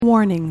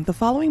Warning, the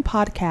following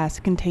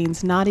podcast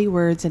contains naughty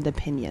words and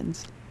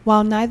opinions.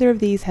 While neither of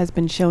these has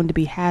been shown to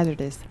be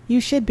hazardous, you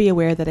should be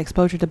aware that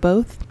exposure to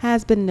both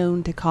has been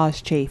known to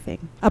cause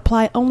chafing.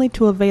 Apply only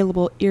to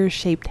available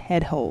ear-shaped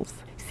head holes.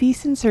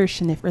 Cease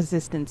insertion if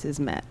resistance is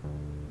met.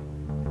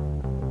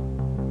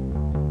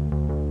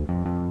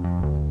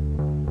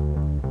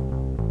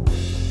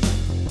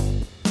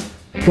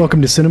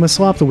 Welcome to Cinema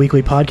Slop, the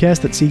weekly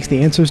podcast that seeks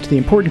the answers to the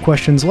important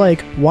questions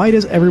like, why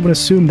does everyone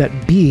assume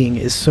that being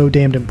is so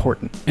damned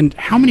important? And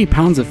how many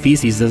pounds of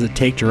feces does it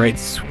take to write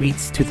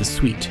sweets to the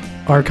sweet?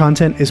 Our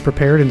content is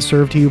prepared and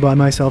served to you by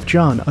myself,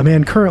 John, a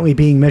man currently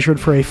being measured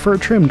for a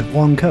fur-trimmed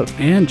long coat.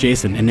 And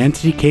Jason, an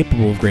entity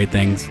capable of great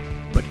things.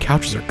 But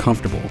couches are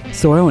comfortable,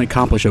 so I only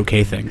accomplish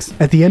okay things.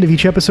 At the end of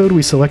each episode,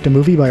 we select a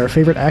movie by our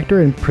favorite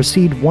actor and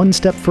proceed one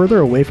step further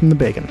away from the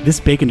bacon. This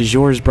bacon du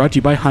jour is brought to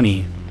you by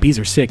honey. Bees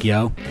are sick,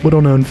 yo.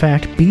 Little known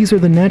fact, bees are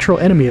the natural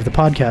enemy of the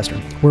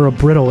podcaster. We're a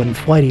brittle and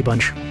flighty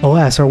bunch.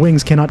 Alas, our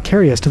wings cannot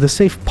carry us to the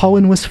safe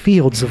pollenless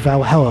fields of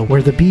Valhalla,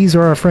 where the bees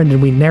are our friend and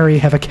we nary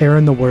have a care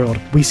in the world.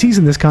 We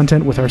season this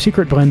content with our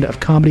secret blend of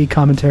comedy,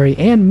 commentary,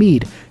 and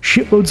mead.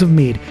 Shitloads of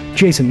mead.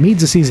 Jason,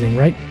 mead's a seasoning,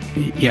 right?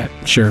 Yeah,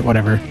 sure,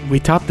 whatever. We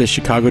top this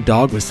Chicago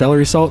dog with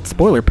celery salt,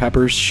 spoiler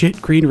peppers,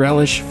 shit green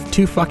relish,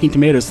 2 fucking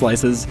tomato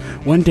slices,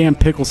 1 damn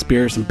pickle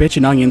spear, some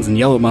bitchin' onions, and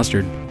yellow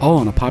mustard, all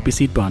on a poppy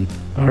seed bun.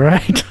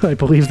 Alright, I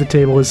believe the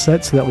table is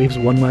set, so that leaves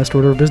one last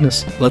order of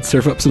business. Let's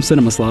serve up some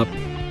cinema slop.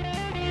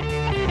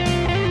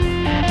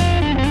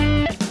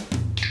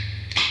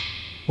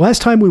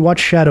 Last time we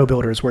watched Shadow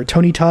Builders, where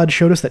Tony Todd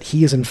showed us that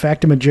he is in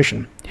fact a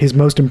magician. His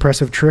most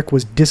impressive trick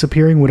was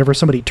disappearing whenever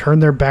somebody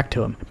turned their back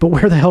to him. But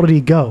where the hell did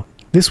he go?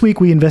 This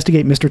week we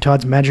investigate Mr.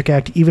 Todd's magic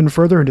act even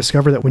further and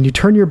discover that when you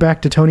turn your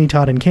back to Tony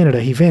Todd in Canada,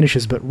 he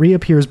vanishes but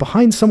reappears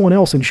behind someone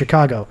else in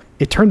Chicago.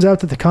 It turns out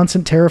that the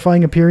constant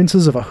terrifying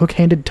appearances of a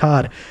hook-handed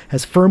Todd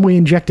has firmly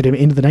injected him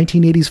into the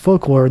 1980s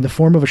folklore in the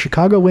form of a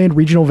Chicagoland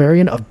regional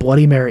variant of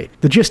Bloody Mary.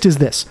 The gist is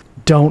this: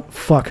 don't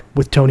fuck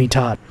with Tony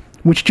Todd.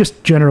 Which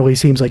just generally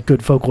seems like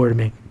good folklore to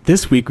me.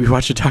 This week we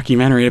watched a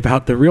documentary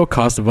about the real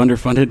cost of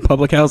underfunded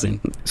public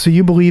housing. So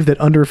you believe that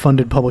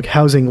underfunded public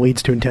housing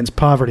leads to intense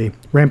poverty,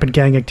 rampant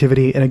gang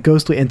activity, and a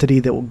ghostly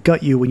entity that will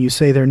gut you when you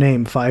say their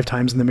name 5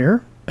 times in the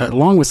mirror?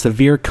 Along with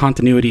severe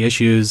continuity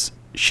issues,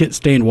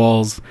 shit-stained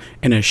walls,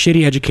 and a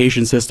shitty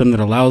education system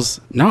that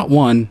allows not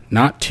 1,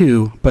 not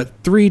 2, but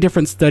 3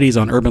 different studies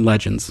on urban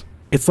legends.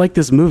 It's like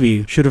this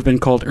movie should have been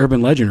called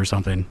Urban Legend or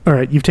something.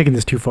 Alright, you've taken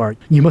this too far.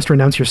 You must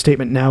renounce your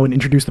statement now and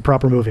introduce the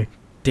proper movie.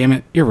 Damn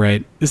it, you're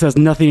right. This has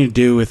nothing to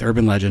do with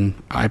Urban Legend.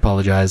 I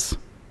apologize.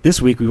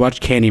 This week we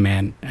watched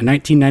Candyman, a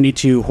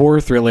 1992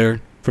 horror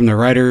thriller from the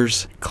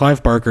writers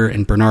Clive Barker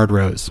and Bernard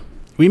Rose.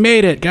 We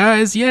made it,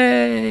 guys!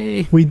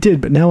 Yay! We did,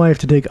 but now I have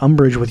to take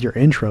umbrage with your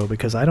intro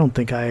because I don't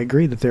think I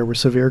agree that there were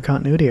severe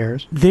continuity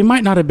errors. They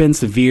might not have been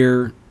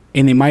severe,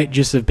 and they might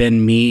just have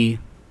been me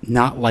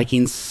not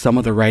liking some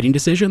of the writing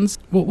decisions.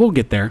 We'll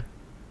get there.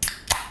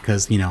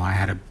 Because, I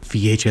had a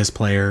VHS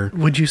player.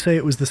 Would you say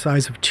it was the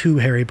size of 2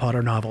 Harry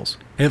Potter novels?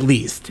 At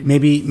least.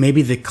 Maybe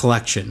the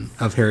collection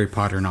of Harry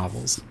Potter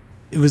novels.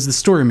 It was the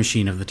story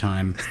machine of the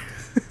time.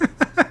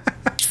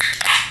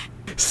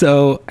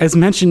 So, as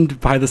mentioned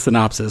by the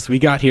synopsis, we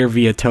got here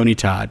via Tony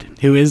Todd,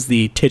 who is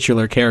the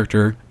titular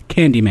character,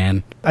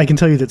 Candyman. I can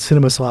tell you that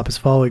Cinema Slop is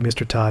following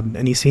Mr. Todd,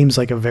 and he seems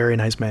like a very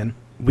nice man.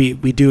 We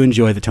do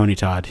enjoy the Tony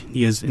Todd.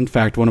 He is, in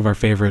fact, one of our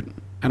favorite,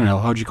 I don't know,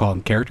 how would you call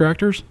him, character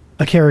actors?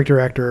 A character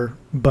actor,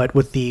 but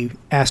with the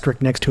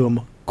asterisk next to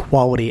him,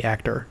 quality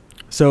actor.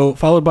 So,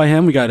 followed by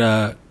him, we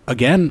got,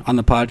 again, on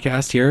the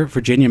podcast here,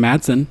 Virginia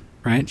Madsen,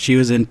 right? She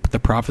was in The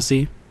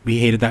Prophecy. We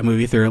hated that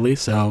movie thoroughly,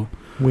 so...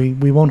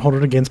 We won't hold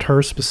it against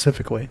her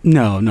specifically.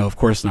 No, of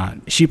course not.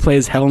 She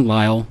plays Helen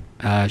Lyle.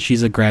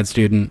 She's a grad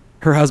student.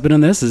 Her husband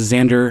in this is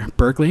Xander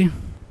Berkeley.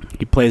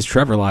 He plays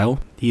Trevor Lyle.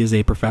 He is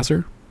a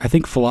professor. I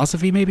think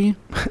philosophy, maybe?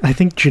 I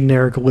think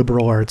generic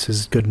liberal arts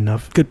is good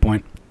enough. Good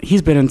point.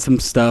 He's been in some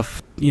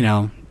stuff, you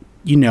know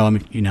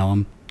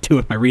him,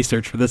 doing my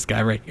research for this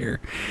guy right here.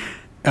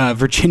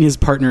 Virginia's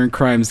partner in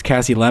crime is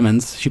Cassie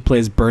Lemons. She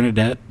plays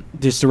Bernadette.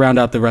 Just to round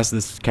out the rest of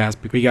this cast,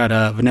 we got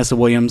Vanessa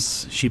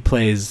Williams. She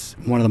plays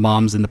one of the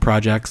moms in The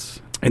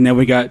Projects. And then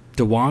we got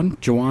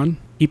Jawan.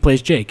 He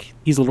plays Jake.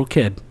 He's a little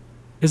kid.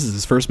 This is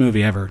his first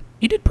movie ever.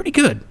 He did pretty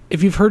good.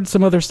 If you've heard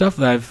some other stuff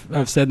that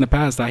I've said in the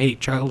past, I hate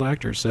child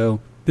actors,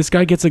 so this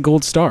guy gets a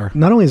gold star.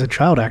 Not only as a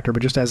child actor,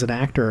 but just as an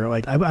actor.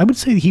 Like I would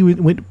say he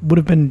would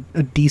have been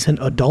a decent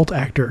adult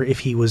actor if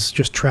he was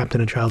just trapped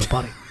in a child's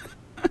body.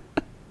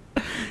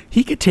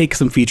 He could take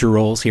some feature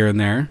roles here and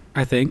there,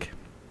 I think.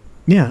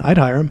 Yeah, I'd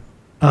hire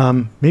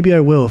him. Maybe I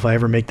will if I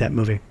ever make that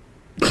movie.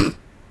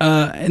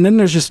 And then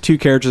there's just 2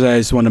 characters I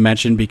just want to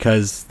mention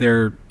because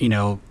they're,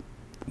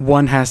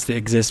 one has to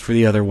exist for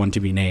the other one to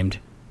be named,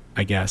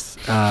 I guess.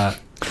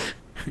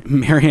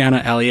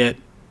 Mariana Elliott,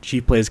 she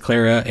plays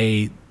Clara,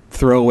 a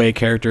throwaway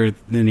character in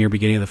the near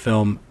beginning of the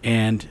film.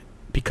 And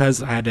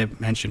because I had to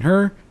mention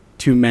her,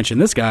 to mention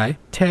this guy,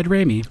 Ted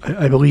Raimi.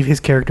 I believe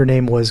his character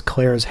name was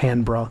Clara's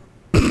hand bra.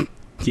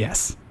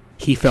 Yes.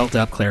 He felt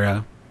up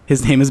Clara.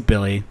 His name is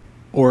Billy.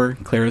 or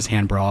Clara's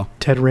hand bra.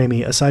 Ted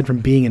Raimi, aside from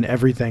being in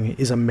everything,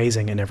 is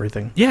amazing in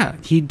everything. Yeah,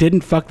 he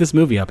didn't fuck this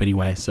movie up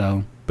anyway,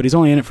 so... But he's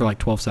only in it for like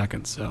 12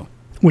 seconds, so...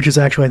 Which is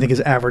actually, I think,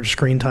 his average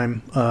screen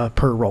time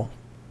per role.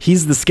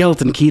 He's the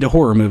skeleton key to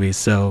horror movies,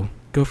 so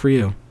go for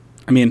you.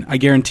 I mean, I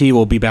guarantee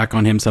we'll be back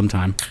on him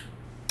sometime.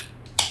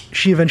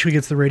 She eventually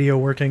gets the radio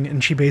working,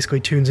 and she basically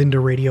tunes into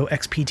radio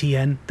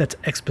XPTN. That's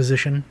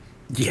exposition.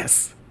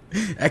 Yes.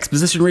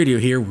 Exposition Radio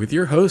here with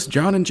your hosts,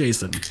 John and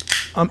Jason.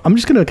 I'm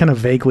just going to kind of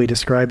vaguely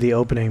describe the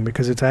opening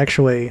because it's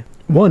actually,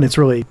 one, it's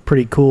really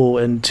pretty cool,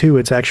 and two,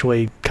 it's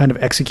actually kind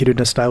of executed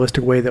in a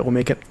stylistic way that will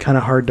make it kind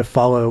of hard to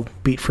follow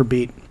beat for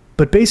beat.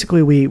 But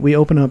basically, we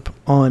open up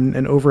on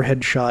an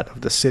overhead shot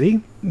of the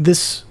city.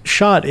 This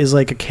shot is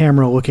like a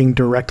camera looking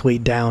directly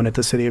down at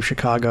the city of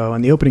Chicago,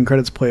 and the opening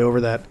credits play over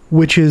that,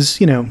 which is,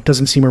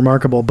 doesn't seem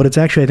remarkable, but it's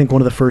actually, I think,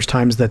 one of the first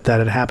times that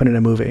had happened in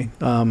a movie.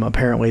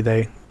 Apparently,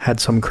 they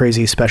had some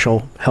crazy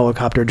special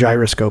helicopter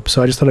gyroscope,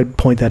 so I just thought I'd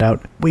point that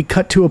out. We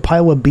cut to a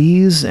pile of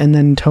bees, and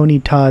then Tony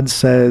Todd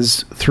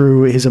says,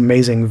 through his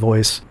amazing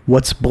voice,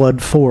 "What's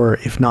blood for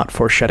if not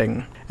for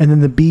shedding?" And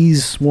then the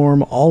bees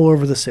swarm all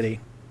over the city.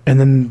 And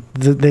then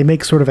they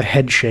make sort of a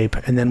head shape,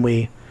 and then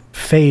we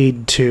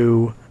fade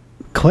to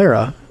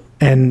Clara.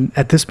 And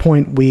at this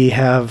point, we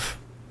have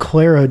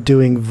Clara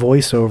doing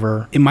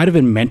voiceover. It might have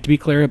been meant to be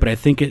Clara, but I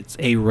think it's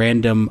a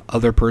random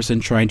other person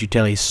trying to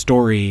tell a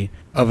story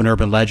of an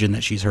urban legend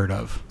that she's heard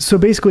of. So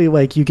basically,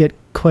 like, you get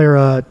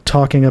Clara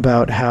talking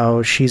about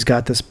how she's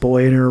got this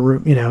boy in her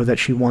room, that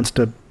she wants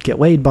to get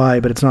laid by,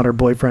 but it's not her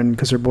boyfriend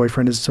because her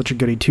boyfriend is such a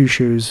goody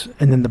two-shoes.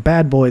 And then the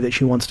bad boy that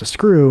she wants to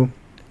screw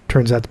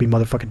turns out to be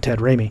motherfucking Ted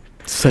Raimi.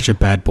 Such a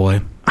bad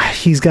boy.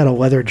 He's got a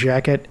leather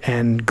jacket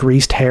and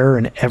greased hair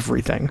and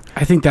everything.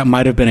 I think that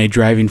might have been a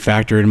driving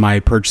factor in my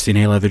purchasing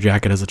a leather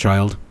jacket as a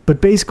child. But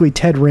basically,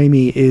 Ted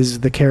Raimi is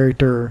the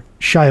character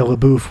Shia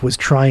LaBeouf was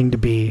trying to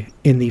be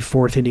in the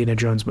fourth Indiana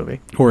Jones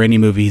movie. Or any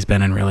movie he's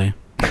been in, really.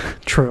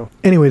 True.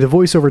 Anyway, the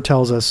voiceover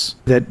tells us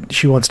that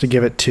she wants to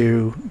give it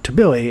to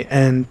Billy,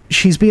 and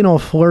she's being all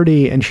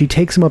flirty, and she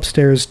takes him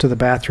upstairs to the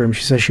bathroom.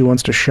 She says she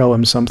wants to show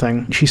him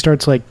something. She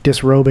starts, like,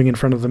 disrobing in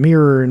front of the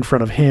mirror in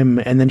front of him,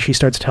 and then she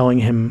starts telling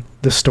him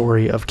the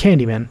story of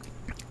Candyman.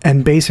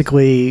 And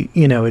basically,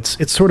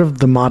 it's sort of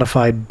the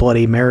modified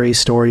Bloody Mary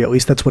story. At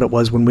least that's what it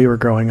was when we were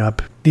growing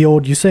up. The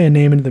old, you say a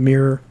name into the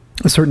mirror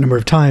a certain number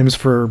of times.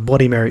 For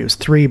Bloody Mary it was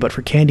 3, but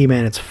for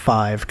Candyman it's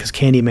 5, because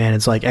Candyman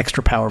is like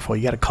extra powerful.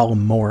 You gotta call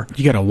him more.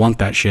 You gotta want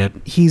that shit.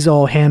 He's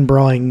all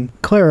hand-brawing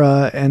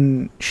Clara,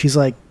 and she's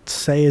like,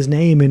 say his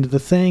name into the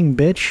thing,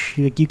 bitch.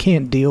 You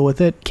can't deal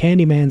with it.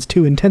 Candyman's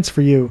too intense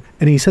for you.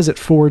 And he says it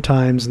 4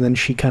 times, and then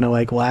she kind of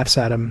like laughs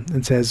at him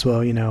and says,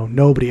 well,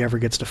 nobody ever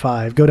gets to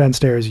 5. Go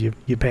downstairs, you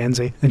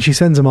pansy. And she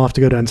sends him off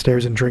to go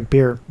downstairs and drink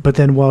beer. But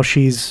then while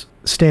she's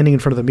standing in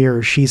front of the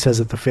mirror, she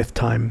says it the 5th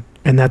time.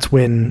 And that's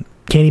when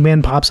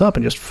Candyman pops up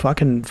and just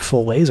fucking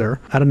fillets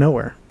her out of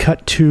nowhere.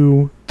 Cut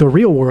to the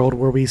real world,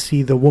 where we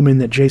see the woman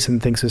that Jason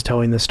thinks is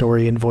telling the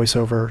story in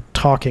voiceover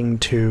talking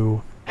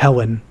to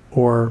Helen,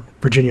 or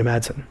Virginia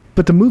Madsen.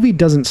 But the movie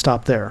doesn't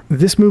stop there.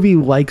 This movie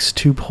likes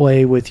to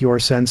play with your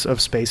sense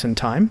of space and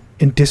time,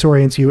 and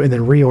disorients you and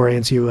then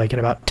reorients you like in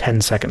about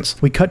 10 seconds.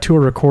 We cut to a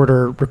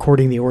recorder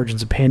recording the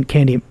origins of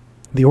Candyman.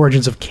 I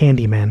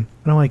don't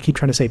know why I keep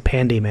trying to say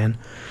Pandyman.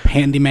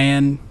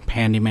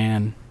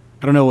 Pandyman.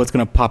 I don't know what's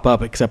going to pop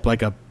up except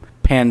like a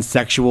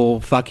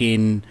pansexual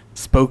fucking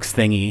spokes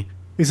thingy.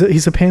 He's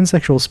a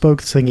pansexual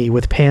spokes thingy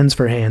with pans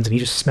for hands, and he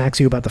just smacks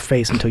you about the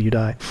face until you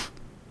die.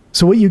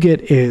 So what you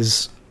get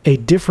is a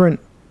different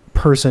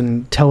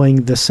person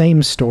telling the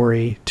same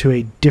story to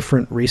a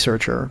different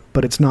researcher,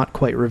 but it's not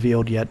quite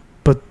revealed yet.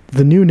 But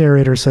the new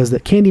narrator says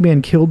that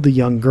Candyman killed the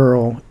young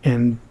girl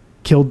and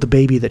killed the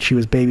baby that she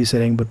was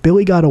babysitting, but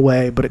Billy got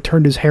away, but it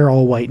turned his hair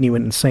all white and he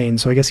went insane,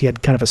 so I guess he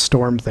had kind of a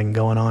storm thing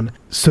going on.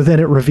 So then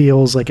it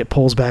reveals, like, it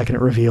pulls back and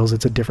it reveals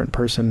it's a different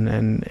person,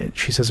 and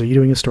she says, are you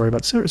doing a story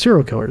about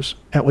serial killers?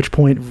 At which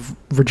point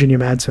Virginia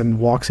Madsen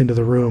walks into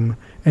the room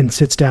and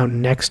sits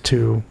down next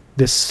to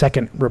this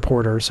second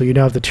reporter. So you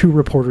now have the 2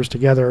 reporters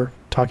together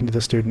talking to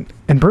the student.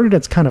 And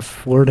Bernadette's kind of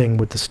flirting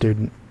with the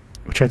student,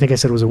 which I think I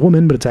said was a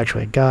woman, but it's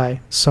actually a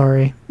guy.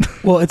 Sorry.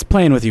 Well, it's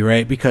playing with you,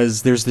 right?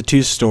 Because there's the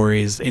 2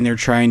 stories, and they're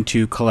trying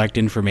to collect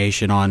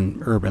information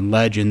on urban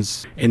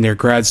legends, and they're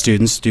grad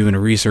students doing a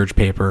research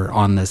paper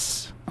on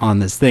this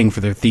thing for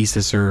their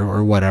thesis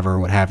or whatever,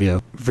 what have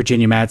you.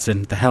 Virginia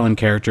Madsen, the Helen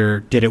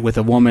character, did it with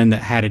a woman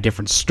that had a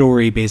different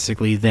story,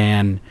 basically,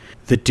 than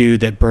the dude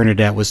that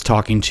Bernadette was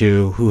talking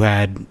to, who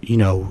had,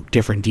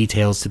 different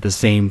details to the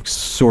same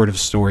sort of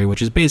story,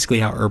 which is basically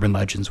how urban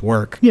legends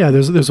work. Yeah,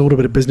 there's a little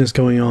bit of business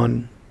going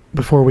on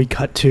before we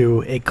cut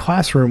to a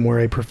classroom where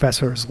a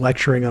professor is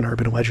lecturing on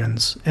urban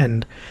legends,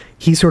 and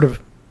he sort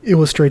of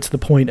illustrates the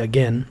point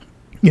again,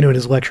 in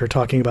his lecture,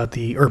 talking about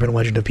the urban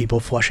legend of people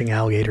flushing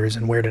alligators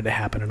and where did it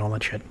happen and all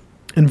that shit.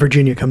 And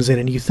Virginia comes in,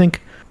 and you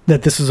think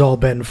that this has all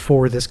been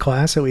for this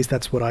class, at least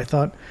that's what I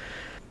thought.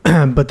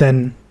 But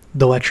then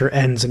the lecture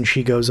ends and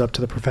she goes up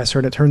to the professor,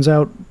 and it turns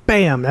out,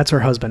 bam, that's her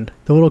husband.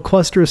 The little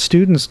cluster of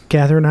students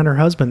gathering on her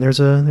husband. There's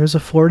a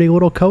flirty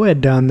little co-ed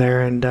down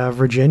there, and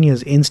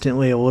Virginia's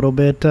instantly a little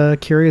bit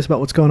curious about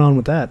what's going on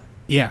with that.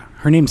 Yeah,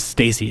 her name's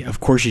Stacy. Of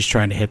course she's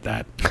trying to hit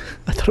that.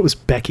 I thought it was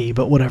Becky,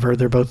 but whatever.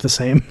 They're both the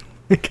same.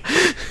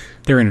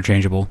 They're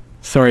interchangeable.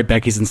 Sorry,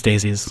 Becky's and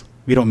Stacy's.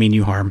 We don't mean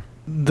you harm.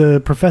 The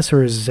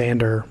professor is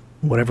Xander,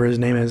 whatever his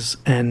name is,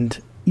 and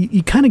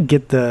you kind of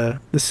get the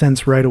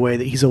sense right away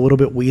that he's a little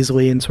bit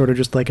Weasley and sort of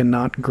just like a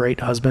not great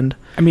husband.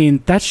 I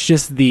mean, that's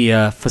just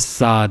the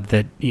facade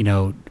that,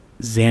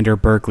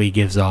 Xander Berkeley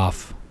gives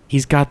off.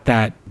 He's got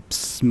that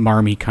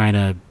smarmy kind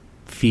of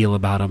feel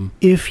about him.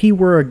 If he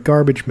were a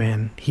garbage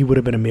man, he would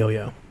have been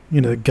Emilio.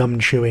 The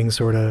gum-chewing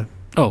sort of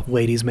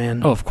ladies'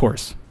 man. Oh, of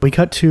course. We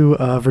cut to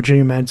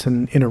Virginia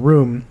Madsen in a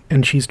room,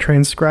 and she's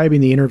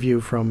transcribing the interview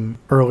from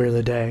earlier in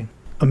the day.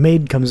 A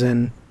maid comes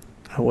in.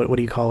 What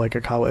do you call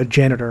a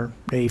janitor?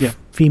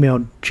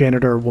 Female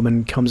janitor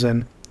woman comes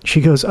in. She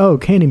goes, "Oh,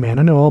 Candyman,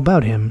 I know all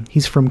about him.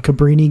 He's from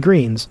Cabrini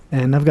Greens,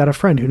 and I've got a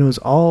friend who knows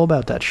all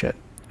about that shit."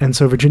 And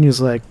so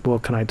Virginia's like, "Well,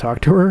 can I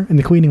talk to her?" And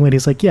the cleaning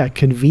lady's like, "Yeah,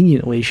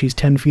 conveniently, she's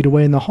 10 feet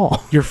away in the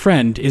hall." Your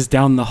friend is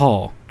down the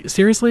hall.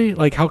 Seriously?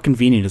 Like, how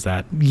convenient is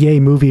that? Yay,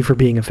 movie for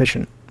being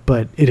efficient.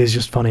 But it is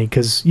just funny,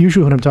 because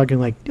usually when I'm talking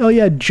like, "Oh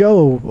yeah,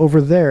 Joe over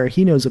there,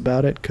 he knows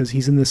about it because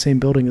he's in the same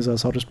building as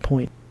us," I'll just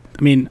point.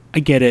 I mean, I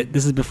get it.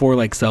 This is before,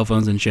 cell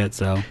phones and shit,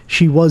 so...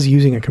 She was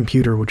using a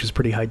computer, which is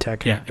pretty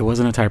high-tech. Yeah, it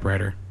wasn't a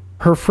typewriter.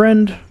 Her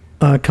friend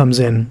comes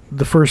in.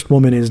 The first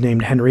woman is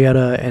named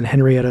Henrietta, and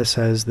Henrietta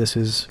says this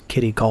is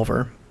Kitty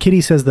Culver.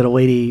 Kitty says that a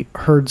lady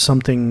heard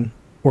something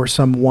or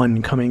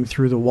someone coming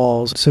through the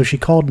walls, so she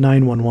called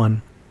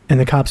 911, and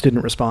the cops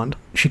didn't respond.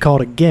 She called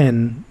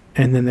again,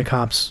 and then the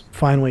cops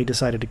finally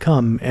decided to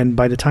come, and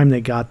by the time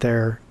they got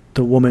there,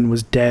 the woman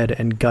was dead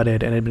and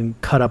gutted and had been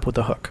cut up with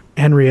a hook.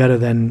 Henrietta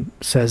then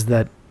says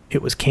that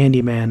it was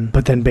Candyman,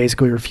 but then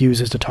basically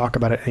refuses to talk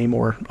about it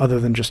anymore, other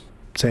than just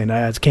saying,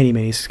 it's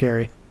Candyman, he's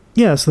scary.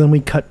 Yeah, so then we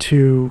cut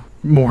to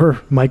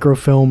more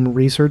microfilm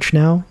research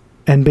now,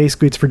 and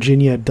basically it's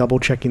Virginia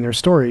double-checking their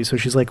story, so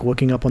she's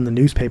looking up on the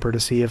newspaper to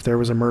see if there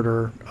was a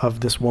murder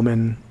of this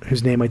woman,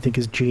 whose name I think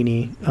is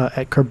Jeannie,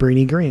 at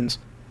Cabrini Greens.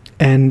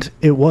 And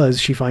it was.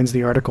 She finds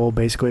the article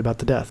basically about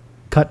the death.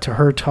 Cut to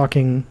her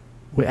talking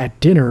at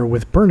dinner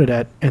with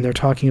Bernadette, and they're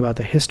talking about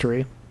the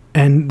history.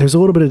 And there's a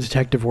little bit of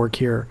detective work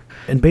here.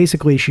 And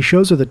basically, she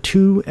shows her the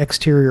two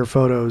exterior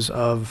photos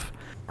of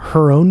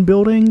her own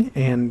building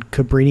and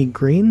Cabrini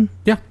Green.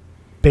 Yeah.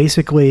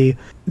 Basically,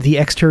 the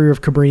exterior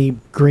of Cabrini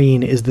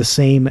Green is the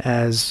same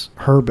as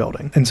her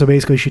building. And so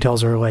basically she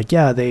tells her,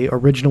 they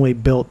originally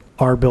built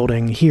our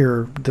building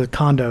here, the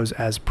condos,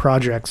 as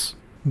projects,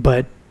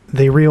 but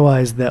they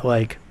realized that,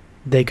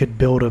 they could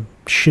build a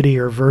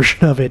shittier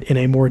version of it in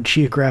a more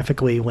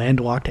geographically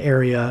landlocked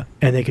area,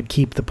 and they could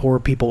keep the poor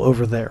people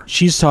over there.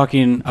 She's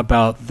talking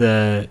about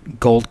the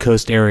Gold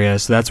Coast area,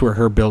 so that's where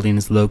her building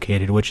is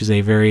located, which is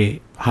a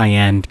very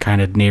high-end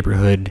kind of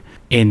neighborhood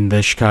in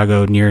the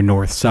Chicago near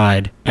North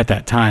Side at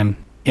that time.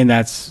 And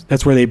that's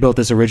where they built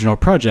this original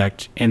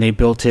project, and they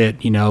built it,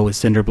 with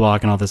cinder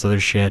block and all this other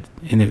shit,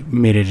 and it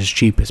made it as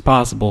cheap as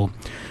possible.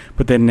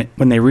 But then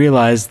when they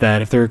realized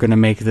that if they're going to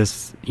make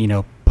this,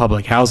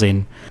 public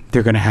housing,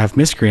 they're going to have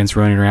miscreants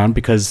running around,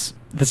 because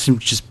that's some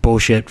just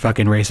bullshit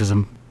fucking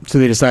racism. So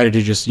they decided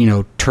to just,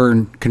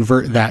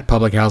 convert that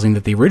public housing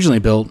that they originally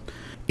built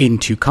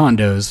into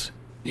condos.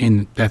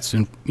 And that's,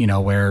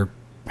 where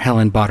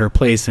Helen bought her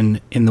place.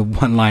 And in the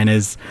one line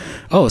is,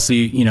 "Oh, so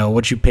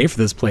what'd you pay for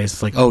this place?"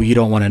 It's like, "Oh, you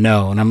don't want to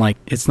know." And I'm like,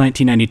 it's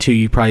 1992.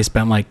 You probably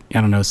spent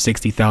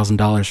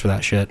 $60,000 for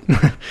that shit.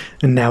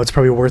 And now it's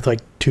probably worth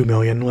 $2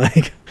 million.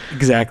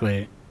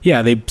 Exactly.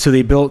 Yeah, they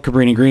built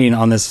Cabrini Green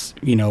on this,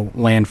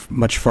 land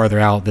much farther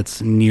out that's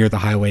near the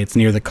highway. It's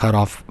near the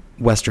cutoff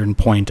western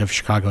point of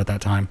Chicago at that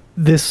time.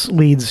 This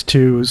leads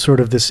to sort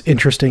of this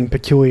interesting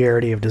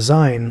peculiarity of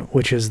design,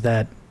 which is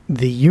that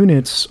the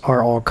units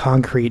are all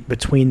concrete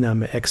between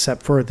them,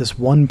 except for this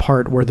one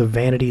part where the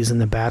vanities in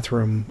the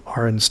bathroom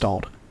are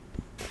installed.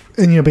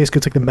 And, basically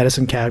it's like the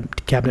medicine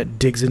cabinet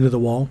digs into the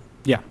wall.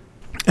 Yeah.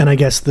 And I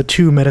guess the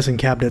two medicine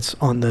cabinets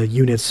on the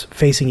units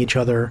facing each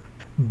other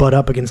butt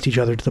up against each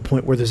other to the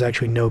point where there's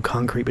actually no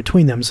concrete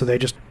between them. So they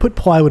just put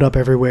plywood up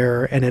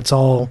everywhere, and it's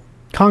all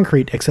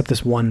concrete except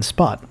this one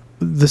spot.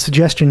 The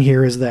suggestion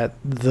here is that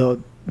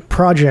the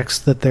projects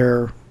that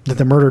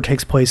the murder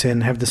takes place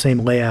in have the same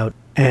layout,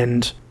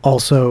 and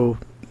also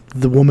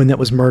the woman that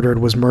was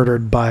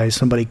murdered by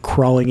somebody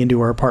crawling into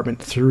her apartment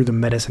through the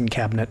medicine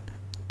cabinet.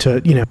 To,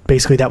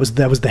 basically that was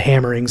the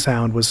hammering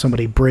sound, was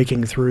somebody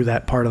breaking through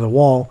that part of the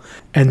wall,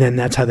 and then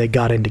that's how they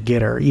got in to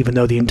get her, even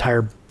though the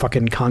entire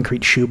fucking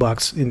concrete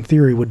shoebox in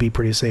theory would be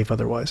pretty safe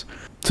otherwise.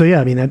 So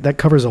yeah, I mean that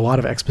covers a lot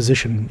of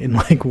exposition in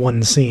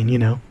one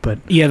scene, but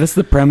yeah, that's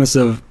the premise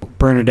of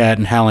Bernadette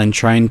and Helen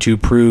trying to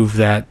prove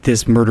that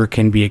this murder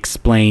can be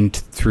explained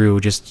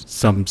through just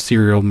some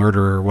serial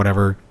murderer or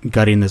whatever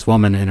gutting this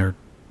woman in her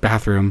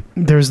bathroom.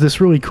 There's this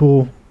really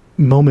cool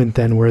moment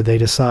then where they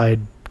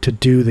decide to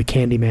do the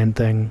Candyman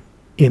thing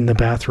in the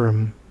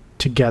bathroom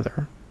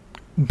together.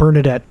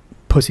 Bernadette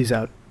pussies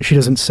out. She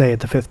doesn't say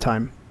it the fifth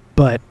time,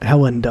 but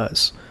Helen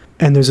does.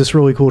 And there's this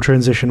really cool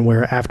transition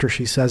where after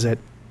she says it,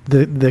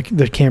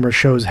 the camera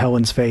shows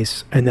Helen's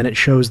face, and then it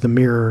shows the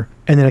mirror,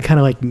 and then it kind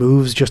of like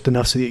moves just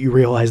enough so that you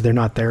realize they're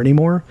not there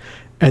anymore.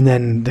 And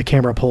then the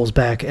camera pulls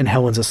back and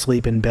Helen's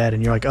asleep in bed,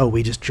 and you're like, oh,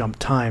 we just jumped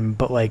time.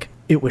 But like,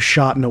 it was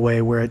shot in a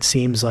way where it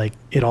seems like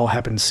it all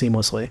happened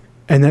seamlessly.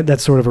 And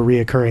that's sort of a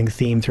reoccurring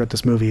theme throughout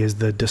this movie, is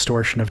the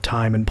distortion of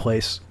time and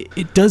place.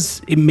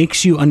 It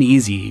makes you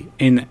uneasy.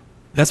 And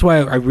that's why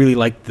I really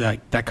like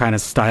that kind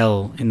of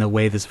style in the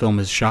way this film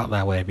is shot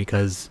that way,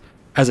 because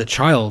as a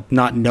child,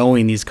 not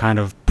knowing these kind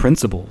of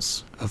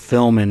principles of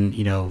film and,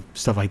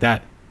 stuff like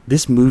that,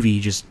 this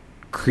movie just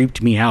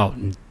creeped me out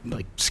and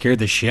like scared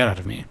the shit out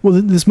of me.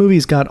 Well, this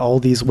movie's got all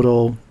these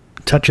little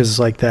touches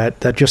like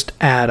that just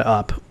add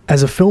up.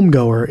 As a film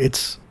goer,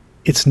 it's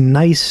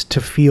nice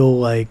to feel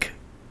like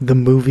the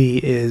movie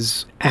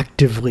is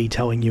actively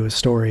telling you a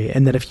story,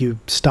 and that if you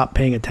stop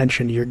paying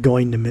attention, you're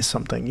going to miss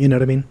something. You know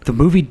what I mean? The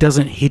movie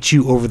doesn't hit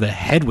you over the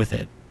head with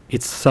it.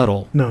 It's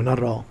subtle. No, not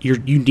at all. You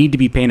need to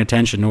be paying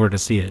attention in order to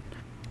see it.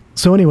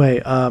 So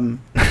anyway,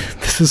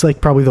 this is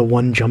like probably the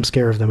one jump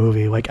scare of the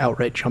movie, like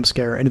outright jump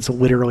scare, and it's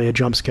literally a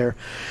jump scare.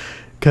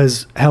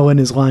 Because Helen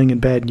is lying in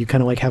bed, and you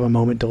kind of like have a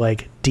moment to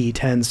like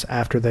de-tense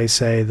after they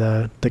say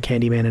the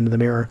Candyman into the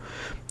mirror.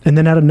 And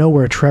then out of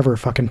nowhere, Trevor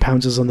fucking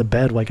pounces on the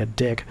bed like a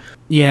dick.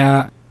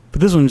 Yeah,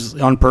 but this one's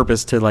on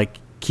purpose to like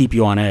keep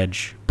you on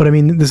edge. But I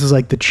mean, this is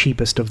like the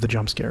cheapest of the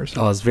jump scares.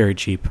 Oh, it's very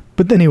cheap.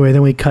 But anyway,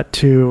 then we cut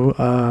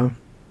to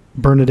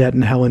Bernadette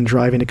and Helen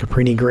driving to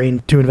Cabrini Green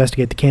to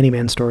investigate the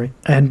Candyman story.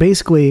 And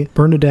basically,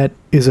 Bernadette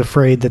is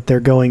afraid that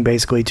they're going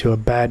basically to a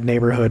bad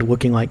neighborhood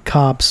looking like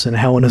cops. And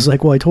Helen is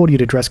like, well, I told you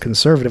to dress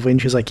conservatively.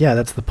 And she's like, yeah,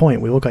 that's the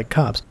point. We look like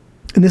cops.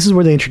 And this is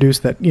where they introduce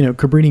that,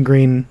 Cabrini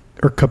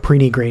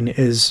Green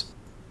is,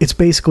 it's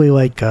basically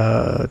like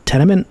a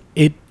tenement.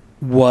 It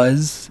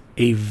was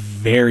a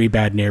very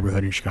bad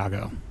neighborhood in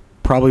Chicago.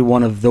 Probably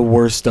one of the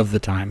worst of the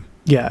time.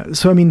 Yeah,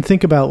 so I mean,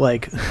 think about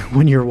like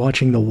when you're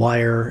watching The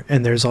Wire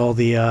and there's all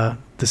the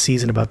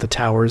season about the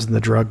towers and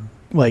the drug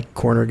like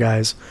corner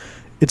guys.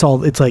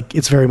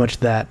 It's very much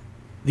that.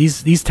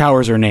 These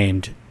towers are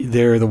named.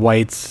 They're the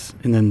Whites,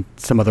 and then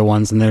some other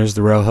ones, and there's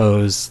the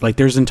Rojos. Like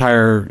there's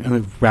entire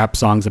rap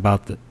songs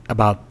about the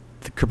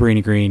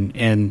Cabrini Green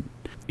and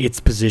its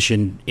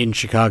position in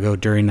Chicago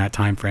during that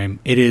time frame.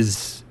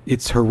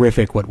 It's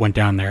horrific what went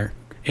down there.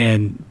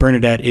 And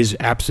Bernadette is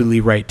absolutely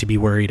right to be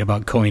worried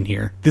about going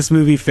here. This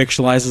movie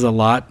fictionalizes a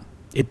lot.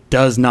 It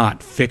does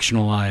not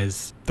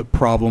fictionalize the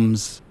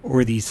problems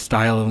or the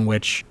style in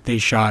which they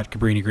shot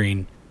Cabrini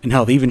Green. And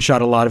hell, they even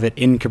shot a lot of it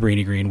in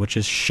Cabrini Green, which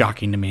is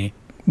shocking to me.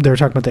 They're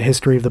talking about the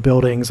history of the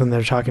buildings, and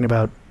they're talking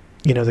about,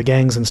 the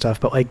gangs and stuff.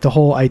 But like the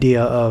whole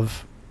idea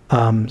of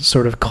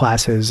sort of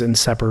classes and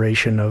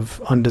separation of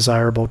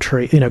undesirable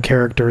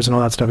characters and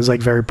all that stuff is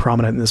like very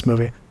prominent in this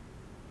movie.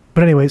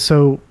 But anyway,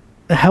 so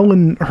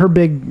Helen, her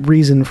big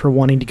reason for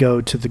wanting to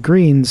go to the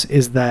Greens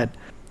is that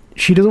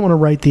she doesn't want to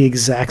write the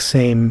exact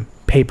same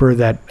paper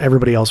that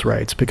everybody else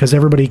writes, because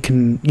everybody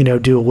can,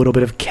 do a little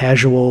bit of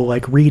casual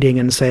like reading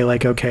and say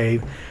like,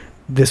 okay,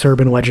 this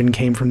urban legend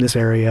came from this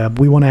area.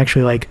 We want to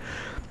actually like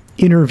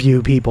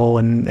interview people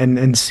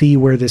and see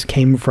where this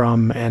came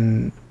from,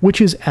 and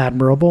which is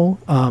admirable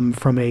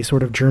from a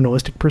sort of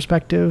journalistic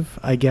perspective,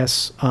 I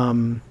guess.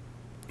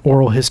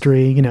 Oral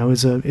history,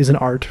 is an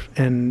art,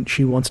 and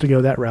she wants to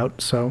go that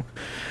route, so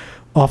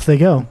off they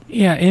go.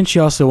 Yeah, and she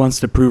also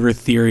wants to prove her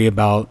theory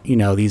about,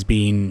 these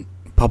being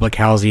public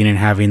housing and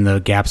having the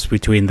gaps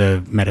between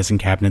the medicine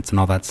cabinets and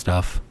all that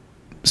stuff.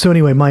 So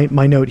anyway,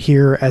 my note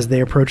here as they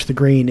approach the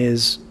Green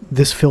is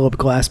this Philip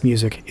Glass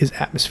music is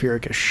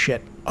atmospheric as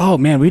shit. Oh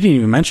man, we didn't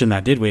even mention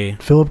that, did we?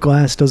 Philip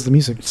Glass does the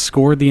music.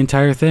 Scored the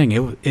entire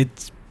thing.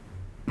 It's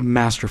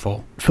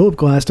masterful. Philip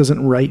Glass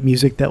doesn't write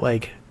music that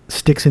like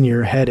sticks in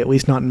your head, at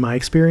least not in my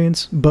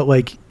experience, but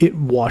like it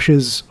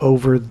washes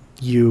over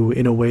you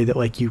in a way that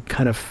like you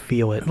kind of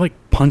feel it. It like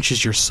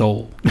punches your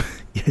soul.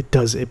 It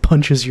does. It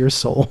punches your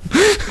soul.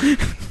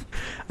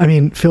 I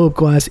mean, Philip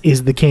Glass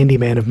is the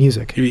Candyman of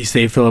music. If you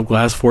say Philip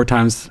Glass 4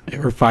 times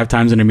or 5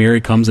 times in a mirror,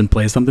 he comes and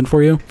plays something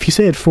for you. If you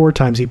say it 4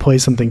 times, he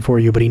plays something for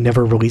you, but he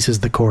never releases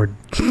the chord.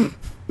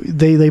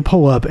 They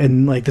pull up,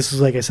 and like this is,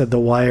 like I said, The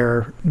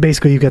Wire.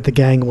 Basically, you've got the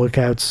gang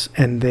lookouts,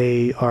 and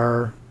they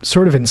are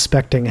sort of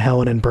inspecting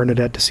Helen and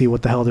Bernadette to see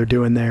what the hell they're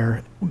doing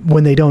there.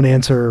 When they don't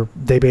answer,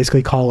 they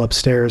basically call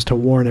upstairs to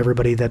warn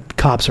everybody that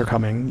cops are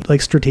coming,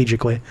 like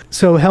strategically.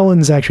 So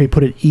Helen's actually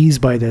put at ease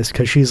by this,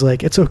 because she's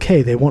like, it's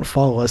okay, they won't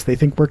follow us, they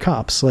think we're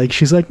cops. Like,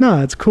 she's like,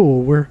 nah, it's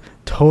cool, we're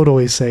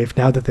totally safe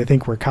now that they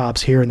think we're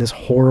cops here in this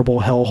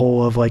horrible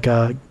hellhole of like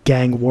a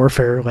gang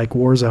warfare, like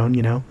war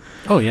zone,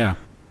 Oh yeah.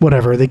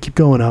 Whatever, they keep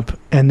going up,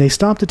 and they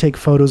stop to take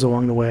photos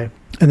along the way.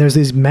 And there's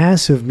these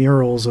massive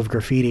murals of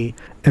graffiti,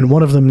 and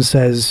one of them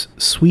says,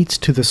 "Sweets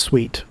to the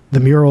Sweet." The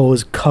mural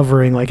is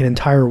covering like an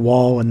entire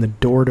wall and the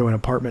door to an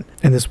apartment.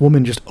 And this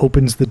woman just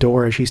opens the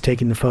door as she's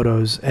taking the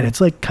photos, and it's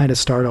like kind of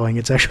startling.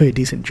 It's actually a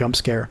decent jump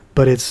scare.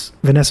 But it's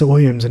Vanessa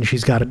Williams, and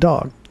she's got a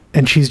dog.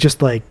 And she's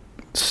just like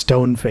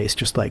stone-faced,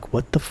 just like,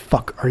 what the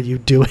fuck are you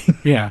doing?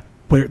 Yeah.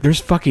 There's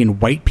fucking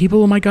white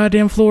people on my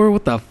goddamn floor?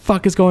 What the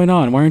fuck is going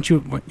on? Why aren't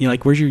you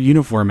like, where's your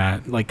uniform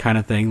at? Like, kind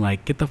of thing.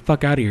 Like, get the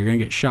fuck out of here. You're going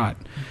to get shot.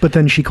 But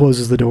then she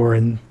closes the door,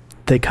 and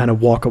they kind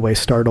of walk away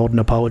startled and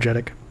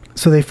apologetic.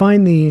 So they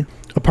find the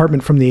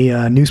apartment from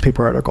the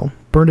newspaper article.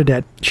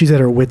 Bernadette, she's at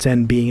her wit's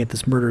end being at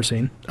this murder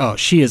scene. Oh,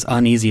 she is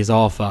uneasy as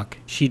all fuck.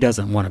 She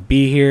doesn't want to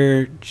be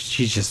here.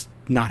 She's just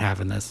not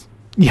having this.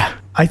 Yeah,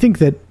 I think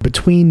that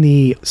between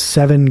the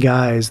 7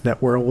 guys that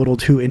were a little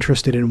too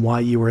interested in why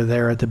you were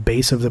there at the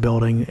base of the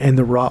building and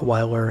the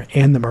Rottweiler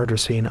and the murder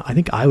scene, I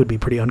think I would be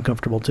pretty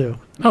uncomfortable too.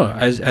 Oh,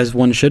 as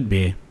one should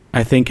be.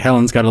 I think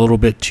Helen's got a little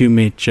bit too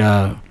much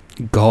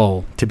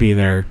gall to be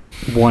there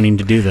wanting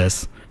to do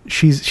this.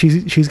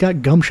 She's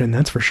got gumption,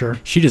 that's for sure.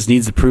 She just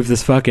needs to prove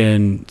this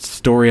fucking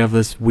story of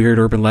this weird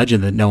urban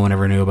legend that no one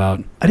ever knew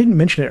about. I didn't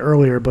mention it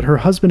earlier, but her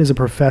husband is a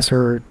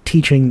professor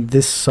teaching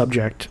this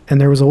subject,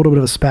 and there was a little bit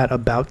of a spat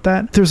about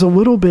that. There's a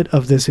little bit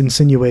of this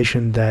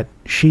insinuation that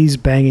she's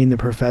banging the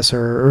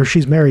professor, or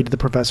she's married to the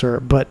professor,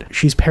 but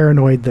she's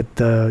paranoid that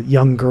the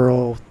young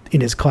girl in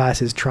his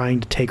class is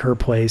trying to take her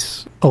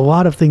place. A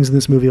lot of things in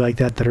this movie like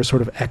that are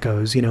sort of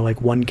echoes,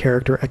 like one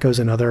character echoes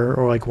another,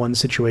 or like one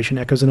situation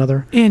echoes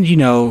another. And,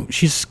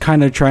 she's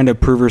kind of trying to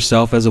prove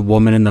herself as a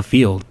woman in the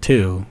field,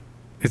 too.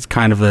 It's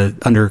kind of an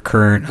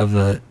undercurrent of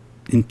the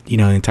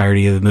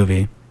entirety of the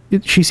movie.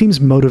 She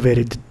seems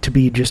motivated to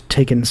be just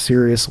taken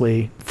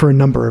seriously for a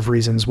number of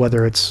reasons,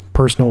 whether it's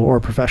personal or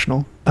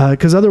professional.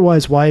 Because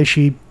otherwise, why is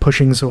she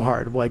pushing so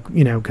hard?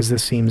 Because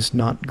this seems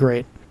not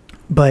great.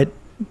 But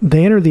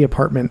they enter the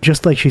apartment,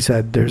 just like she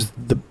said, there's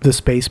the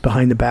space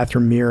behind the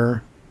bathroom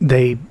mirror.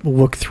 They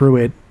look through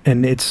it,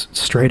 and it's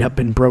straight up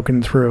been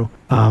broken through,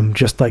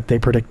 just like they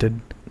predicted.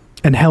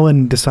 And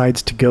Helen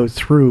decides to go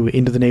through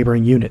into the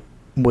neighboring unit,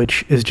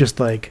 which is just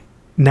like,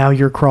 now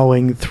you're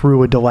crawling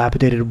through a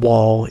dilapidated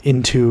wall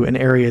into an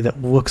area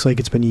that looks like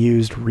it's been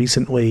used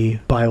recently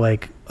by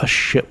like a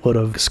shitload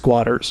of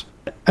squatters.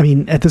 I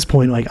mean, at this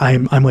point, like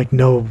I'm like,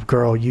 no,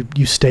 girl,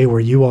 you stay where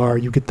you are.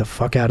 You get the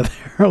fuck out of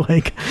there.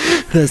 Like,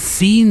 the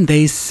scene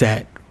they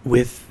set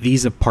with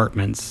these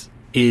apartments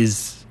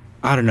is,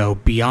 I don't know,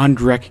 beyond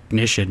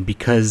recognition,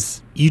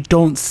 because you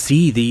don't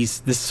see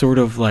this sort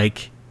of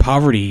like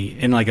poverty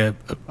in like a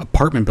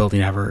apartment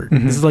building ever.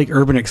 Mm-hmm. This is like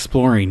urban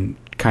exploring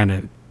kind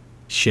of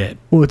shit.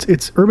 Well,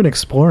 it's urban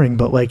exploring,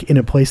 but like in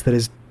a place that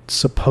is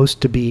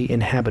supposed to be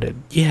inhabited.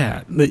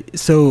 Yeah,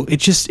 so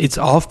it's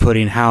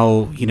off-putting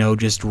how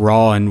just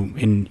raw and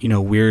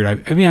weird.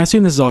 I mean, I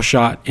assume this is all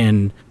shot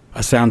in a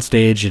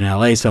soundstage in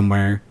LA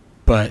somewhere,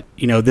 but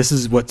this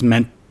is what's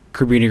meant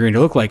Cabrini Green to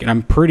look like, and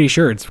I'm pretty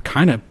sure it's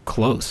kind of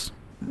close.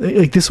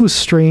 Like, this was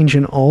strange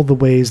in all the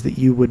ways that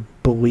you would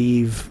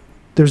believe.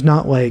 There's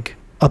not like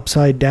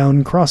upside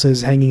down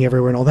crosses hanging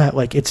everywhere and all that.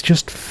 Like, it's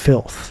just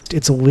filth.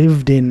 It's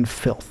lived in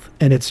filth.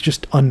 And it's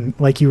just,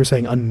 like you were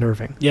saying,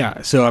 unnerving.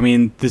 Yeah. So, I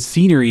mean, the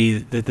scenery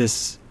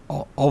that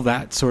all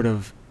that sort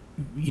of,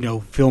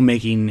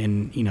 filmmaking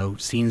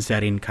and, scene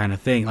setting kind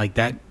of thing, like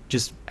that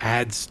just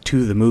adds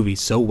to the movie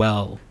so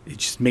well. It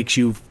just makes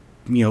you,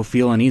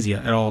 feel uneasy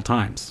at all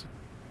times.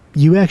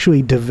 You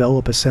actually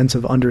develop a sense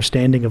of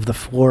understanding of the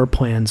floor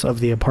plans of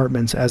the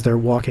apartments as they're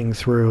walking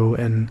through,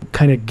 and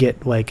kind of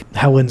get like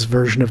Helen's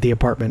version of the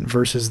apartment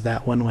versus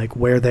that one, like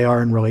where they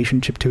are in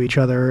relationship to each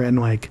other. And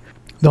like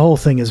the whole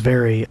thing is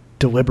very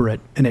deliberate,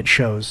 and it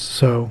shows.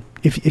 So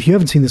if you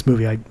haven't seen this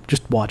movie, I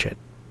just watch it.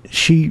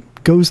 She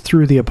goes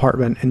through the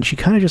apartment, and she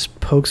kind of just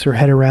pokes her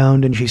head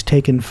around, and she's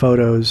taking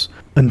photos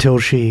until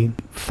she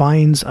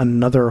finds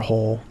another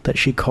hole that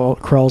she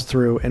crawls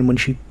through. And when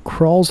she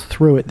crawls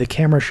through it, the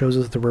camera shows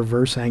us the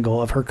reverse angle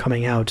of her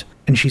coming out,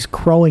 and she's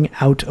crawling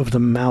out of the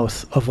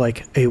mouth of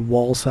like a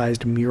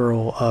wall-sized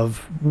mural of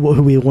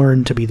who we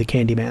learn to be the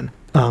Candyman.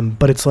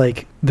 But it's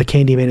like the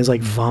Candyman is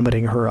like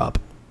vomiting her up.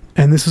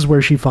 And this is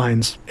where she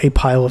finds a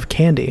pile of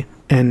candy,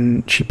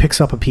 and she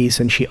picks up a piece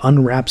and she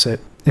unwraps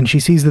it, and she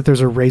sees that there's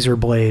a razor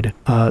blade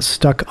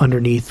stuck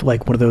underneath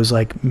like one of those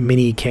like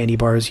mini candy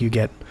bars you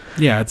get.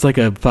 Yeah, it's like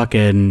a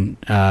fucking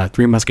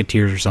Three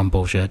Musketeers or some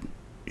bullshit.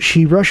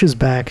 She rushes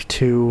back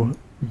to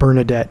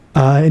Bernadette,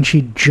 and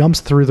she jumps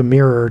through the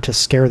mirror to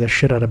scare the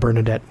shit out of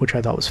Bernadette, which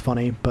I thought was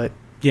funny, but...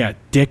 Yeah,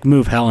 dick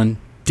move, Helen.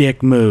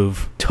 Dick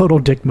move. Total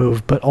dick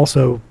move, but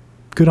also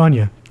good on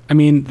you. I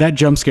mean, that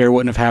jump scare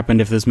wouldn't have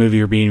happened if this movie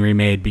were being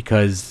remade,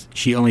 because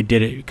she only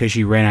did it because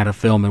she ran out of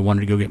film and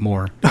wanted to go get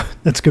more.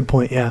 That's a good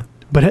point, yeah.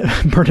 But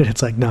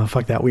Bernadette's like, no,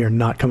 fuck that. We are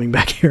not coming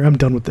back here. I'm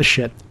done with this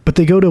shit. But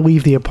they go to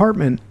leave the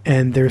apartment,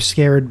 and they're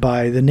scared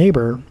by the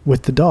neighbor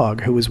with the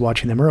dog who was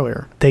watching them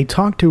earlier. They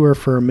talk to her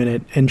for a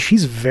minute, and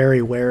she's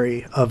very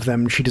wary of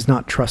them. She does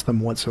not trust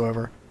them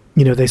whatsoever.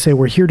 They say,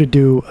 we're here to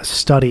do a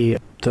study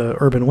of the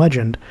urban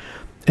legend.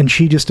 And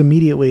she just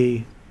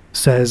immediately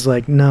says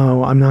like,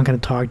 no, I'm not going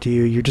to talk to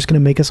you. You're just going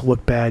to make us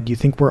look bad. You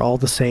think we're all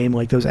the same,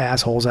 like those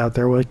assholes out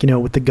there with,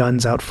 with the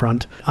guns out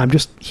front. I'm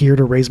just here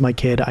to raise my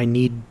kid. I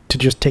need to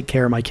just take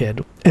care of my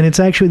kid. And it's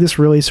actually this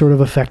really sort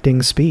of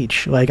affecting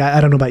speech. Like,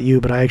 I don't know about you,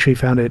 but I actually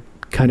found it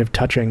kind of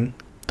touching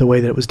the way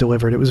that it was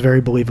delivered. It was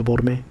very believable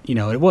to me.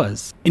 It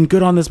was. And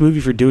good on this movie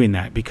for doing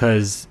that,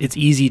 because it's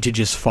easy to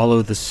just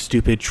follow the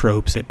stupid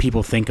tropes that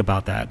people think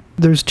about that.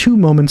 There's 2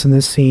 moments in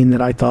this scene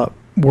that I thought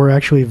were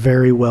actually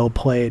very well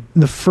played.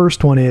 The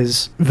first one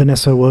is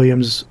Vanessa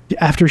Williams,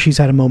 after she's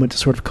had a moment to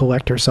sort of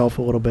collect herself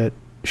a little bit,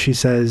 she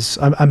says,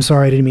 I'm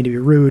sorry, I didn't mean to be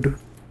rude,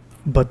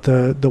 but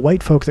the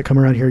white folk that come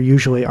around here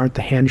usually aren't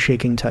the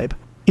handshaking type.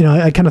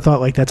 I kind of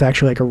thought like that's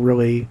actually like a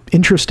really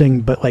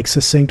interesting but like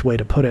succinct way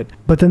to put it.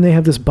 But then they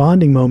have this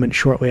bonding moment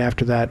shortly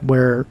after that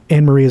where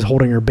Anne-Marie is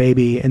holding her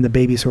baby and the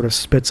baby sort of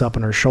spits up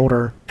on her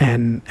shoulder,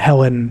 and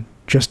Helen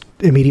just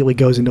immediately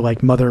goes into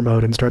like mother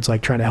mode and starts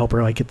like trying to help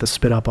her like get the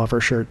spit up off her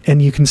shirt. And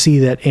you can see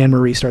that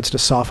Anne-Marie starts to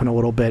soften a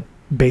little bit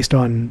based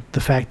on the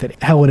fact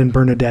that Helen and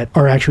Bernadette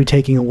are actually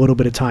taking a little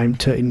bit of time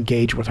to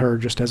engage with her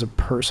just as a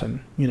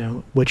person,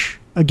 which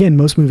again,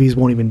 most movies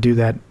won't even do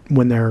that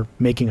when they're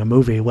making a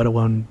movie, let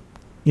alone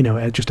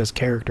just as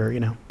character,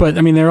 But,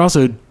 they're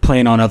also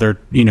playing on other,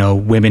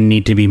 women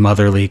need to be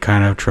motherly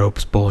kind of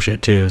tropes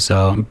bullshit, too.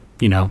 So,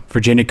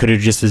 Virginia could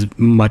have just as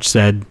much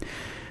said,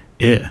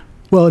 yeah.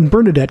 Well, and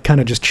Bernadette kind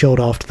of just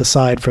chilled off to the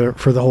side for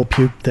the whole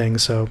puke thing,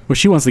 so... Well,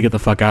 she wants to get the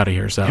fuck out of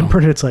here, so... And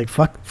Bernadette's like,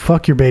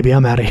 fuck your baby,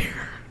 I'm out of here.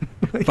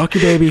 Fuck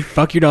your baby,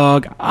 fuck your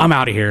dog, I'm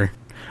out of here.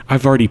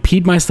 I've already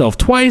peed myself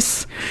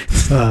twice.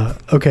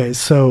 Okay,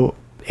 so...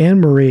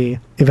 Anne-Marie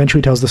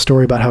eventually tells the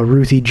story about how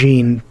Ruthie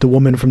Jean, the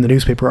woman from the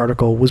newspaper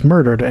article, was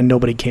murdered and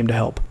nobody came to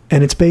help.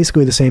 And it's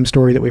basically the same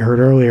story that we heard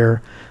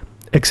earlier,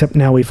 except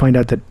now we find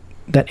out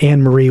that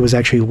Anne-Marie was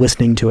actually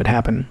listening to it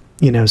happen.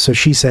 So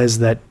she says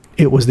that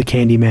it was the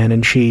Candyman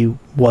and she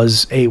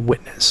was a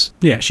witness.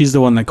 Yeah, she's the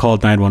one that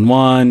called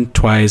 911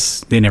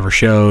 twice. They never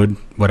showed,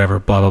 whatever,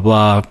 blah,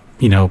 blah,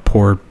 blah.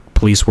 Poor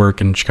police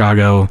work in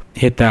Chicago.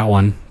 Hit that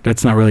one.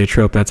 That's not really a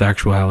trope, that's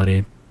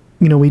actuality.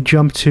 We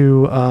jump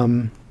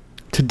to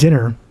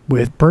dinner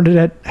with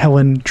Bernadette,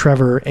 Helen,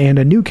 Trevor, and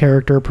a new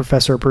character,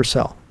 Professor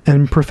Purcell.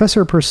 And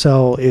Professor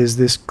Purcell is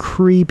this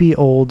creepy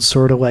old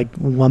sort of like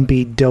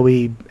lumpy,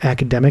 doughy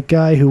academic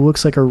guy who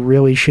looks like a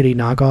really shitty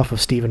knockoff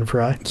of Stephen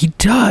Fry. He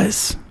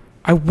does.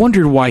 I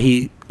wondered why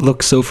he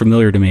looked so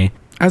familiar to me.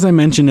 As I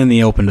mentioned in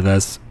the open to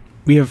this,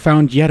 we have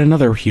found yet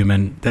another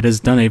human that has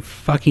done a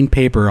fucking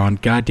paper on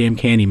goddamn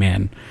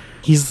Candyman.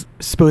 He's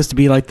supposed to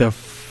be like the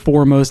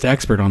foremost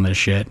expert on this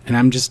shit,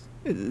 and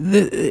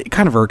it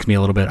kind of irks me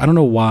a little bit. I don't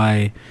know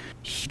why.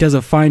 He does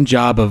a fine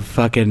job of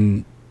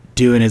fucking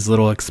doing his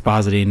little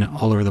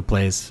expositing all over the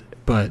place,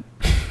 but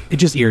it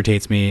just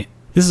irritates me.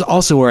 This is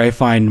also where I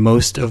find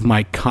most of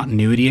my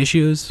continuity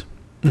issues,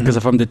 because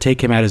if I'm to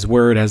take him at his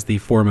word as the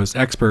foremost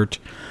expert,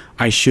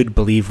 I should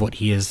believe what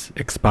he is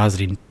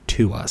expositing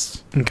to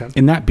us. Okay.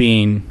 And that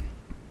being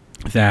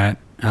that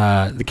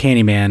the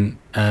Candyman,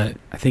 I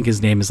think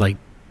his name is like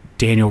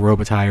Daniel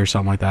Robitaille or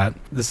something like that.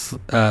 This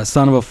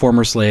son of a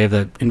former slave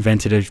that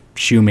invented a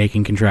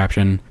shoemaking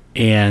contraption,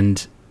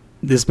 and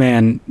this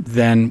man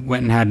then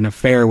went and had an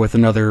affair with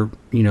another,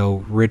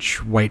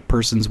 rich white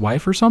person's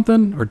wife or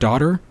something, or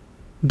daughter.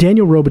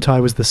 Daniel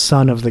Robitaille was the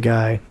son of the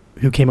guy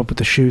who came up with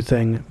the shoe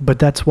thing, but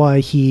that's why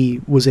he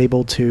was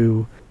able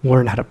to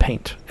learn how to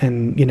paint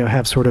and,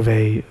 have sort of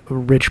a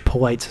rich,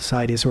 polite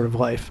society sort of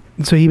life.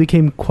 And so he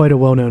became quite a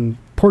well-known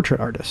portrait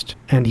artist,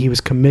 and he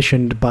was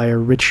commissioned by a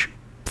rich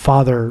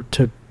father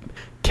to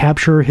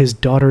capture his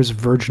daughter's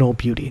virginal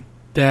beauty.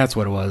 That's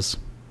what it was.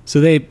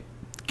 So they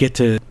get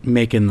to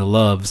making the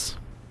loves,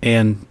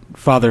 and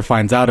father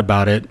finds out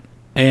about it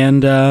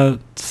and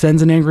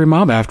sends an angry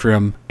mob after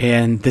him.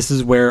 And this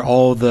is where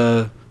all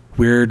the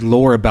weird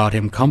lore about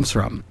him comes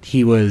from.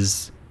 He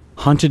was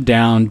hunted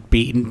down,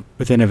 beaten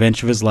within an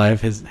inch of his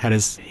life, had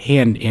his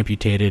hand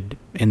amputated,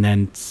 and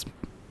then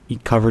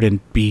covered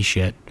in bee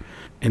shit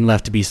and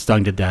left to be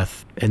stung to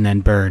death and then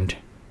burned.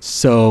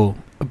 So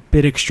a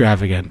bit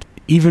extravagant,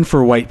 even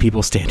for white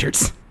people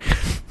standards.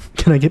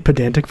 Can I get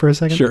pedantic for a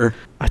second? Sure.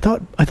 I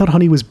thought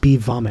honey was bee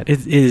vomit.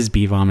 It is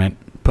bee vomit,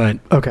 but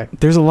okay.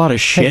 There's a lot of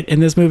shit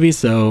in this movie,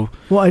 so.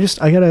 Well, I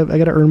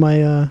gotta earn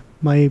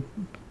my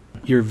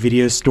your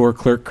video store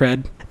clerk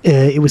cred.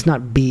 It was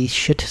not bee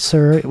shit,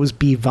 sir. It was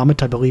bee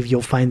vomit. I believe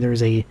you'll find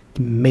there's a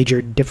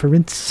major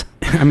difference.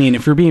 I mean,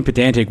 if you're being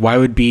pedantic, why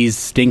would bees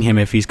sting him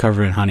if he's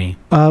covered in honey?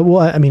 Well,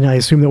 I mean, I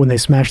assume that when they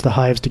smashed the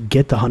hives to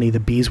get the honey, the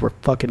bees were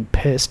fucking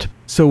pissed.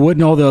 So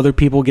wouldn't all the other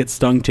people get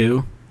stung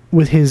too?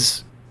 With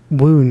his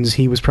wounds,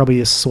 he was probably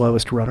his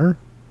slowest runner.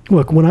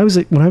 Look, when I was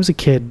a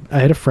kid, I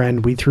had a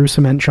friend. We threw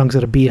cement chunks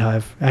at a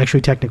beehive.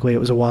 Actually, technically, it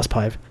was a wasp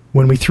hive.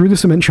 When we threw the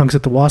cement chunks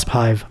at the wasp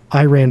hive,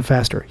 I ran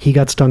faster. He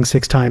got stung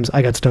 6 times.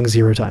 I got stung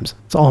 0 times.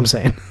 That's all I'm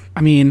saying.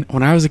 I mean,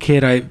 when I was a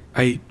kid,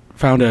 I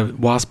found a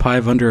wasp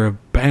hive under a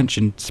bench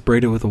and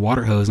sprayed it with a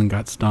water hose and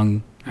got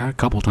stung A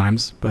couple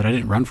times, but I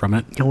didn't run from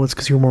it. Well, it's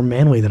because you're more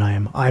manly than I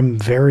am. I'm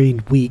very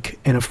weak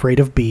and afraid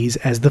of bees,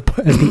 as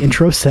the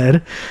intro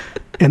said,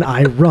 and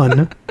I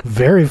run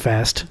very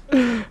fast.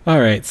 All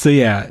right, so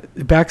yeah,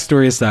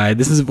 backstory aside,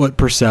 this is what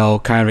Purcell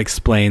kind of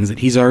explains, that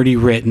he's already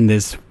written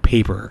this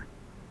paper.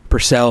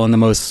 Purcell, in the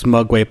most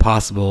smug way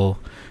possible,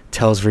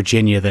 tells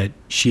Virginia that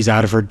she's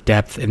out of her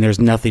depth and there's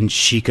nothing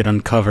she could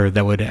uncover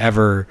that would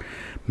ever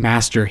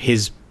master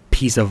his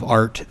piece of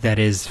art that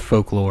is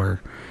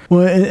folklore.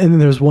 Well, and then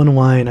there's one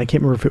line, I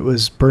can't remember if it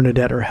was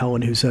Bernadette or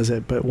Helen who says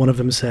it, but one of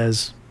them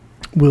says,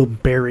 "We'll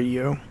bury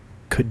you."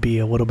 Could be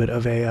a little bit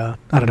of a,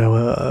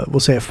 we'll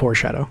say a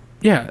foreshadow.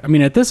 Yeah, I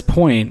mean, at this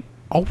point,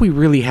 all we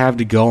really have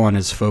to go on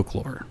is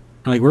folklore.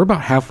 Like, we're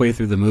about halfway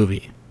through the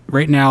movie.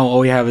 Right now, all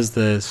we have is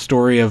the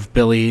story of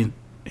Billy,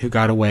 who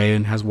got away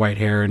and has white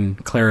hair,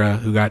 and Clara,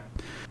 who got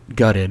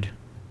gutted,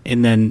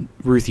 and then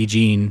Ruthie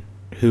Jean,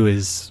 who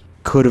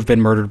could have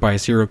been murdered by a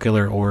serial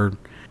killer, or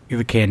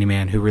the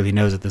Candyman, who really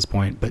knows at this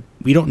point. But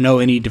we don't know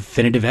any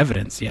definitive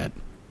evidence yet,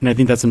 and I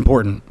think that's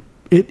important.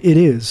 It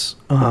is,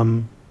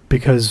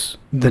 because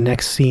the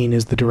next scene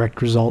is the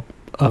direct result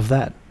of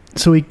that.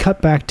 So we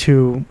cut back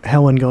to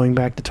Helen going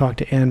back to talk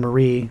to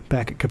Anne-Marie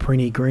back at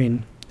Cabrini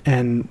Green,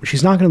 and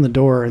she's knocking on the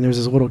door, and there's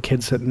this little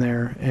kid sitting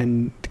there,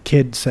 and the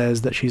kid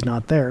says that she's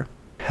not there.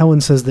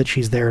 Helen says that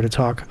she's there to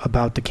talk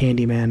about the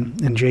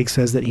Candyman, and Jake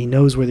says that he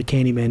knows where the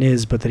Candyman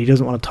is, but that he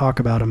doesn't want to talk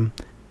about him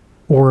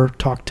or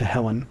talk to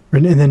Helen.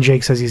 And then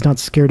Jake says he's not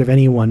scared of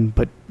anyone,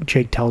 but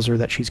Jake tells her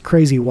that she's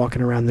crazy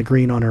walking around the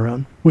green on her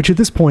own, which at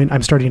this point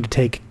I'm starting to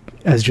take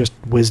as just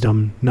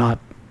wisdom, not,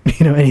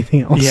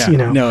 anything else.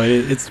 Yeah, no,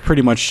 it's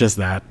pretty much just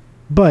that.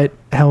 But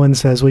Helen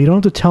says, well, you don't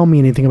have to tell me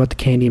anything about the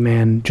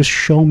Candyman. Just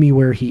show me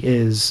where he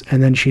is.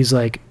 And then she's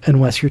like,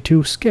 unless you're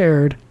too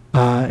scared.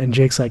 And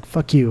Jake's like,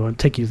 fuck you. I'll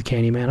take you to the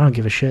Candyman. I don't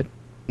give a shit.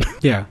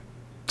 Yeah.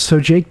 So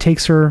Jake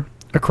takes her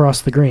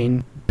across the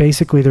green.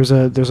 Basically, there's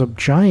a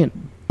giant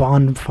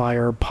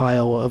bonfire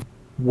pile of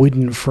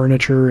wooden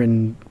furniture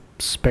and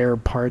spare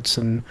parts.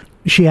 And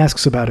she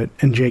asks about it.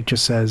 And Jake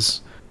just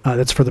says,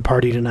 that's for the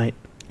party tonight.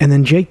 And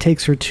then Jake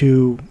takes her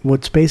to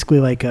what's basically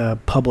like a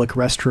public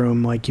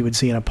restroom like you would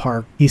see in a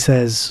park. He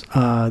says,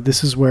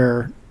 this is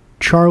where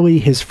Charlie,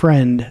 his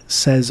friend,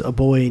 says a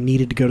boy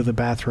needed to go to the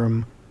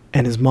bathroom,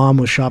 and his mom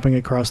was shopping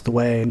across the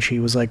way, and she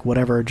was like,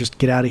 whatever, just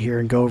get out of here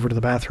and go over to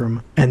the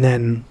bathroom. And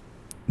then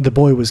the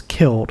boy was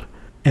killed,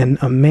 and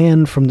a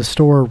man from the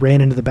store ran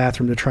into the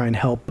bathroom to try and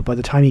help, but by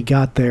the time he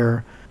got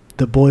there,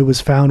 the boy was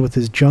found with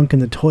his junk in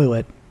the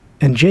toilet.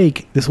 And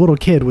Jake, this little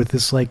kid with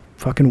this, like,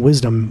 fucking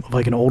wisdom of,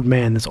 like, an old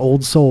man, this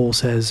old soul,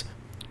 says,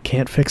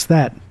 can't fix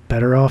that.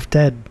 Better off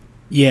dead.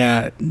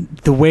 Yeah,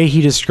 the way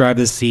he described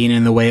the scene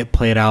and the way it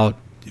played out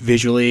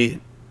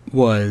visually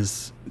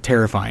was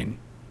terrifying,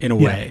 in a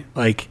way.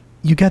 Like,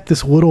 you got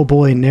this little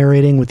boy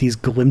narrating with these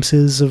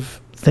glimpses of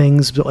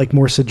things, but, like,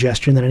 more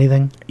suggestion than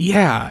anything.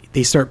 Yeah,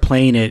 they start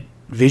playing it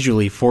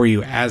visually for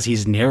you as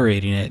he's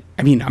narrating it.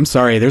 I mean, I'm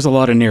sorry, there's a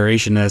lot of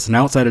narration in this, and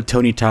outside of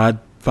Tony Todd,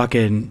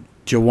 fucking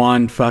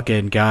Jawan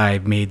fucking guy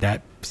made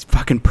that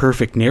fucking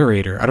perfect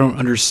narrator. I don't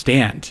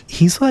understand.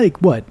 He's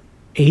like, what,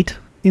 8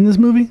 in this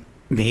movie?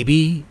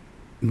 Maybe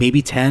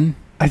 10.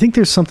 I think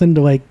there's something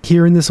to, like,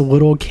 hearing this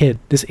little kid,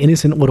 this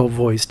innocent little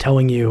voice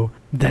telling you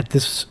that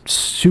this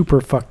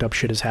super fucked up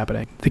shit is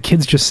happening. The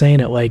kid's just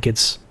saying it like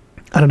it's,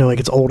 I don't know, like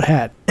it's old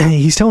hat.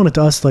 He's telling it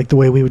to us like the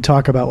way we would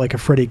talk about like a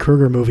Freddy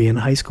Krueger movie in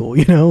high school,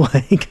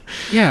 like.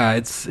 Yeah,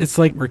 it's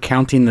like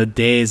recounting the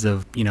days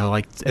of,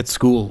 like at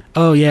school.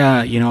 Oh yeah,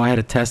 I had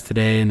a test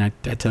today and I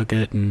took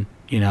it and,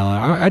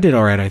 I did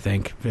all right, I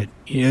think. But,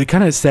 they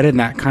kind of said it in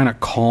that kind of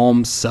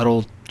calm,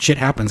 subtle, shit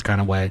happens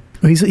kind of way.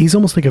 He's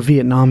almost like a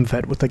Vietnam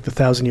vet with like the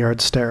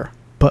 1,000-yard stare.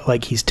 But,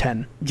 like, he's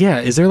 10. Yeah,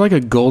 is there, like, a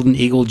Golden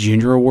Eagle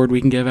Junior Award we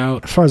can give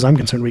out? As far as I'm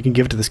concerned, we can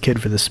give it to this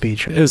kid for this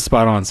speech. It was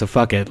spot on, so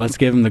fuck it. Let's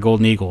give him the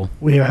Golden Eagle.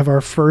 We have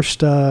our first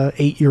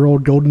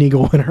 8-year-old Golden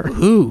Eagle winner.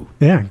 Who?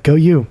 Yeah, go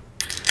you.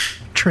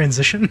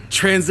 Transition.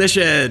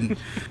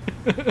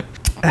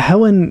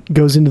 Helen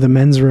goes into the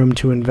men's room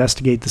to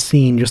investigate the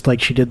scene just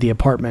like she did the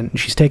apartment.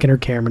 She's taking her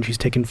camera and she's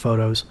taking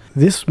photos.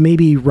 This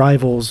maybe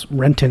rivals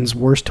Renton's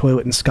worst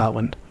toilet in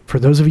Scotland. For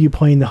those of you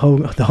playing the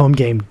home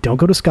game, don't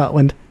go to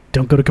Scotland.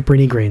 Don't go to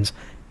Cabrini Greens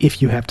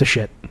if you have to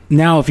shit.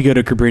 Now, if you go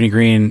to Cabrini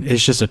Green,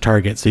 it's just a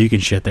Target, so you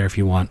can shit there if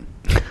you want.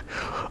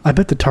 I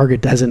bet the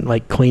Target hasn't,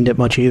 like, cleaned it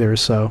much either,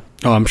 so...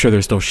 Oh, I'm sure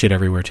there's still shit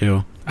everywhere,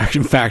 too.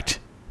 Actually, in fact,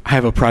 I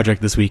have a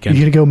project this weekend.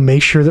 You're going to go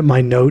make sure that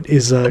my note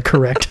is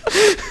correct?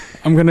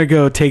 I'm going to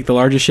go take the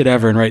largest shit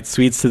ever and write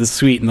sweets to the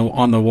suite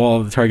on the wall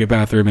of the Target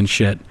bathroom and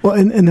shit. Well,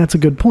 and that's a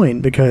good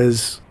point,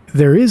 because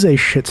there is a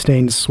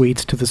shit-stained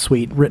sweets to the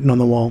suite written on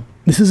the wall.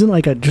 This isn't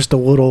like just a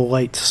little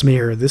light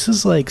smear. This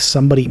is like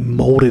somebody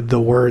molded the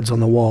words on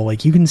the wall.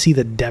 Like, you can see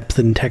the depth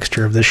and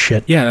texture of this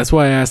shit. Yeah, that's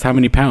why I asked how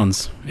many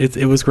pounds.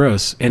 It was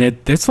gross. And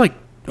it's like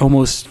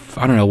almost,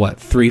 I don't know what,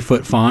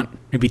 3-foot font?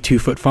 Maybe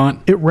 2-foot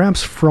font? It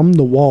wraps from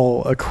the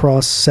wall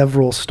across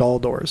several stall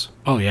doors.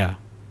 Oh, yeah.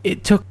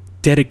 It took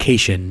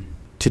dedication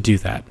to do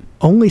that.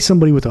 Only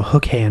somebody with a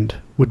hook hand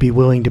would be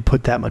willing to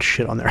put that much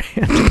shit on their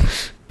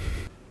hand.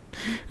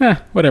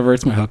 Whatever,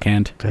 it's my hook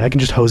hand. I can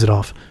just hose it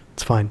off.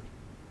 It's fine.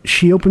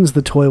 She opens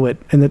the toilet,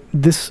 and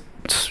this,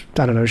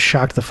 I don't know,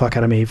 shocked the fuck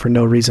out of me for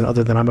no reason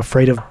other than I'm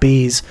afraid of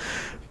bees,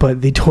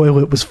 but the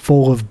toilet was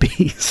full of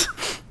bees.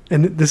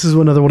 And this is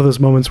another one of those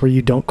moments where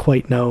you don't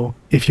quite know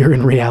if you're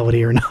in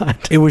reality or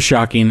not. It was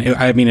shocking.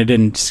 It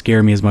didn't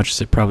scare me as much as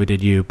it probably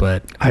did you,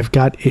 but... I've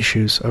got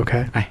issues,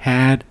 okay? I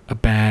had a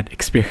bad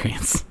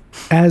experience.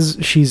 As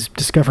she's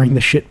discovering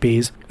the shit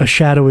bees, a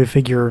shadowy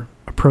figure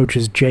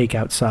approaches Jake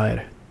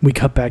outside. We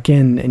cut back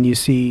in, and you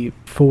see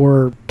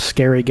 4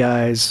 scary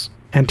guys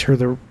enter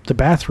the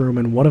bathroom,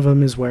 and one of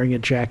them is wearing a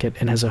jacket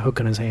and has a hook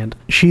in his hand.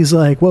 She's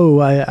like, whoa,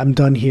 I'm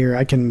done here.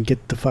 I can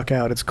get the fuck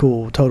out. It's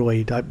cool.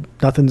 Totally.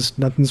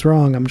 Nothing's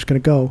wrong. I'm just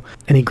going to go.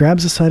 And he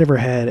grabs the side of her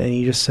head, and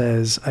he just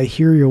says, I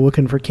hear you're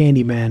looking for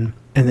Candyman.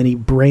 And then he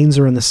brains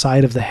her in the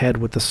side of the head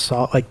with the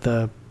saw, like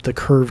the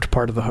curved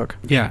part of the hook.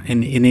 Yeah,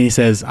 and then he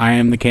says, I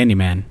am the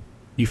Candyman.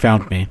 You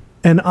found me.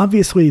 And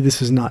obviously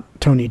this is not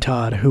Tony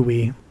Todd,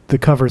 the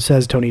cover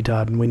says Tony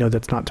Todd, and we know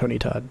that's not Tony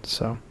Todd,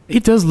 so...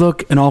 It does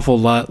look an awful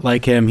lot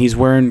like him. He's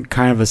wearing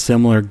kind of a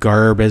similar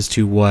garb as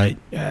to what,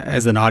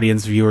 as an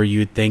audience viewer,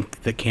 you'd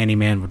think the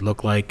Candyman would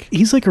look like.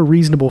 He's like a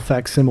reasonable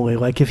facsimile.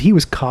 Like, if he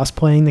was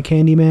cosplaying the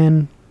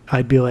Candyman,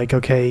 I'd be like,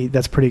 okay,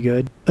 that's pretty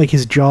good. Like,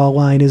 his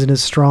jawline isn't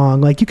as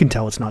strong. Like, you can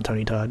tell it's not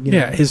Tony Todd. You know?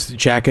 Yeah, his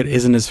jacket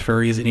isn't as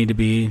furry as it need to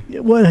be.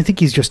 Well, I think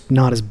he's just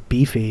not as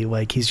beefy.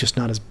 Like, he's just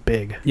not as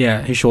big.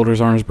 Yeah, his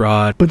shoulders aren't as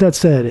broad. But that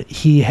said,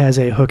 he has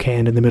a hook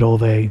hand in the middle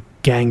of a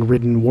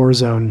gang-ridden war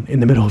zone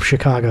in the middle of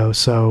Chicago,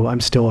 so I'm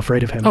still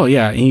afraid of him. Oh,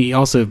 yeah. He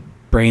also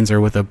brains her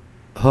with a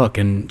hook,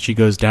 and she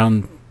goes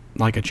down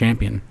like a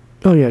champion.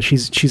 Oh, yeah,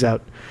 she's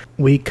out.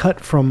 We cut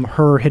from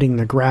her hitting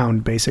the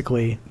ground,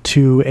 basically,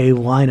 to a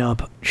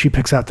lineup. She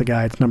picks out the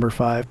guy. It's number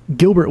 5.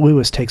 Gilbert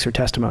Lewis takes her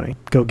testimony.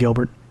 Go,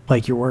 Gilbert.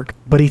 Like your work.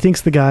 But he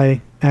thinks the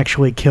guy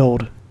actually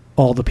killed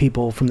all the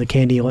people from the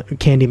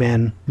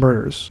Candyman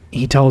murders.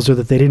 He tells her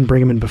that they didn't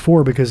bring him in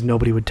before because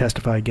nobody would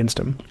testify against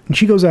him. And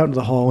she goes out into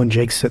the hall, and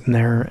Jake's sitting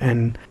there,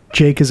 and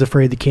Jake is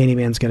afraid the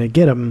Candyman's going to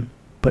get him.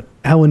 But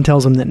Helen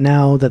tells him that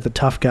now that the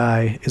tough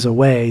guy is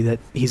away, that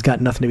he's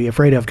got nothing to be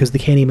afraid of because the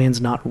Candyman's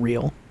not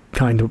real.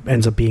 Kind of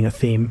ends up being a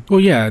theme. Well,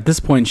 yeah, at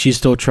this point, she's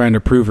still trying to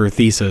prove her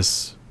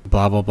thesis.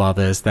 Blah, blah, blah,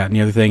 this, that, and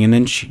the other thing. And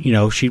then,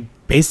 she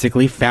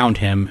basically found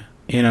him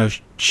in a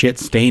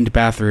shit-stained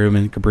bathroom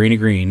in Cabrini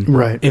Green.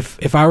 Right.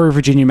 If I were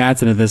Virginia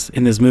Madsen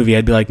in this movie,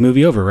 I'd be like,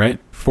 movie over, right?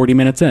 40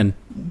 minutes in.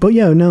 But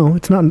yeah, no,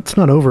 it's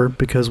not over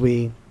because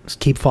we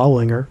keep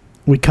following her.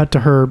 We cut to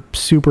her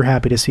super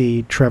happy to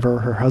see Trevor,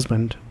 her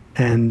husband,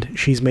 and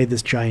she's made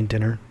this giant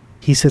dinner.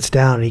 He sits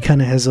down and he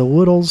kind of has a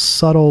little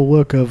subtle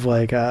look of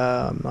like,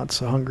 I'm not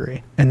so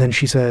hungry. And then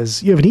she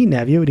says, you haven't eaten,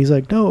 have you? And he's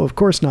like, no, of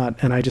course not.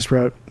 And I just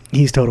wrote,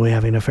 he's totally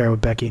having an affair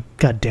with Becky.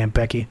 Goddamn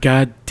Becky.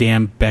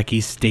 Goddamn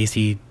Becky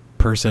Stacy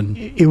person.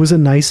 It was a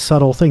nice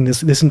subtle thing.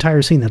 This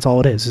entire scene, that's all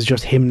it is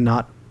just him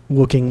not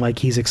looking like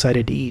he's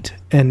excited to eat.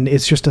 And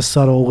it's just a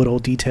subtle little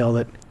detail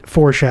that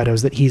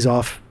foreshadows that he's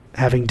off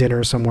having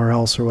dinner somewhere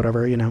else or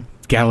whatever,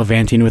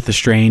 Gallivanting with the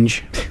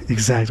strange.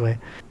 Exactly.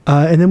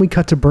 And then we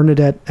cut to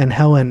Bernadette and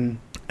Helen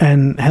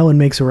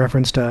makes a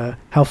reference to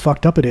how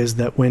fucked up it is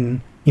that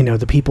when,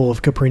 the people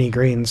of Cabrini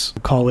Greens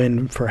call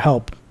in for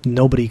help,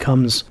 nobody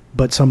comes,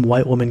 but some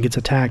white woman gets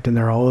attacked and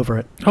they're all over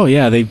it. Oh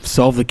yeah, they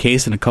solved the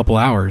case in a couple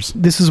hours.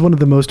 This is one of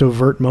the most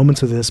overt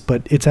moments of this,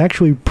 but it's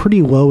actually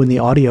pretty low in the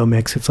audio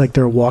mix. It's like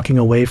they're walking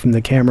away from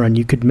the camera and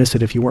you could miss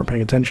it if you weren't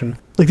paying attention.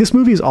 Like, this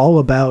movie is all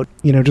about,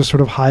 just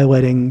sort of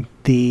highlighting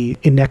the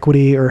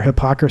inequity or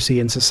hypocrisy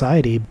in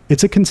society.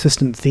 It's a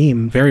consistent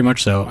theme. Very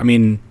much so. I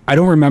mean, I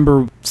don't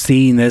remember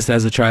seeing this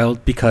as a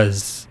child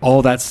because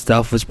all that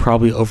stuff was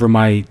probably over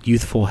my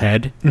youthful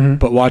head. Mm-hmm.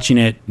 But watching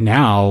it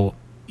now,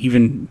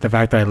 even the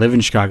fact that I live in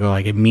Chicago,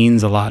 like, it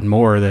means a lot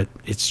more that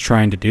it's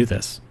trying to do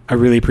this. I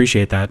really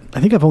appreciate that.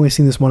 I think I've only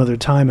seen this one other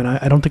time, and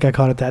I don't think I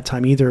caught it that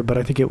time either, but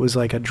I think it was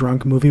like a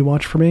drunk movie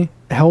watch for me.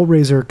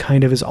 Hellraiser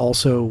kind of is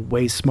also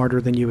way smarter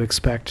than you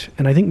expect,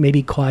 and I think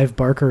maybe Clive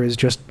Barker is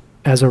just,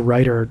 as a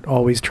writer,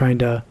 always trying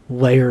to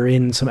layer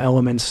in some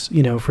elements,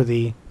 for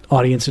the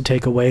audience to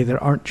take away that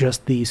aren't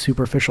just the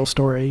superficial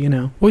story,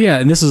 Well, yeah,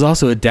 and this is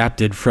also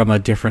adapted from a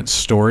different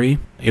story.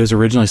 It was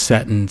originally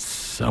set in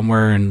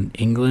somewhere in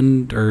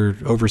England or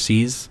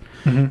overseas,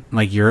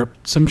 like Europe,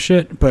 some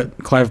shit. But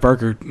Clive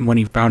Barker, when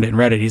he found it and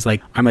read it, he's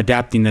like, I'm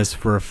adapting this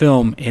for a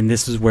film, and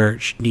this is where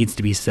it needs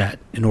to be set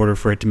in order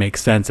for it to make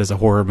sense as a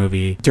horror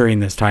movie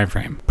during this time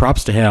frame.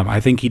 Props to him. I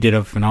think he did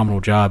a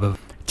phenomenal job of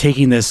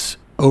taking this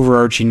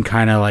overarching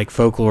kind of like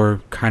folklore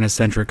kind of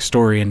centric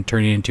story and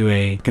turning it into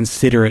a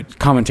considerate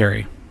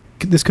commentary.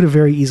 This could have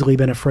very easily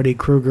been a Freddy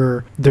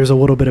Krueger, there's a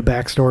little bit of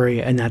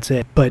backstory and that's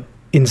it. But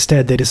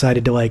instead they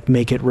decided to like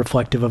make it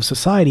reflective of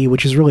society,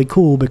 which is really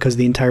cool because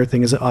the entire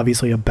thing is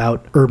obviously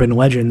about urban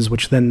legends,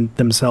 which then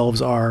themselves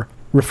are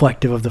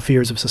reflective of the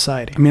fears of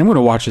society. I mean, I'm going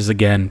to watch this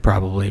again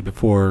probably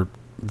before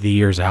the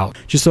years out,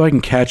 just so I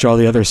can catch all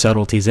the other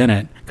subtleties in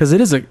it. Because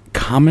it is a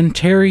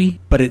commentary,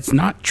 but it's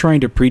not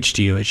trying to preach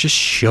to you. It's just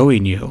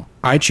showing you.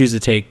 I choose to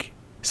take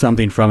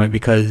something from it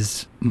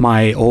because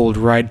my old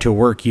ride to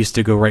work used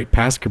to go right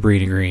past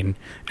Cabrini Green,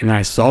 and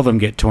I saw them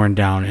get torn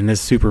down, and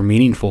it's super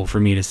meaningful for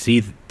me to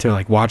see, to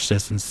like watch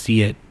this and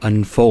see it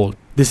unfold.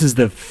 This is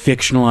the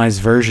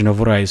fictionalized version of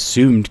what I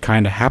assumed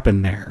kind of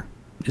happened there.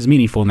 It's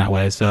meaningful in that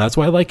way, so that's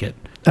why I like it.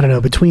 I don't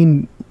know,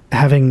 between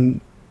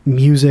having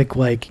music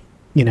like,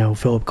 you know,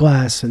 Philip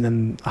Glass, and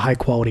then high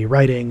quality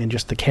writing, and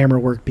just the camera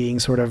work being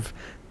sort of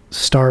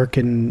stark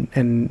and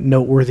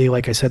noteworthy.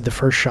 Like I said, the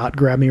first shot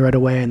grabbed me right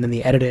away, and then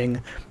the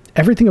editing.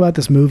 Everything about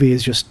this movie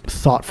is just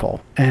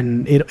thoughtful,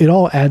 and it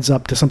all adds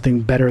up to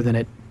something better than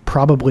it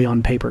probably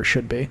on paper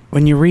should be.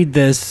 When you read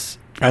this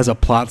as a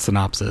plot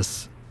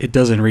synopsis, it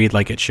doesn't read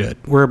like it should.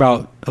 We're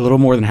about a little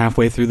more than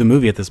halfway through the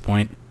movie at this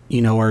point.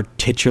 You know, our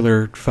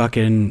titular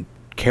fucking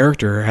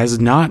character has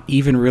not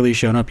even really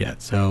shown up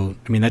yet. So,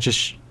 I mean, that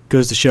just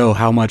goes to show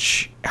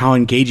how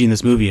engaging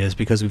this movie is,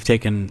 because we've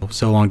taken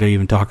so long to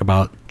even talk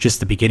about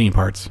just the beginning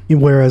parts.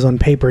 Whereas on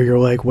paper, you're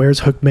like,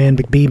 where's Hookman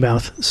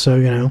McBeemouth? So,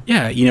 you know.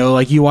 Yeah, you know,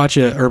 like you watch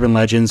a Urban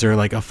Legends or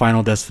like a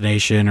Final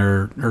Destination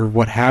or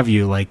what have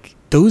you, like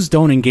those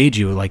don't engage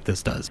you like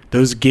this does.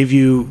 Those give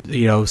you,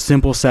 you know,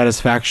 simple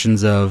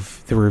satisfactions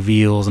of the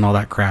reveals and all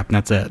that crap, and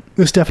that's it.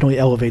 This definitely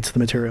elevates the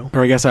material.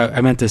 Or I guess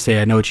I meant to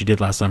say I Know What You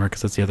Did Last Summer,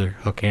 because that's the other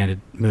Hook-handed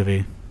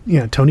movie.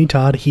 Yeah, Tony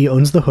Todd, he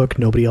owns the hook.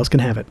 Nobody else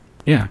can have it.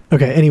 Yeah.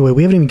 Okay, anyway,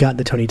 we haven't even gotten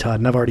to Tony Todd,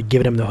 and I've already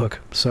given him the hook.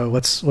 So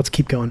let's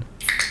keep going.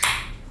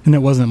 And it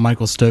wasn't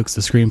Michael Stokes,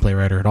 the screenplay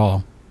writer, at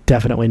all.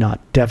 Definitely not.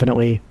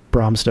 Definitely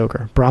Bram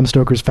Stoker. Bram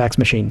Stoker's Fax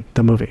Machine,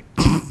 the movie.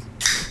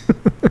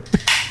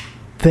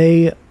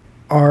 They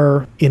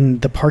are in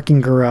the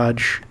parking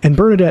garage, and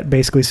Bernadette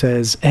basically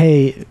says,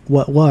 hey,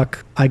 what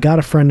luck, I got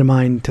a friend of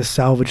mine to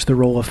salvage the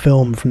roll of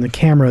film from the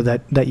camera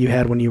that you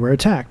had when you were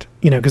attacked.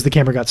 You know, because the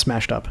camera got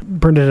smashed up.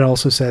 Bernadette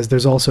also says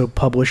there's also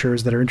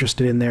publishers that are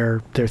interested in their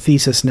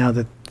thesis now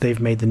that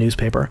they've made the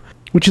newspaper,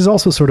 which is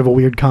also sort of a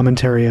weird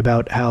commentary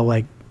about how,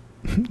 like,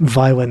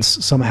 violence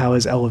somehow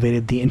has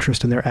elevated the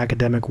interest in their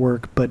academic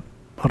work, but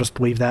I'll just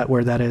leave that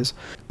where that is.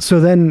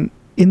 So then,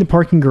 in the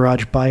parking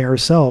garage by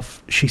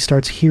herself, she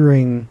starts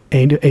hearing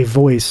a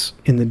voice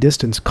in the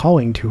distance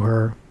calling to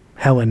her,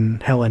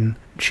 Helen, Helen.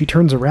 She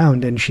turns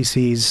around and she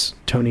sees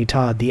Tony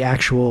Todd, the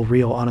actual,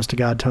 real,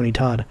 honest-to-God Tony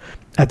Todd,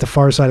 at the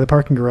far side of the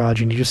parking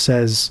garage, and he just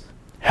says,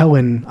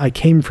 Helen, I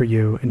came for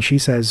you. And she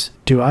says,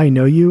 do I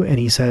know you? And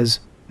he says,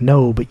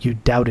 no, but you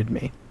doubted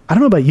me. I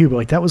don't know about you, but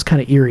like that was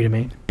kind of eerie to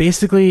me.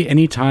 Basically,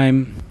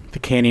 anytime the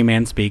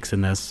Candyman speaks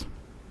in this,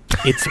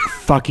 it's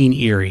fucking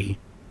eerie.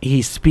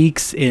 He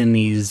speaks in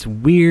these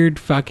weird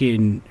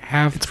fucking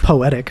It's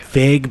poetic.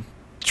 Vague,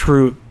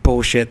 true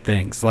bullshit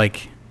things.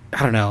 Like,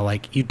 I don't know,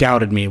 like, you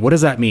doubted me. What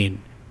does that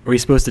mean? Are we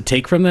supposed to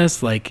take from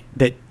this, like,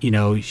 that, you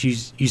know, you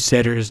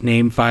said his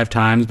name 5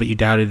 times, but you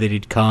doubted that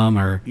he'd come,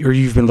 or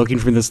you've been looking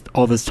for this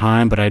all this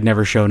time, but I'd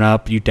never shown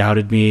up. You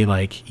doubted me,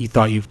 like, you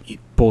thought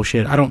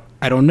bullshit. I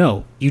don't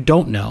know. You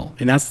don't know,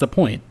 and that's the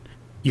point.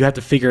 You have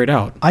to figure it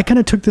out. I kind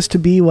of took this to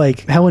be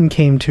like Helen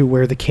came to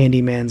where the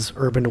Candyman's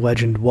urban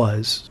legend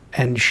was,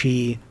 and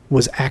she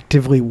was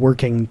actively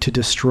working to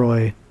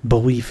destroy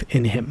belief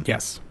in him.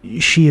 Yes.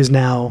 She has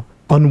now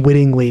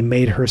unwittingly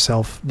made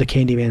herself the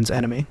Candyman's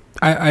enemy.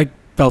 I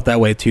felt that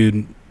way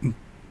too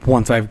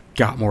once I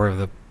got more of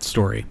the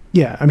story.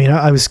 Yeah, I mean,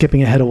 I was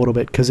skipping ahead a little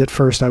bit because at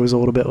first I was a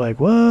little bit like,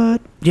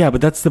 what? Yeah, but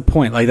that's the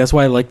point. Like, that's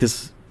why I like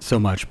this so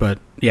much. But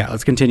yeah,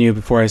 let's continue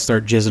before I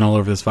start jizzing all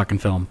over this fucking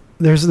film.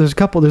 There's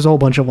a whole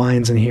bunch of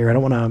lines in here. I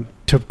don't want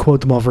to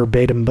quote them all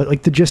verbatim, but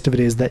like the gist of it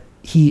is that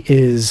he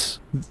is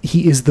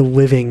the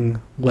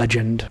living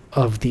legend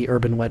of the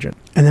urban legend.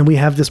 And then we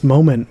have this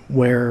moment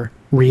where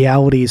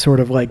reality sort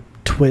of like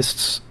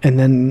twists, and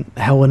then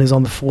Helen is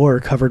on the floor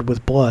covered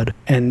with blood,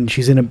 and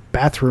she's in a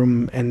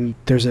bathroom, and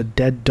there's a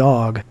dead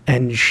dog,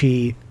 and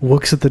she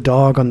looks at the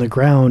dog on the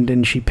ground,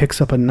 and she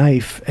picks up a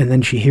knife, and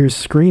then she hears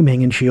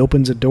screaming, and she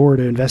opens a door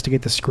to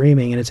investigate the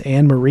screaming, and it's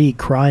Anne-Marie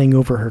crying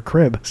over her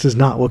crib. This does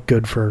not look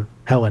good for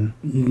Helen.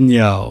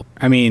 No.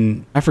 I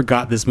mean, I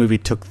forgot this movie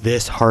took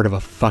this hard of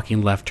a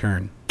fucking left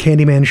turn.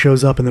 Candyman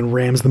shows up and then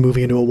rams the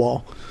movie into a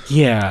wall.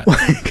 Yeah.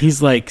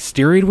 He's like,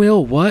 steering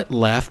wheel? What?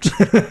 Left?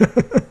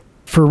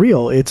 For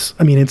real, it's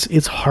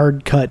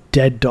hard cut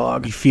dead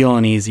dog. You feel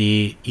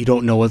uneasy. You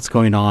don't know what's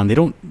going on.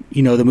 The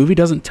movie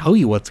doesn't tell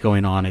you what's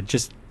going on. It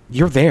just,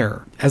 you're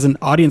there. As an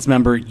audience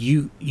member,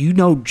 you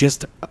know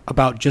just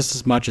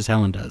as much as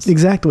Helen does.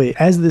 Exactly.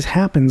 As this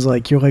happens,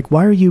 like, you're like,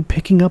 why are you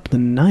picking up the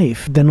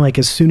knife? Then, like,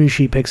 as soon as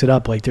she picks it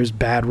up, like, there's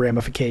bad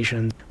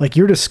ramifications. Like,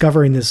 you're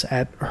discovering this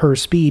at her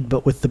speed,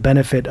 but with the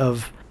benefit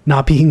of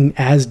not being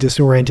as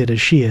disoriented as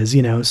she is,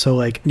 you know? So,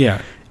 like,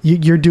 yeah.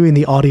 You're doing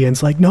the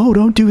audience like, no,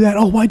 don't do that.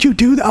 Oh, why'd you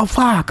do that? Oh,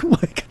 fuck.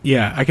 Like,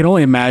 yeah, I can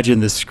only imagine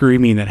the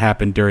screaming that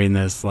happened during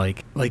this,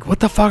 like what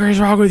the fuck is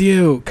wrong with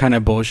you kind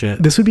of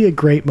bullshit. This would be a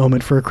great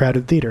moment for a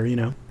crowded theater, you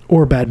know,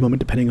 or a bad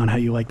moment depending on how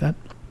you like that.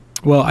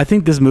 Well, I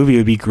think this movie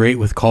would be great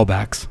with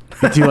callbacks.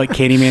 You do like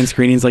Candyman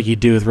screenings like you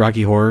do with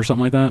Rocky Horror or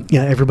something like that.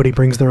 Yeah, everybody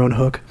brings their own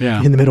hook.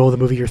 Yeah. In the middle of the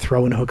movie, you're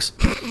throwing hooks.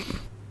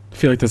 I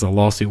feel like there's a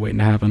lawsuit waiting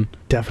to happen.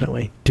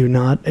 Definitely. Do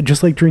not,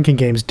 just like drinking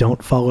games,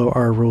 don't follow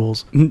our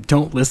rules.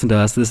 Don't listen to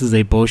us. This is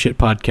a bullshit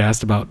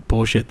podcast about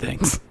bullshit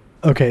things.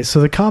 Okay, so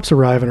the cops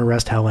arrive and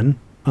arrest Helen.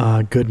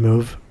 Good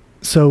move.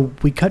 So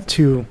we cut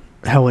to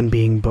Helen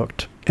being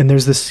booked. And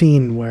there's this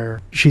scene where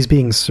she's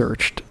being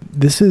searched.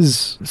 This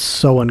is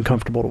so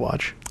uncomfortable to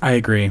watch. I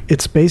agree.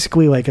 It's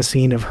basically like a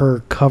scene of her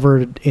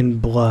covered in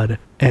blood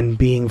and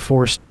being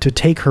forced to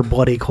take her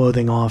bloody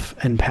clothing off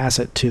and pass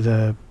it to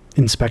the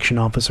inspection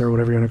officer, or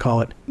whatever you want to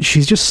call it.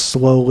 She's just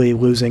slowly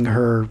losing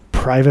her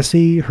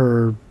privacy,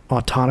 her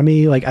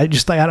autonomy. Like, I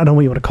don't know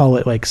what you want to call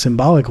it, like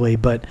symbolically,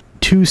 but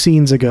 2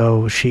 scenes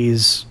ago,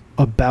 she's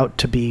about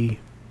to be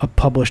a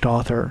published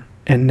author.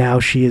 And now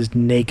she is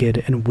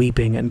naked and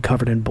weeping and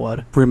covered in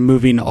blood.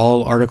 Removing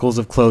all articles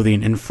of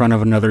clothing in front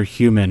of another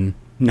human,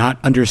 not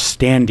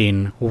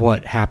understanding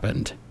what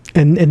happened.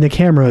 And the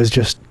camera is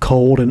just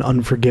cold and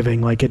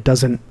unforgiving. Like, it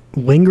doesn't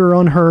linger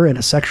on her in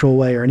a sexual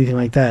way or anything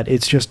like that.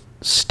 It's just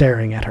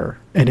staring at her.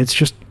 And it's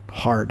just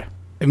hard.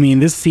 I mean,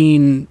 this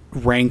scene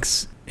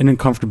ranks in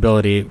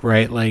uncomfortability,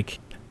 right? Like,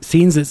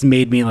 scenes that's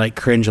made me, like,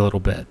 cringe a little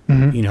bit.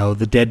 Mm-hmm. You know,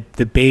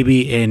 the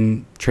baby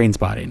in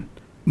Trainspotting.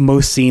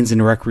 Most scenes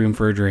in Requiem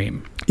for a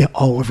Dream. Yeah,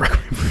 all of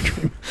Requiem for a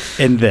Dream.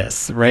 And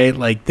this, right?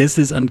 Like, this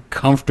is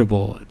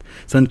uncomfortable.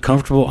 It's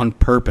uncomfortable on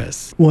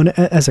purpose. Well, and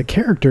as a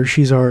character,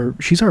 she's our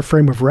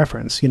frame of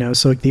reference, you know,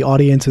 so like the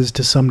audience is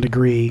to some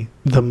degree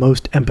the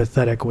most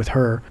empathetic with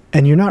her.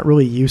 And you're not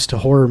really used to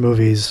horror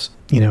movies,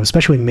 you know,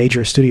 especially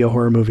major studio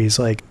horror movies,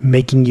 like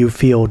making you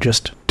feel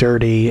just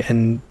dirty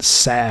and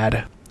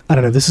sad. I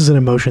don't know, this is an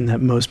emotion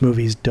that most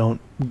movies don't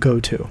go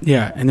to.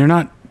 Yeah, and they're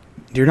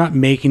not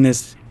making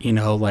this, you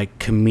know, like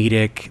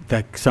comedic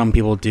that some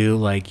people do,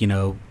 like, you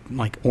know,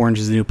 like Orange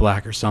is the New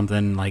Black or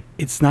something. Like,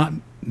 it's not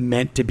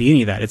meant to be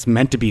any of that. It's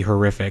meant to be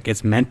horrific.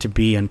 It's meant to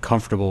be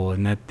uncomfortable,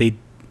 and that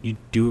you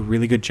do a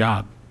really good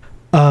job.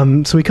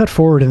 So we cut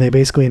forward and they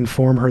basically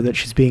inform her that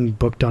she's being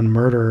booked on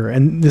murder.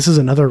 And this is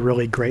another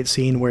really great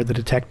scene where the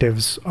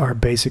detectives are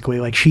basically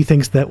like, she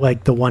thinks that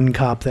like the one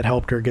cop that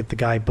helped her get the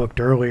guy booked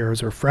earlier is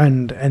her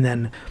friend. And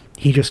then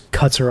he just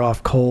cuts her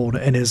off cold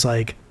and is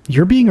like,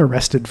 "You're being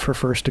arrested for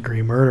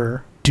first-degree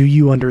murder. Do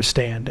you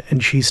understand?"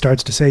 And she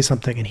starts to say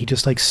something and he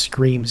just like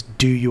screams,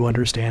 "Do you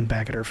understand?"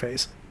 back at her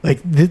face. Like,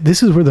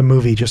 this is where the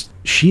movie just,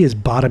 she is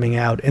bottoming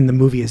out and the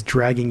movie is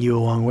dragging you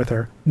along with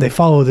her. They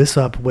follow this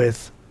up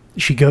with,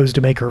 she goes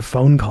to make her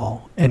phone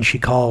call and she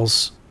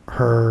calls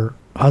her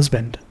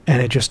husband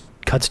and it just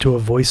cuts to a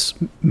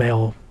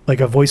voicemail, like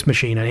a voice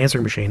machine, an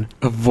answering machine.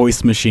 A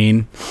voice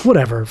machine.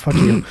 Whatever, fuck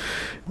you.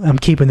 I'm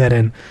keeping that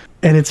in.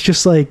 And it's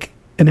just like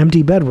an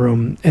empty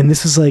bedroom. And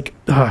this is like,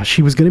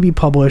 she was going to be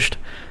published.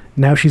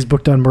 Now she's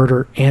booked on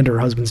murder and her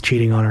husband's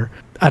cheating on her.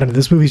 I don't know.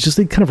 This movie's just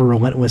like kind of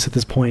relentless at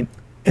this point.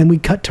 And we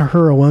cut to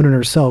her alone in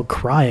her cell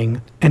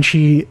crying. And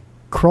she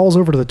crawls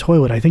over to the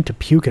toilet, I think to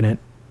puke in it.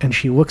 And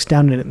she looks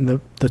down in it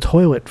and the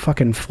toilet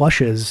fucking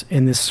flushes.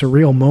 In this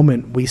surreal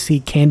moment, we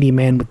see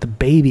Candyman with the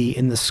baby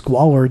in the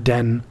squalor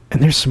den.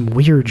 And there's some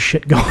weird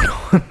shit going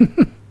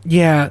on.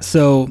 Yeah,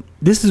 so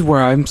this is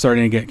where I'm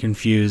starting to get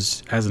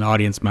confused as an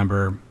audience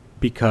member,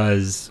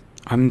 because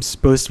I'm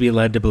supposed to be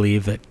led to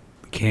believe that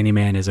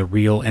Candyman is a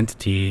real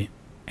entity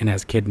and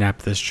has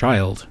kidnapped this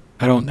child.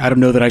 I don't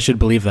know that I should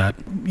believe that.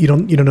 You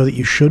don't know that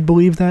you should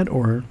believe that,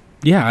 or?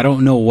 Yeah, I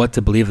don't know what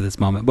to believe at this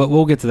moment, but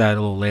we'll get to that a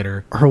little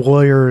later. Her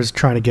lawyer is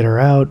trying to get her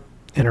out,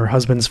 and her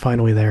husband's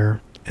finally there.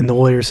 And the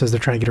lawyer says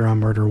they're trying to get her on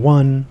murder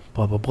 1,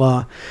 blah, blah,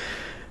 blah.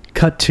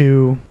 Cut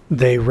to,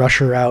 they rush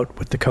her out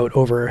with the coat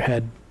over her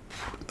head.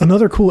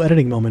 Another cool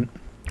editing moment.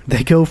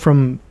 They go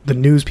from the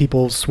news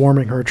people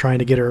swarming her, trying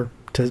to get her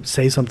to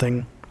say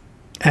something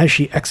as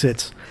she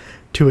exits,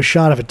 to a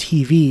shot of a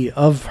TV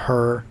of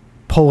her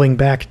pulling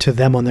back to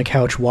them on the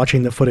couch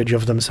watching the footage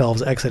of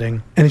themselves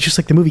exiting. And it's just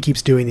like the movie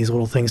keeps doing these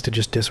little things to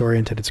just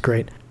disorient it. It's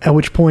great. At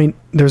which point,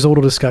 there's a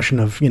little discussion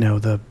of, you know,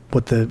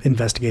 what the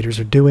investigators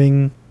are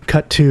doing.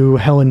 Cut to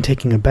Helen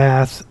taking a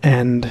bath,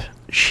 and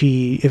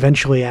she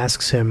eventually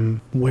asks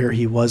him where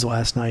he was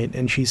last night,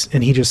 and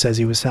he just says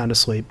he was sound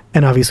asleep.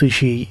 And obviously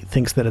she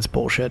thinks that it's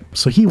bullshit.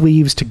 So he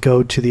leaves to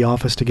go to the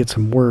office to get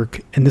some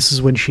work, and this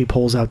is when she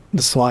pulls out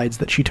the slides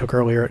that she took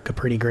earlier at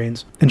Caprini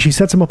Greens. And she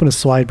sets him up in a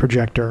slide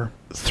projector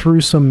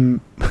through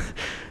some,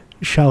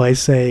 shall I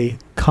say,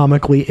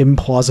 comically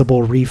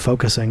implausible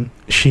refocusing.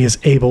 She is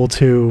able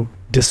to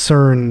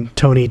discern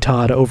Tony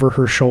Todd over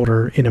her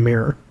shoulder in a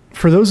mirror.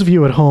 For those of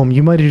you at home,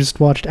 you might have just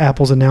watched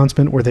Apple's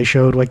announcement where they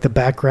showed like the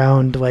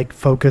background, like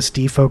focus,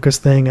 defocus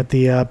thing at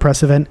the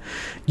press event.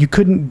 You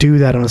couldn't do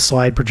that on a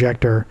slide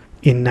projector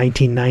in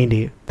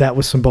 1990. That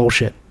was some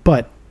bullshit.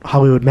 But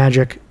Hollywood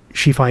magic,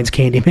 she finds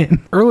Candyman.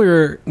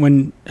 Earlier,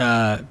 when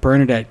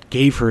Bernadette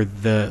gave her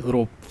the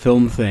little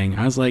film thing,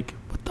 I was like,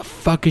 what the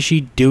fuck is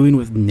she doing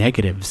with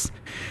negatives?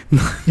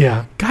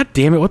 Yeah. God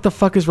damn it, what the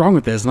fuck is wrong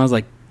with this? And I was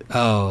like,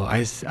 oh,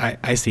 I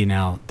see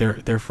now.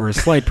 They're for a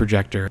slide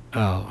projector.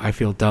 Oh, I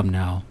feel dumb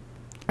now.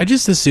 I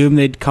just assumed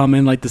they'd come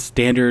in like the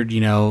standard,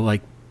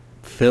 like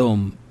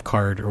film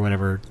card or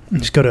whatever.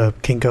 Just go to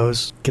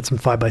Kinko's, get some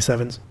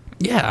 5x7s.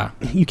 Yeah.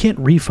 You can't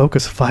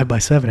refocus a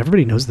 5x7.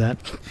 Everybody knows that.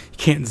 You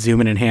can't zoom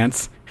and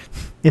enhance.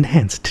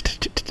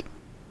 Enhanced.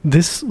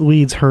 This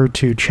leads her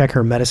to check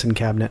her medicine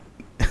cabinet.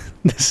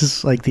 This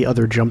is like the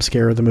other jump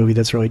scare of the movie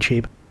that's really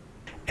cheap.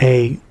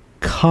 A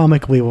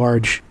comically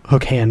large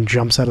hook hand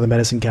jumps out of the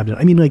medicine cabinet.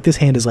 I mean, like, this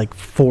hand is like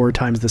 4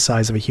 times the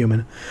size of a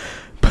human.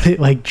 But it,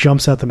 like,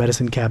 jumps out the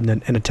medicine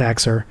cabinet and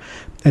attacks her.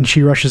 And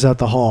she rushes out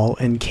the hall,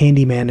 and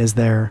Candyman is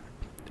there.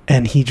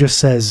 And he just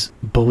says,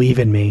 "Believe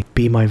in me.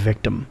 Be my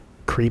victim."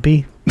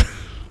 Creepy.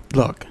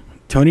 Look,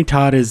 Tony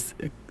Todd is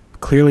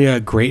clearly a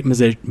great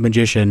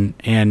magician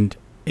and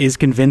is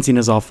convincing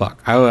as all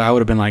fuck. I would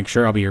have been like,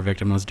 sure, I'll be your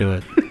victim. Let's do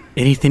it.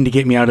 Anything to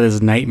get me out of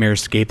this nightmare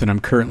scape that I'm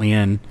currently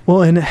in.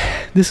 Well, and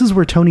this is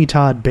where Tony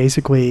Todd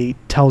basically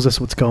tells us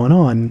what's going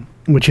on,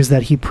 which is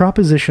that he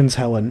propositions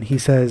Helen. He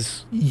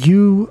says,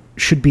 "You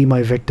should be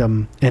my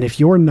victim, and if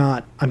you're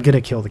not, I'm going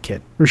to kill the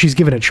kid." Or she's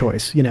given a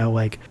choice,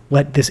 like,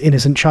 let this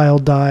innocent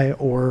child die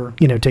or,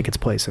 take its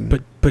place.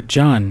 And But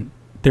John,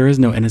 there is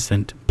no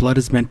innocent. Blood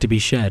is meant to be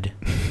shed.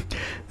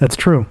 That's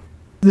true.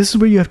 This is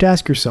where you have to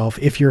ask yourself,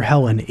 if you're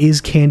Helen,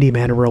 is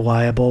Candyman a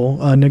reliable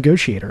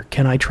negotiator?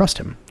 Can I trust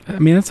him? I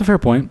mean, that's a fair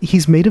point.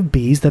 He's made of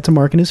bees. That's a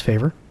mark in his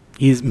favor.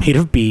 He's made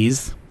of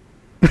bees.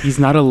 He's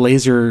not a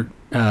laser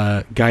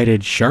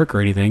guided shark or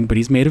anything, but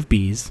he's made of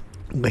bees.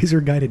 Laser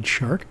guided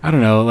shark? I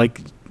don't know,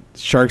 like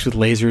sharks with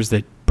lasers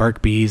that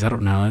bark bees. I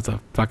don't know. That's a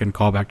fucking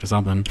callback to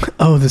something.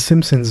 Oh, The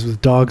Simpsons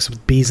with dogs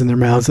with bees in their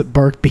mouths that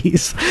bark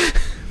bees.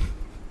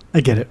 I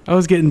get it. I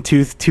was getting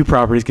two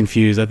properties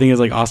confused. I think it was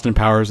like Austin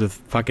Powers with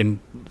fucking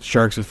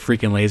sharks with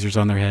freaking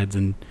lasers on their heads.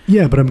 And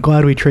yeah, but I'm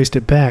glad we traced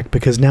it back,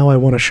 because now I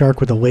want a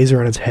shark with a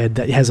laser on its head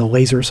that has a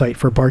laser sight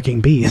for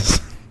barking bees.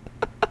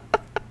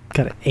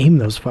 Gotta aim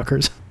those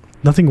fuckers.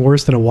 Nothing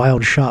worse than a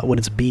wild shot when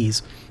it's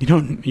bees.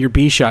 Your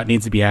bee shot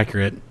needs to be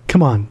accurate.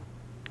 Come on.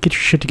 Get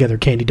your shit together,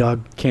 Candy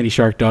Dog. Candy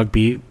Shark Dog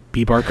Bee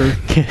Barker.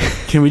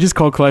 Can we just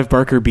call Clive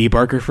Barker Bee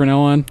Barker from now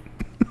on?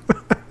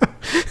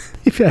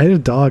 If I had a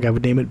dog, I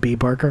would name it Bee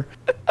Barker.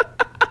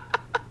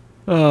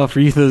 Oh,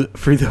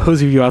 for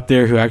those of you out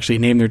there who actually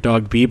name their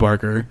dog Bee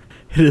Barker,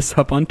 hit us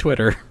up on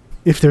Twitter.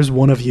 If there's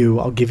one of you,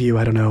 I'll give you,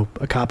 I don't know,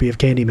 a copy of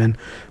Candyman.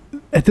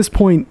 At this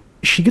point,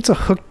 she gets a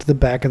hook to the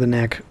back of the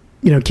neck.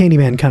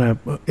 Candyman kind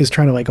of is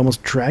trying to, like,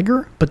 almost drag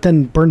her, but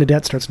then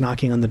Bernadette starts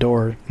knocking on the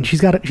door, and she's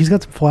got some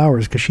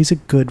flowers because she's a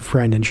good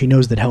friend, and she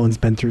knows that Helen's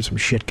been through some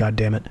shit,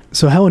 goddammit.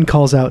 So Helen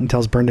calls out and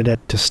tells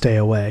Bernadette to stay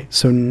away.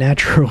 So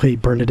naturally,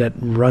 Bernadette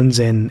runs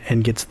in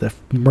and gets the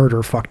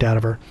murder fucked out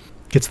of her.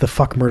 Gets the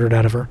fuck murdered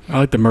out of her. I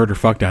like the murder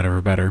fucked out of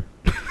her better.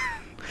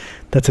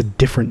 That's a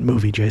different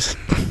movie, Jason.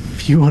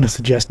 If you want to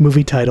suggest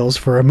movie titles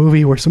for a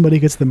movie where somebody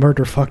gets the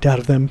murder fucked out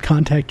of them,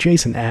 contact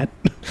Jason at...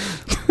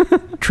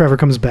 Trevor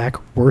comes back,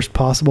 worst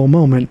possible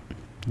moment.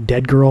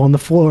 Dead girl on the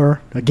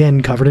floor,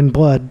 again covered in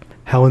blood.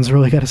 Helen's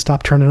really got to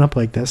stop turning up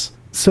like this.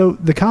 So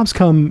the cops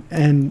come,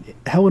 and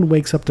Helen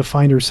wakes up to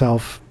find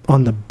herself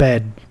on the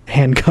bed,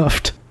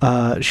 handcuffed.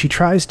 She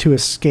tries to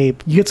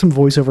escape. You get some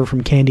voiceover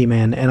from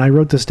Candyman, and I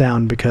wrote this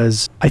down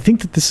because I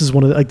think that this is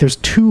one of the, like, there's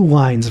 2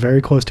 lines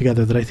very close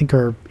together that I think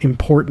are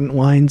important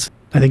lines.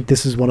 I think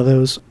this is one of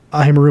those.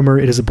 I am a rumor,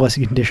 it is a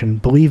blessed condition.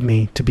 Believe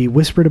me, to be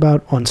whispered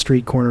about on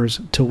street corners,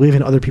 to live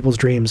in other people's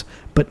dreams,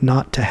 but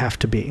not to have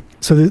to be.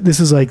 So this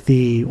is like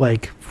the,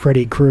 like,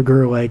 Freddy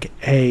Krueger, like,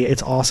 hey,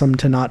 it's awesome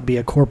to not be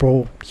a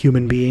corporal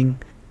human being.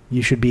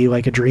 You should be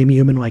like a dream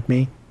human like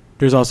me.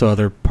 There's also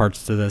other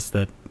parts to this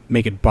that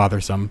make it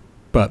bothersome,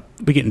 but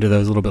we get into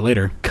those a little bit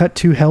later. Cut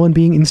to Helen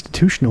being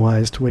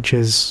institutionalized, which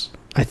is,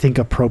 I think,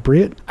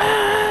 appropriate.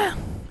 I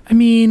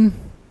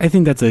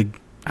think that's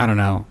I don't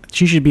know.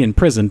 She should be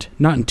imprisoned,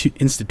 not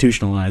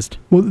institutionalized.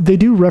 Well, they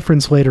do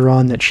reference later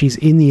on that she's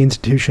in the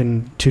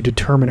institution to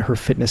determine her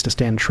fitness to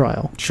stand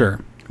trial. Sure.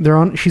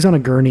 She's on a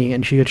gurney,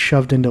 and she gets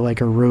shoved into, like,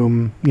 a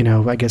room,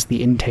 I guess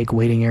the intake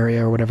waiting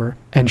area or whatever.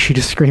 And she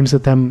just screams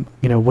at them,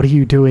 "What are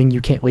you doing?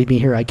 You can't leave me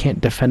here. I can't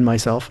defend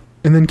myself."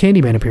 And then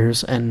Candyman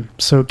appears, and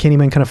so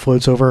Candyman kind of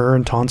floats over her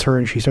and taunts her,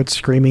 and she starts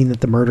screaming that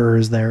the murderer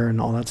is there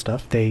and all that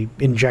stuff. They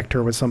inject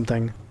her with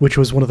something, which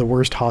was one of the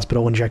worst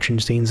hospital injection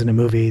scenes in a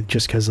movie,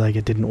 just because, like,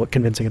 it didn't look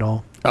convincing at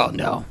all. Oh,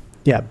 no.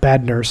 Yeah,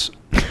 bad nurse.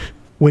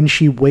 When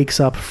she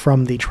wakes up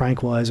from the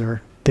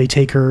tranquilizer, they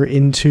take her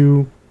in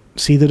to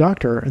see the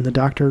doctor, and the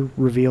doctor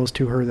reveals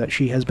to her that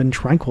she has been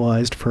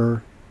tranquilized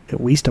for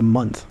at least a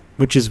month.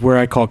 Which is where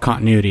I call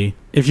continuity.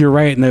 If you're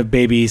right in the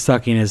baby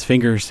sucking his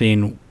finger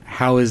scene,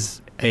 how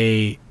is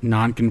a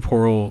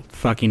non-corporeal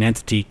fucking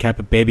entity kept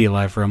a baby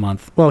alive for a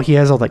month? Well, he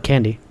has all that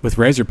candy. With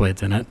razor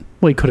blades in it.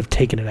 Well, he could have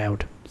taken it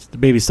out. The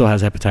baby still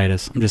has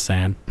hepatitis. I'm just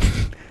saying.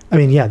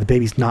 Yeah, the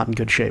baby's not in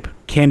good shape.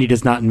 Candy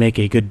does not make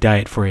a good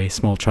diet for a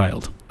small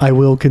child. I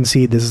will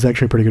concede this is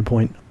actually a pretty good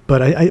point.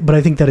 But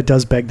I think that it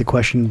does beg the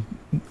question,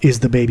 is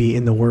the baby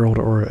in the world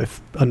or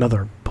if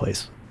another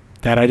place?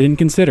 That I didn't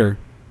consider.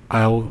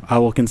 I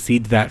will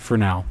concede that for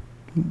now.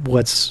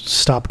 Let's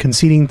stop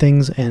conceding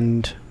things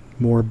and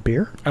more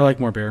beer. I like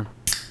more beer.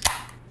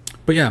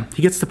 But yeah,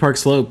 he gets to Park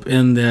Slope,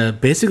 and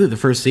basically the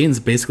first scene is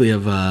basically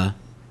and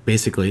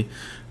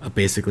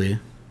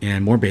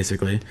more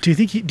basically. Do you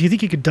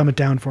think you could dumb it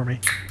down for me?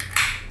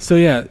 So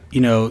yeah,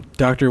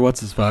 Dr.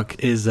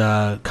 What's-His-Fuck is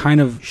kind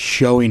of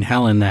showing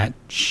Helen that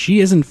she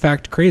is in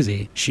fact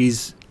crazy.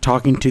 She's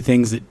talking to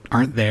things that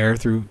aren't there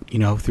through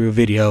a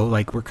video.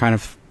 Like, we're kind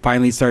of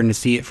finally starting to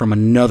see it from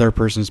another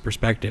person's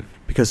perspective,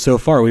 because so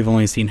far we've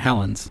only seen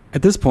Helen's.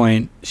 At this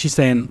point, she's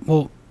saying,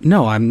 well,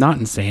 no, I'm not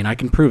insane. I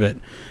can prove it.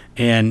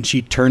 And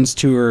she turns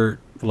to her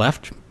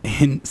left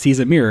and sees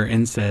a mirror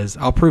and says,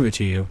 I'll prove it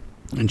to you.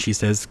 And she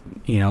says,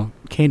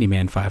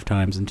 Candyman 5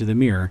 times into the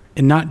mirror.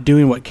 And not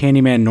doing what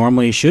Candyman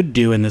normally should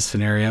do in this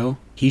scenario,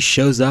 he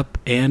shows up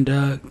and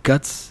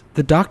guts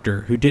the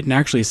doctor, who didn't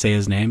actually say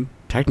his name.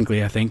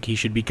 Technically, I think he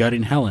should be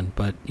gutting Helen,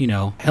 but,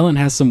 Helen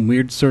has some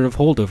weird sort of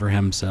hold over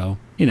him, so,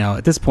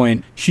 at this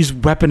point, she's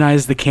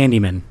weaponized the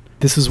Candyman.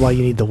 This is why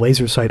you need the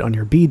laser sight on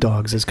your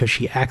B-dogs, is because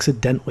she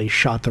accidentally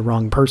shot the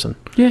wrong person.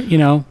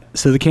 Yeah,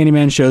 so the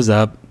Candyman shows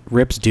up,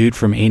 rips dude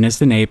from anus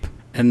to nape,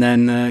 and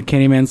then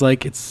Candyman's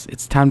like,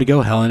 it's time to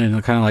go, Helen, and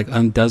it kind of like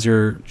undoes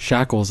her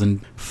shackles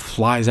and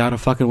flies out a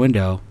fucking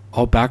window,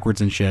 all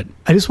backwards and shit.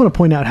 I just want to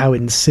point out how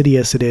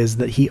insidious it is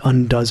that he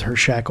undoes her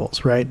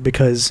shackles, right?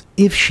 Because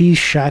if she's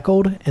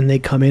shackled and they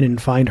come in and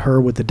find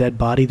her with the dead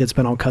body that's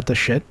been all cut to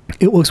shit,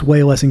 it looks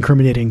way less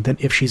incriminating than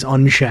if she's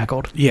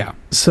unshackled. Yeah.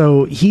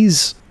 So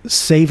he's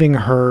saving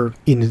her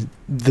in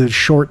the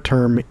short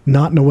term,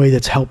 not in a way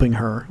that's helping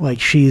her.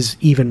 Like, she's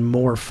even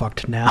more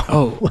fucked now.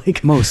 Oh,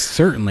 most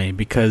certainly,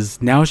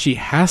 because now she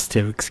has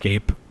to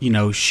escape.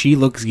 She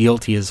looks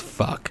guilty as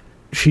fuck.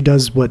 She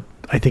does what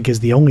I think is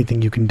the only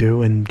thing you can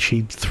do, and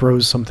she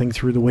throws something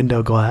through the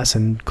window glass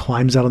and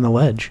climbs out on the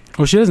ledge.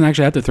 Well, she doesn't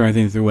actually have to throw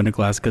anything through the window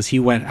glass, because he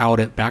went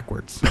out it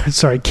backwards.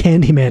 Sorry,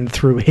 Candyman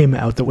threw him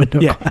out the window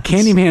glass.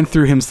 Candyman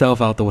threw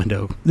himself out the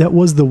window. That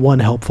was the one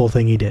helpful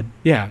thing he did.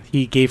 Yeah,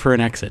 he gave her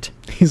an exit.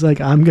 He's like,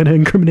 I'm going to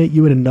incriminate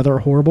you in another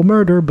horrible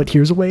murder, but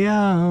here's a way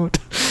out.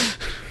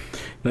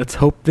 Let's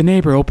hope the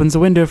neighbor opens a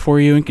window for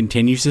you and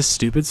continues this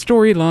stupid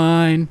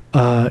storyline.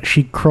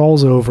 She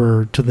crawls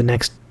over to the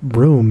next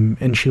room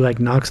and she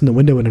knocks on the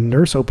window and a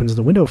nurse opens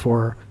the window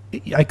for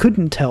her. I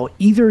couldn't tell.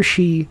 Either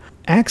she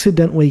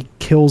accidentally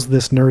kills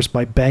this nurse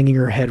by banging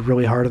her head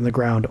really hard on the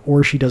ground,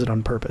 or she does it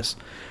on purpose.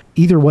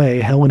 Either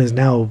way, Helen is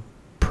now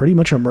pretty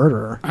much a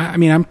murderer. I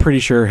mean, I'm pretty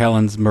sure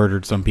Helen's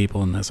murdered some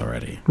people in this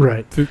already.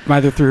 Right.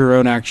 Either through her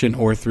own action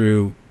or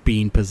through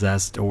being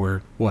possessed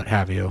or what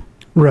have you.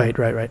 Right.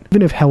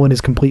 Even if Helen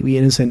is completely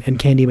innocent and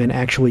Candyman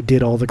actually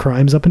did all the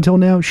crimes up until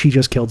now, she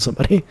just killed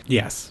somebody.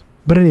 Yes.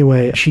 But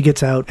anyway, she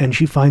gets out and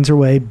she finds her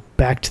way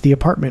back to the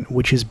apartment,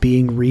 which is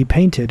being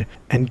repainted.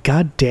 And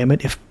god damn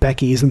it if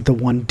Becky isn't the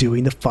one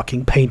doing the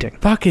fucking painting.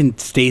 Fucking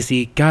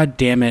Stacy, god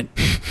damn it.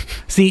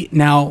 See,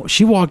 now,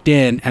 she walked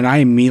in and I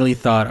immediately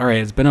thought, all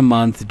right, it's been a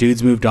month,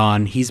 dude's moved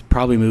on, he's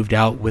probably moved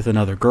out with that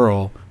other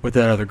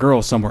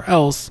girl somewhere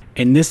else,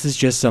 and this is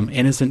just some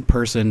innocent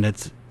person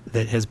that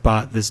has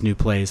bought this new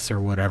place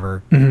or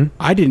whatever. Mm-hmm.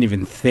 I didn't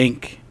even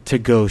think to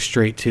go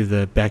straight to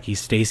the Becky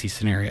Stacy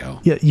scenario.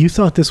 Yeah, you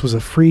thought this was a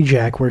free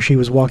jack where she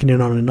was walking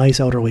in on a nice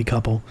elderly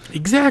couple.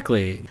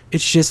 Exactly.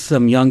 It's just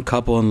some young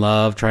couple in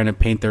love trying to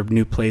paint their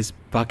new place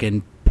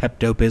fucking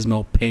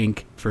Pepto-Bismol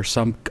pink for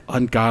some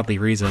ungodly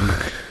reason.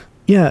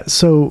 Yeah,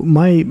 so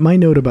my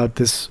note about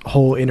this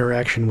whole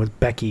interaction with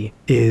Becky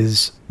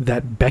is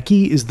that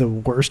Becky is the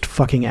worst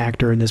fucking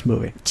actor in this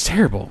movie. It's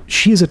terrible.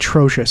 She is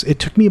atrocious. It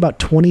took me about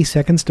 20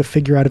 seconds to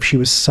figure out if she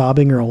was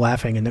sobbing or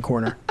laughing in the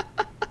corner.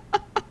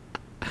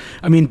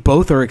 I mean,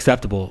 both are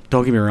acceptable,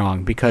 don't get me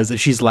wrong, because if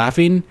she's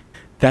laughing,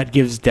 that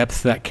gives depth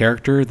to that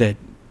character that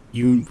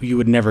you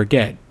would never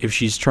get. If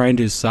she's trying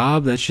to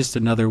sob, that's just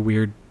another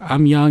weird,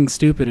 I'm young,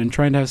 stupid, and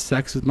trying to have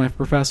sex with my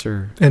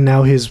professor. And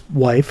now his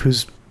wife,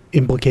 who's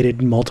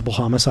implicated in multiple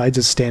homicides,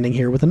 is standing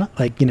here with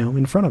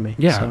in front of me.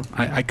 Yeah, so.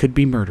 I could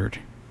be murdered.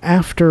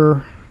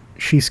 After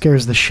she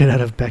scares the shit out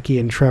of Becky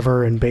and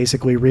Trevor and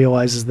basically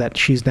realizes that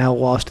she's now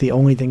lost the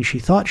only thing she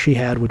thought she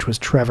had, which was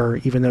Trevor,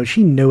 even though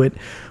she knew it.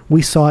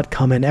 We saw it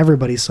coming.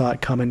 Everybody saw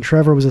it coming.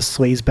 Trevor was a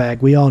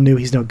sleazebag. We all knew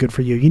he's no good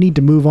for you. You need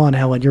to move on,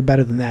 Helen. You're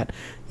better than that,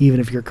 even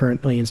if you're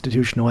currently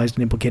institutionalized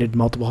and implicated in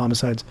multiple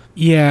homicides.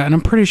 Yeah, and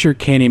I'm pretty sure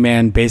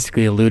Candyman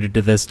basically alluded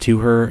to this to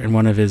her in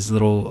one of his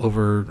little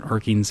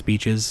overarching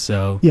speeches,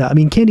 so... Yeah, I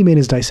mean, Candyman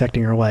is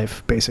dissecting her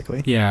life,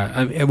 basically.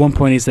 Yeah, at one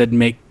point he said,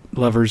 make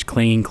lovers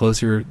clinging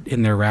closer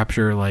in their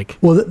rapture, like...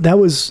 Well, that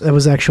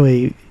was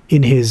actually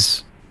in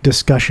his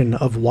discussion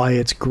of why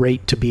it's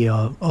great to be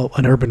an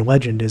urban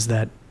legend, is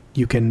that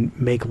you can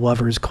make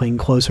lovers cling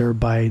closer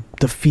by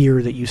the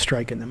fear that you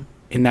strike in them.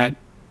 And that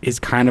is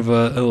kind of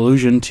an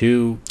allusion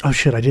to... Oh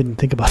shit, I didn't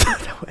think about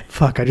that way.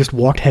 Fuck, I just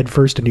walked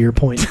headfirst into your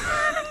point.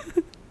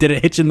 Did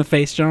it hit you in the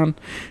face, John?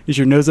 Is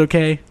your nose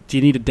okay? Do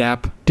you need a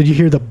dap? Did you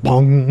hear the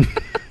bong?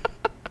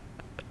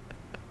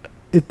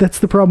 That's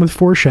the problem with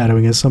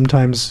foreshadowing, is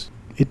sometimes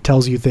it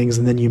tells you things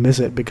and then you miss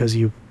it because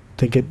you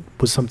think it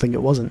was something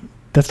it wasn't.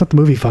 That's not the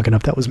movie fucking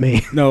up, that was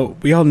me. No,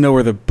 we all know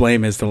where the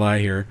blame is to lie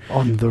here.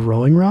 On the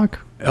Rolling Rock?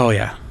 Oh,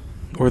 yeah.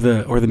 Or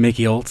the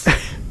Mickey Olds.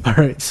 All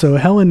right, so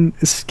Helen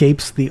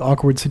escapes the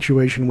awkward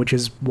situation, which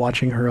is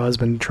watching her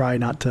husband try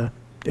not to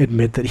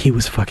admit that he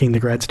was fucking the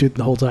grad student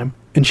the whole time.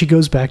 And she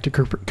goes back to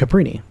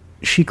Caprini.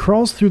 She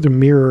crawls through the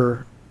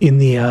mirror in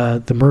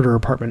the murder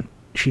apartment.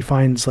 She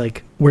finds,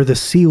 like, where the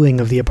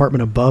ceiling of the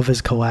apartment above has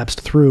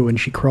collapsed through, and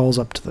she crawls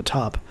up to the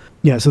top.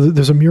 Yeah, so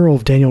there's a mural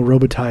of Daniel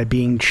Robitaille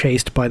being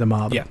chased by the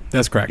mob. Yeah,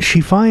 that's correct.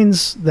 She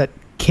finds that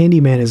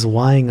Candyman is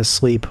lying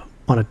asleep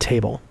on a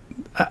table.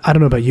 I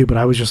don't know about you, but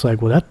I was just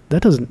like, well,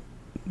 that doesn't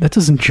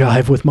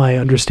jive with my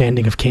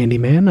understanding of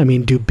Candyman. I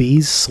mean, do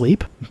bees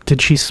sleep?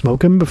 Did she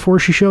smoke him before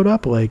she showed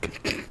up?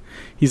 Like,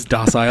 he's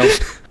docile.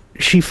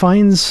 She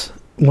finds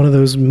one of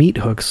those meat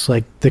hooks,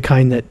 like the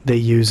kind that they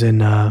use in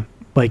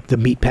like the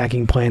meat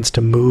packing plants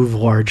to move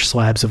large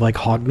slabs of like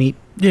hog meat.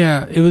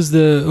 Yeah, it was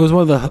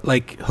one of the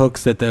like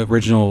hooks that the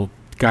original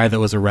guy that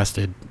was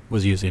arrested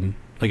was using,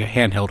 like a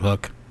handheld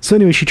hook. So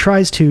anyway, she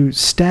tries to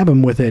stab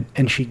him with it,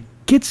 and she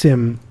gets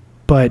him,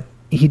 but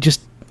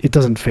it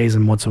doesn't faze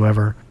him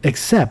whatsoever,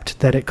 except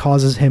that it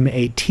causes him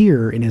a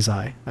tear in his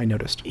eye, I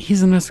noticed.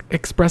 He's an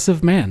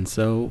expressive man,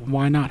 so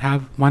why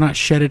not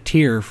shed a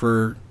tear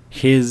for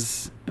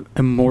his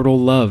immortal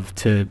love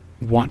to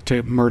want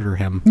to murder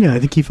him? Yeah, I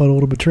think he felt a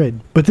little betrayed.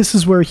 But this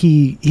is where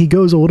he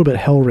goes a little bit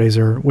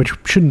Hellraiser, which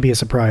shouldn't be a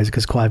surprise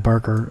because Clive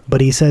Barker,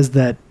 but he says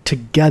that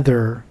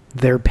together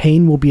their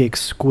pain will be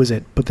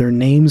exquisite, but their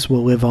names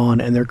will live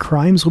on, and their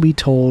crimes will be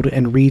told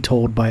and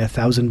retold by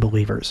 1,000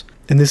 believers.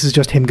 And this is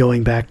just him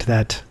going back to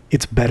that,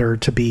 it's better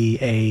to be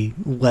a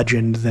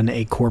legend than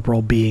a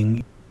corporal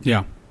being.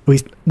 Yeah. At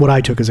least what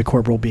I took as a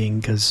corporal being,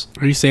 because...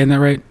 Are you saying that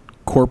right?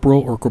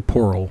 Corporal or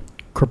corporal?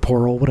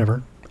 Corporal,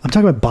 whatever. I'm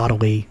talking about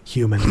bodily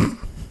human.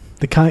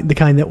 the kind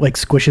that, like,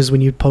 squishes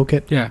when you poke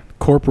it. Yeah.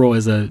 Corporal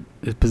is a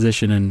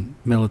position in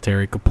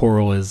military.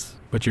 Corporal is...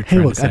 what you're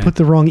trying to say. I put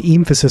the wrong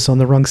emphasis on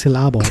the wrong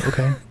syllable,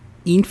 okay?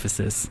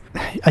 Emphasis.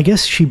 I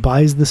guess she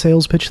buys the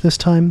sales pitch this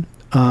time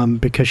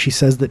because she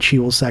says that she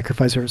will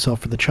sacrifice herself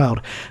for the child.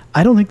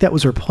 I don't think that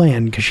was her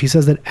plan because she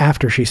says that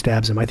after she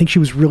stabs him. I think she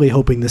was really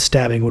hoping the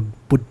stabbing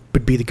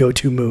would be the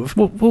go-to move.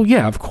 Well,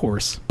 yeah, of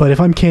course. But if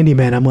I'm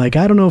Candyman, I'm like,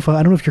 I don't know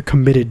if you're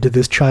committed to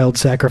this child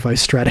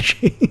sacrifice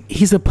strategy.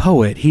 He's a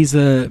poet. He's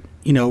a,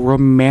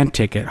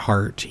 romantic at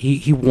heart.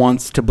 He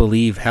wants to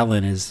believe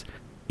Helen is,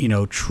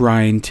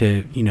 trying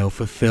to,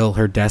 fulfill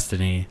her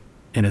destiny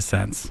in a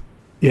sense.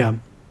 Yeah.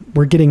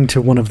 We're getting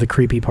to one of the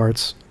creepy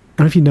parts.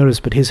 I don't know if you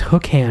noticed, but his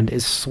hook hand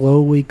is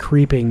slowly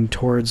creeping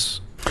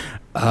towards...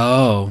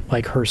 Oh.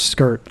 like her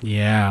skirt.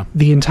 Yeah.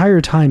 The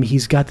entire time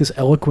he's got this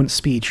eloquent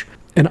speech,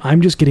 and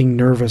I'm just getting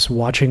nervous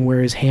watching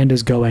where his hand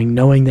is going,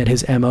 knowing that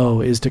his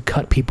MO is to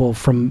cut people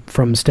from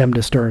stem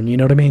to stern. You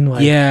know what I mean?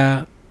 Like,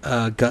 yeah.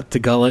 Gut to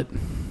gullet.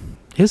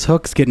 His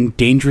hook's getting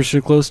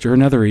dangerously close to her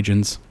nether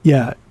regions.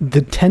 Yeah,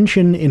 the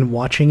tension in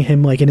watching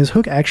him, like, and his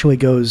hook actually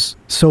goes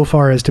so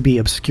far as to be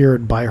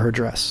obscured by her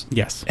dress.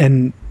 Yes.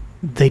 And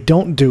they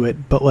don't do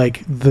it, but,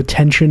 like, the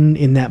tension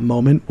in that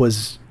moment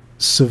was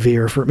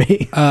severe for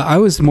me. I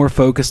was more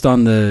focused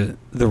on the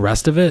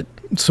rest of it.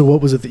 So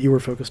what was it that you were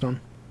focused on?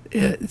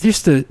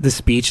 Just the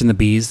speech and the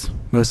bees,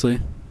 mostly.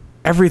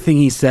 Everything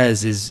he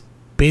says is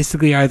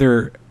basically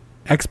either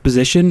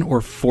exposition or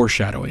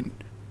foreshadowing.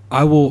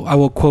 I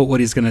will quote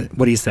what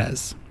he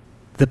says.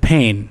 The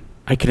pain,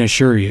 I can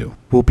assure you,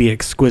 will be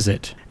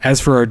exquisite. As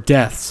for our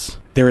deaths,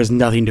 there is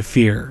nothing to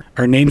fear.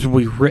 Our names will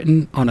be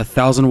written on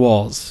 1,000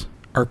 walls.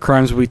 Our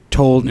crimes will be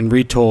told and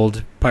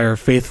retold by our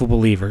faithful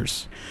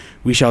believers.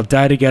 We shall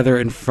die together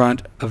in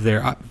front of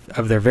their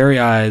very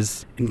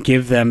eyes and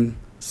give them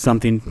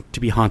something to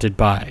be haunted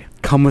by.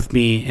 Come with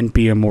me and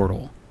be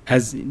immortal.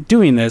 As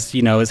doing this,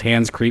 his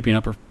hands creeping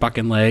up her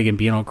fucking leg and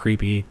being all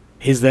creepy.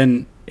 His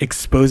then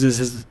exposes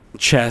his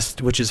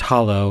chest, which is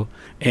hollow,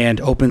 and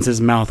opens his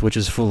mouth, which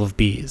is full of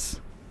bees.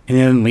 And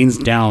then leans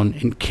down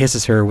and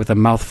kisses her with a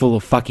mouthful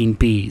of fucking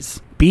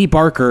bees. B.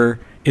 Barker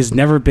has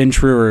never been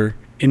truer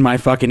in my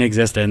fucking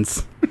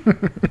existence.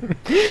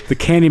 The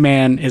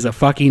Candyman is a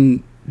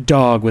fucking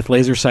dog with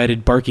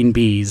laser-sighted barking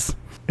bees.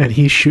 And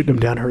he's shooting them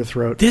down her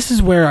throat. This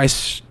is where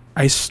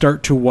I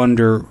start to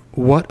wonder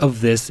what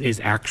of this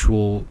is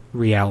actual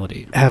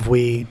reality. Have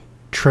we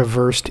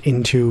traversed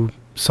into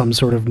some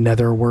sort of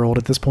nether world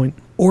at this point?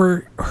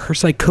 Or her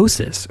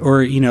psychosis,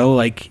 or,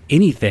 like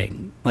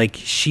anything. Like,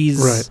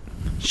 she's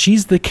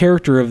the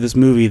character of this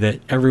movie that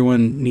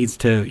everyone needs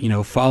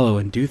to, follow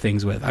and do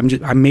things with.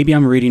 Maybe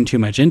I'm reading too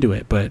much into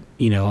it, but,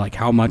 like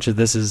how much of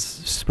this is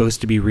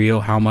supposed to be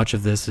real, how much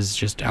of this is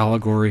just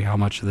allegory, how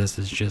much of this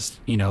is just,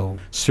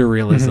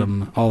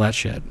 surrealism, all that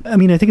shit. I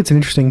mean, I think it's an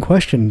interesting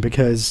question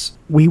because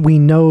we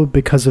know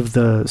because of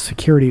the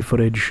security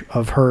footage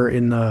of her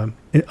in the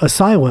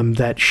asylum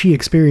that she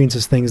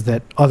experiences things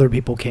that other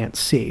people can't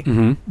see.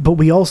 Mm-hmm. But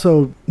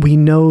we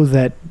know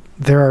that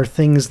there are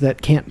things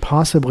that can't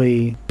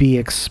possibly be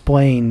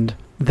explained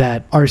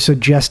that are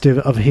suggestive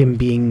of him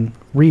being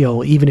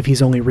real, even if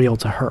he's only real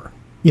to her.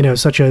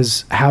 Such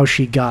as how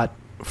she got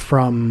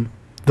from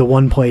the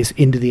one place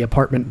into the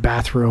apartment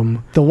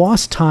bathroom. The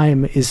lost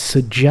time is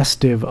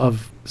suggestive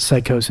of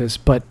psychosis,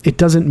 but it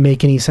doesn't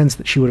make any sense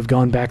that she would have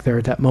gone back there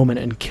at that moment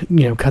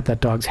and, cut that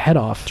dog's head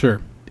off.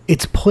 Sure.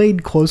 It's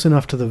played close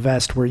enough to the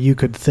vest where you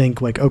could think,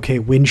 like, okay,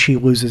 when she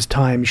loses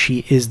time,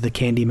 she is the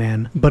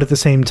Candyman. But at the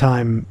same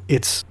time,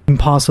 it's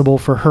impossible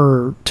for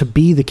her to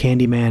be the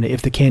Candyman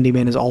if the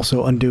Candyman is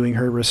also undoing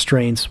her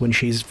restraints when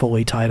she's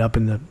fully tied up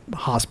in the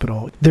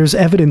hospital. There's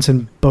evidence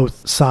in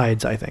both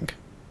sides, I think.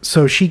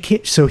 So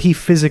he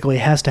physically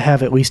has to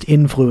have at least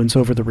influence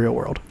over the real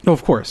world. No,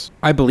 of course.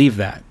 I believe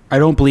that. I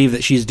don't believe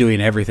that she's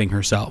doing everything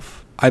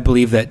herself. I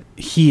believe that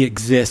he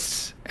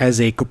exists as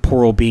a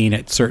corporeal being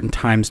at certain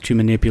times to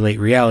manipulate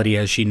reality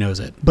as she knows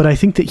it. But I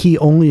think that he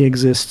only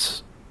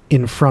exists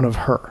in front of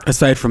her.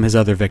 Aside from his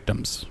other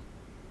victims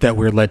that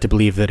we're led to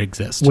believe that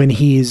exist. When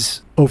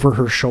he's over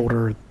her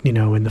shoulder,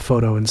 in the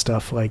photo and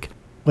stuff, like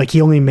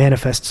he only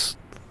manifests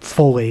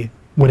fully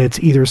when it's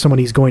either someone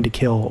he's going to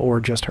kill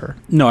or just her.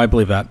 No, I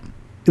believe that.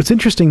 What's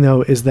interesting,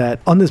 though, is that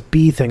on this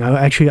bee thing,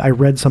 I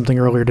read something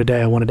earlier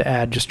today I wanted to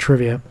add, just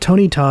trivia.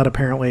 Tony Todd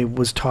apparently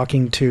was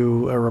talking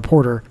to a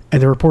reporter,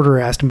 and the reporter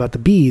asked him about the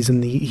bees,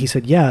 and he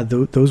said, yeah,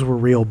 those were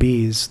real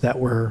bees that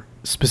were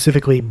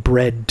specifically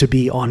bred to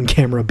be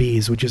on-camera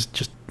bees, which is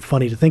just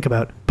funny to think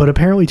about. But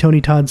apparently Tony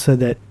Todd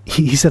said that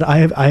he said, I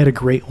had a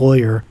great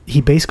lawyer.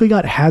 He basically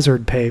got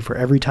hazard pay for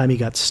every time he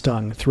got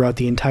stung throughout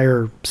the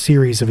entire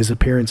series of his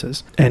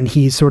appearances. And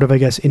he sort of, I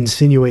guess,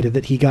 insinuated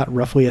that he got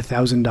roughly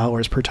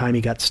 $1,000 per time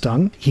he got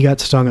stung. He got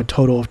stung a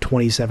total of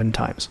 27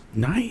 times.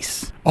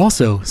 Nice.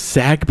 Also,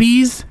 sag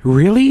bees?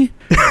 Really?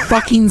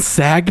 Fucking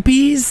sag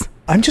bees?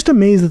 I'm just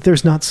amazed that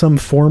there's not some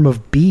form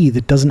of bee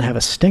that doesn't have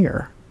a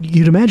stinger.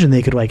 You'd imagine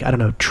they could,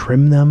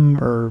 trim them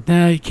or...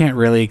 Nah, you can't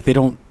really. They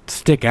don't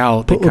stick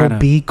out. Put little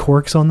bee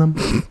corks on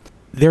them?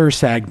 There are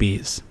sag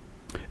bees.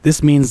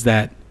 This means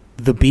that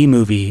the Bee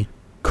Movie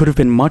could have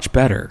been much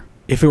better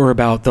if it were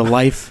about the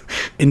life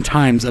and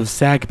times of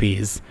sag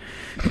bees.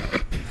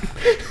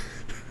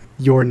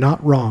 You're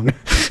not wrong.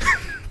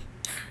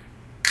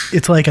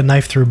 It's like a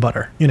knife through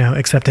butter,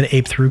 except an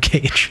ape through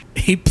cage.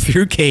 Ape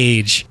through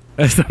cage.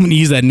 I'm going to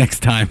use that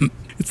next time.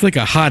 It's like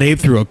a hot ape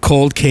through a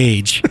cold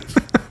cage.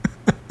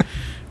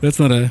 That's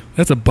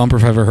a bumper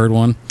if I've ever heard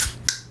one.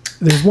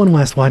 There's one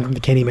last line from the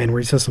Candyman where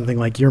he says something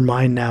like, "You're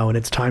mine now, and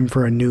it's time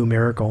for a new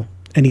miracle."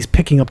 And he's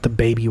picking up the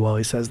baby while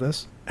he says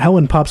this.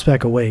 Helen pops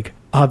back awake,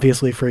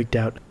 obviously freaked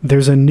out.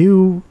 There's a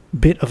new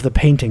bit of the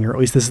painting, or at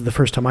least this is the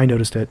first time I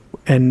noticed it,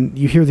 and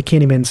you hear the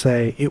Candyman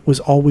say, "It was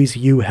always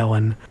you,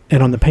 Helen."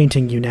 And on the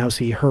painting, you now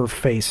see her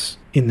face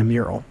in the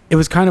mural. It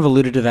was kind of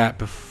alluded to that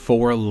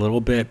before a little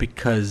bit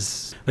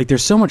because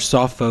there's so much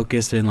soft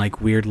focus and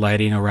weird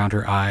lighting around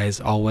her eyes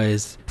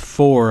always.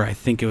 Before, I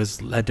think it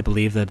was led to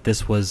believe that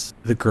this was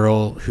the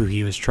girl who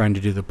he was trying to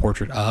do the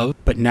portrait of.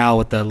 But now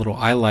with the little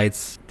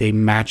highlights, they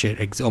match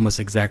it almost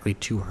exactly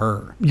to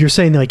her. You're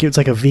saying it's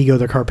like a Vigo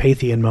the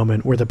Carpathian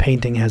moment where the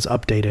painting has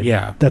updated.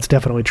 Yeah. That's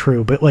definitely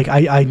true. But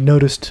I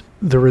noticed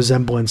the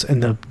resemblance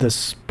and the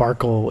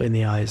sparkle in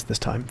the eyes this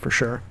time for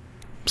sure.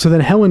 So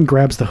then Helen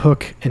grabs the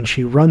hook and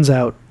she runs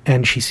out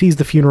and she sees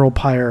the funeral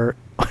pyre.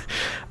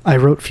 I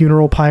wrote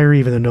funeral pyre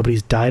even though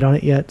nobody's died on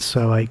it yet,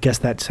 so I guess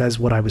that says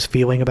what I was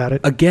feeling about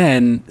it.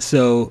 Again,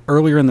 so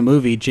earlier in the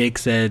movie, Jake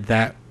said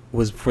that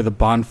was for the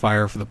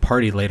bonfire for the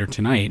party later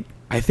tonight.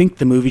 I think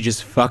the movie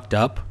just fucked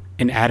up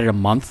and added a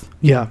month.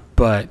 Yeah.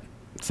 But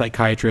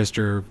psychiatrist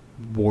or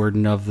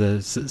warden of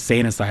the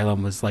sane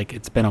asylum was like,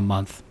 it's been a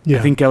month. Yeah.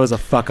 I think that was a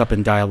fuck up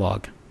in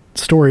dialogue.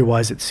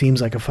 Story-wise, it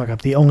seems like a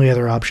fuck-up. The only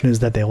other option is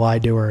that they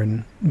lied to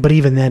her, but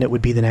even then, it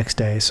would be the next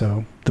day,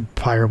 so the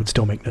pyre would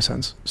still make no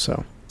sense.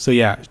 So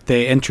yeah,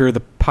 they enter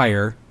the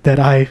pyre. That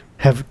I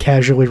have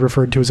casually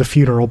referred to as a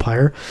funeral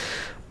pyre.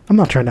 I'm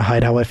not trying to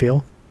hide how I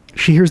feel.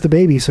 She hears the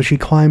baby, so she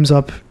climbs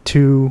up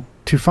to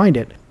find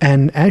it.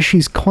 And as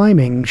she's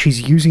climbing,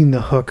 she's using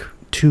the hook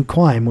to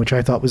climb, which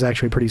I thought was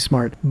actually pretty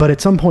smart. But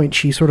at some point,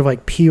 she sort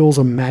of peels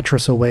a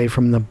mattress away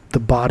from the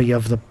body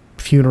of the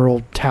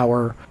funeral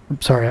tower.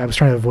 Sorry, I was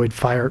trying to avoid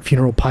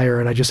funeral pyre,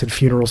 and I just said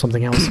funeral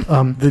something else.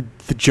 The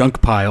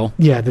junk pile.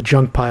 Yeah, the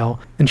junk pile.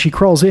 And she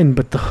crawls in,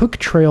 but the hook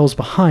trails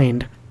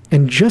behind,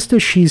 and just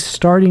as she's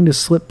starting to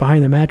slip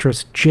behind the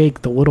mattress,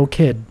 Jake, the little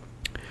kid,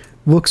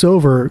 looks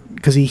over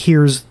because he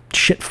hears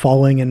shit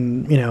falling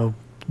and,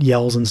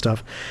 yells and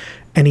stuff.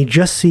 And he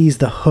just sees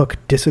the hook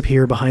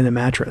disappear behind the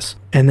mattress.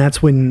 And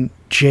that's when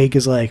Jake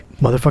is like,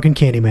 "Motherfucking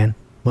Candyman.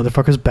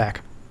 Motherfucker's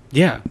back."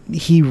 Yeah.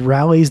 He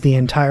rallies the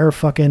entire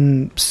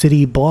fucking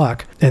city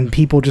block, and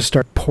people just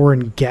start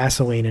pouring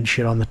gasoline and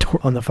shit on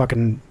the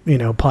fucking,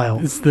 pile.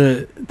 It's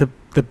the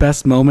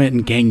best moment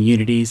in gang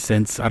unity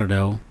since, I don't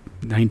know,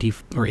 90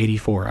 or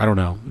 84. I don't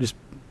know. Just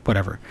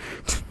whatever.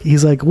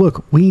 He's like,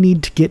 "Look, we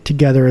need to get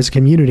together as a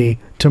community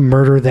to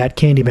murder that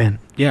Candyman."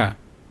 Yeah.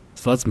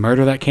 So let's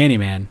murder that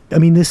Candyman. I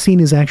mean, this scene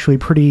is actually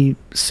pretty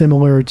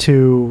similar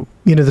to,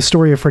 the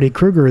story of Freddy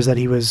Krueger is that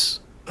he was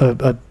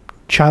a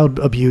child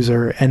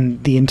abuser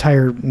and the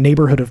entire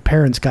neighborhood of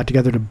parents got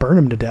together to burn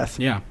him to death.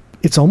 Yeah.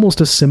 It's almost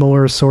a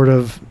similar sort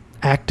of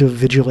act of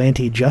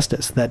vigilante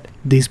justice, that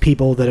these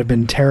people that have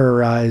been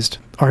terrorized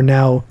are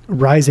now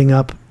rising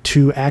up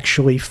to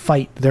actually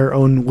fight their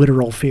own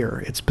literal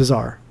fear. It's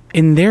bizarre.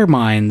 In their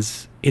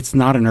minds, it's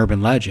not an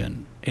urban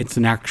legend. It's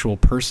an actual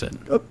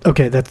person.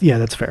 Okay,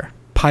 that's fair.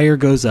 Pyre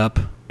goes up,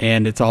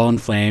 and it's all in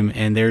flame,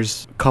 and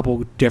there's a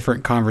couple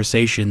different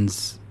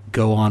conversations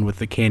go on with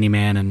the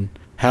Candyman and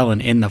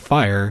Helen in the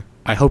fire.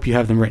 I hope you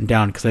have them written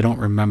down because I don't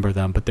remember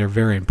them, but they're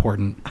very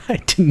important. I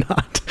do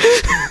not.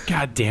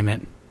 God damn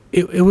it.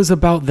 It was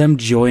about them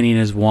joining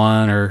as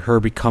one, or her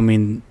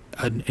becoming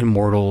an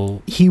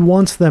immortal. He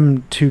wants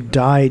them to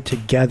die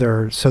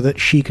together so that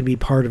she can be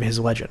part of his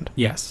legend.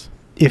 Yes.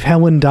 If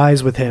Helen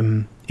dies with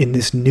him in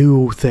this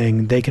new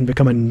thing, they can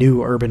become a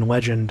new urban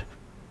legend,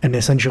 and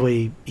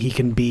essentially he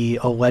can be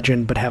a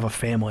legend but have a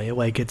family.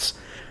 Like, it's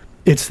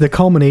the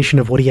culmination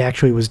of what he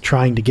actually was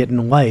trying to get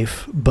in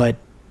life, but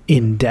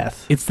in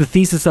death. It's the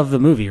thesis of the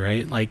movie,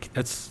 right? Like,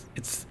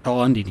 it's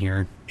all ending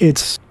here.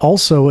 It's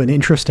also an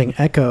interesting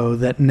echo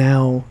that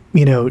now,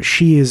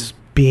 she is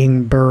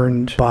being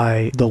burned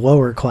by the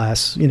lower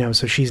class,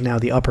 so she's now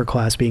the upper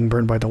class being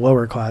burned by the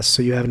lower class.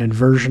 So you have an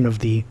inversion of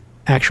the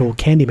actual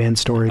Candyman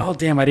story. Oh,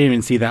 damn, I didn't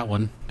even see that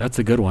one. That's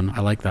a good one.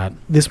 I like that.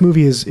 This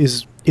movie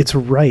it's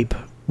ripe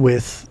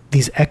with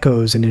these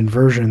echoes and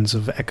inversions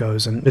of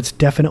echoes, and it's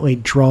definitely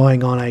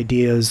drawing on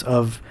ideas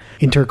of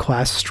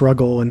interclass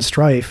struggle and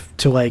strife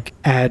to like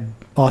add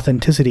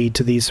authenticity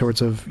to these sorts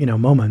of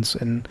moments.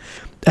 And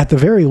at the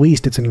very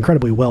least, it's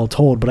incredibly well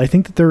told, but I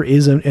think that there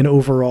is an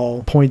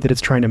overall point that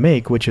it's trying to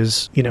make, which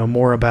is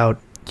more about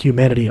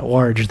humanity at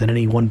large than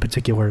any one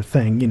particular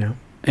thing.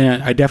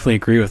 And I definitely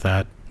agree with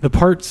that. The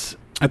parts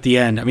at the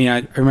end, I mean,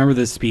 I remember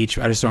this speech,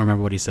 I just don't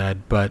remember what he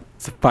said, but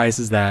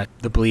suffices that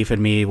the belief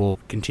in me will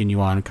continue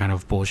on kind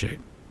of bullshit.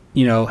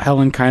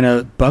 Helen kind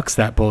of bucks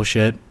that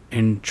bullshit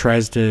and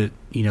tries to,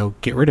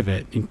 get rid of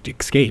it and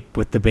escape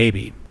with the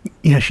baby.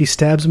 Yeah, she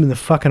stabs him in the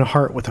fucking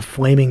heart with a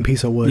flaming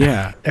piece of wood.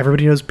 Yeah.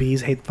 Everybody knows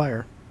bees hate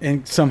fire.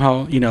 And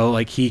somehow,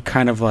 he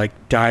kind of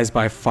dies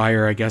by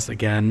fire, I guess,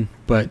 again.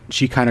 But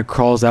she kind of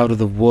crawls out of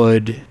the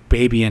wood,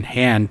 baby in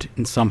hand,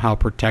 and somehow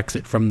protects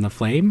it from the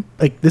flame.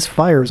 Like, this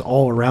fire is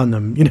all around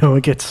them.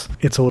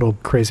 It's a little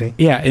crazy.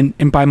 Yeah,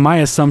 and by my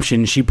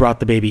assumption, she brought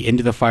the baby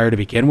into the fire to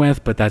begin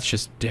with, but that's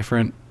just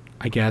different,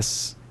 I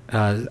guess.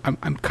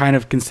 I'm kind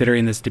of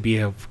considering this to be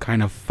a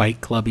kind of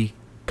Fight Clubby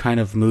kind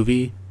of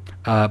movie.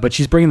 But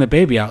she's bringing the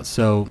baby out,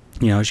 so,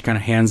 she kind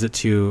of hands it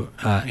to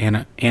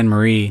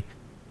Anne-Marie.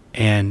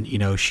 And,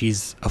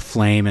 she's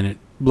aflame, and it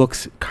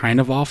looks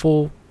kind of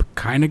awful, but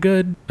kind of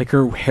good. Like,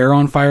 her hair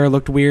on fire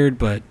looked weird,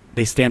 but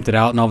they stamped it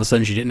out, and all of a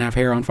sudden she didn't have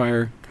hair on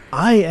fire.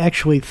 I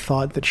actually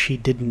thought that she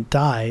didn't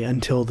die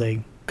until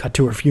they cut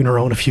to her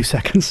funeral in a few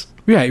seconds.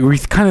 Yeah, you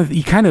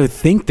kind of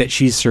think that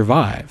she's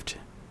survived,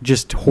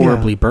 just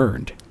horribly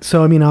burned.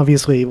 So, I mean,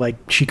 obviously,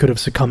 she could have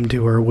succumbed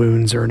to her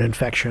wounds or an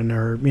infection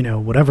or,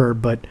 whatever,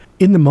 but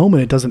in the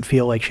moment, it doesn't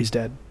feel like she's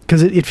dead.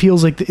 Because it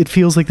feels like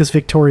this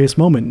victorious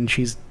moment, and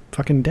she's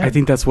fucking dead. I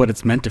think that's what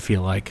it's meant to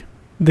feel like.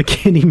 The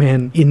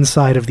Candyman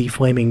inside of the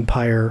flaming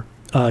pyre,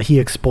 he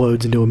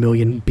explodes into a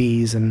million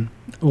bees and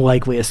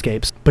likely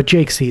escapes. But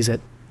Jake sees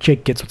it.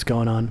 Jake gets what's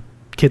going on.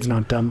 Kid's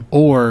not dumb.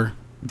 Or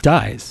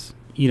dies.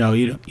 You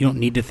don't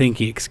need to think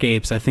he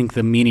escapes. I think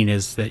the meaning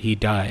is that he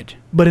died.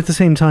 But at the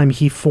same time,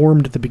 he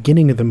formed at the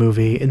beginning of the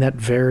movie, in that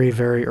very,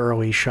 very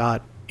early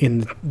shot,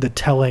 in the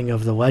telling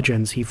of the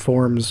legends, he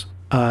forms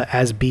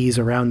as bees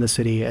around the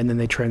city, and then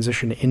they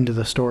transition into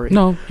the story.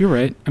 No, you're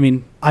right. I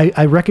mean,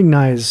 I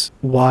recognize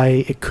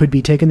why it could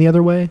be taken the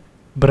other way,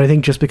 but I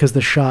think just because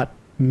the shot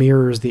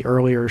mirrors the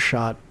earlier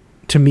shot,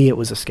 to me it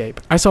was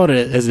escape. I saw it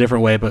as a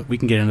different way, but we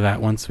can get into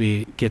that once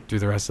we get through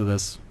the rest of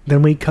this.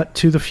 Then we cut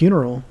to the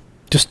funeral.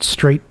 Just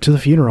straight to the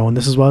funeral, and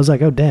this is why I was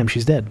like, oh damn,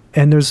 she's dead.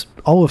 And there's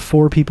all of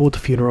 4 people at the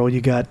funeral. You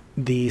got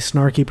the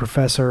snarky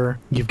professor,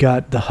 you've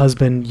got the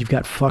husband, you've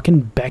got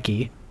fucking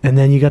Becky, and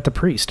then you got the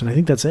priest, and I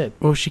think that's it.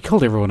 Well, she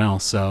killed everyone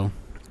else, so...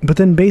 But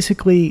then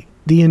basically,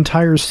 the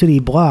entire city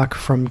block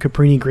from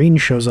Cabrini Green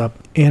shows up.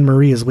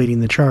 Anne-Marie is leading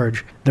the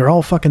charge. They're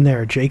all fucking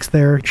there. Jake's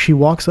there. She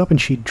walks up and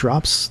she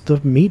drops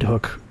the meat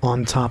hook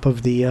on top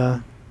of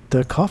the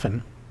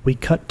coffin. We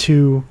cut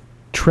to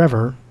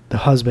Trevor, the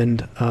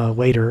husband,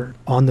 later,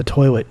 on the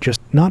toilet,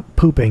 just not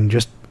pooping,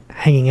 just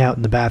hanging out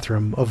in the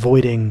bathroom,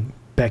 avoiding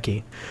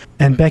Becky.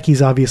 And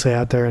Becky's obviously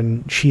out there,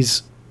 and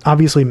she's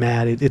obviously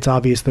mad. It's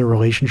obvious their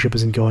relationship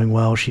isn't going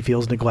well. She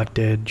feels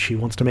neglected. She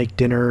wants to make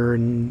dinner,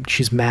 and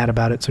she's mad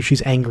about it, so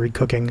she's angry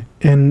cooking.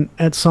 And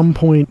at some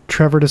point,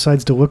 Trevor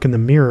decides to look in the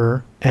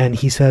mirror, and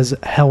he says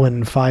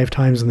Helen 5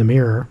 times in the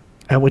mirror,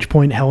 at which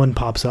point Helen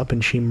pops up,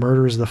 and she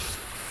murders the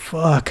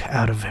fuck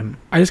out of him.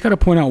 I just got to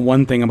point out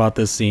one thing about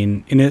this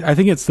scene, and I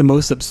think it's the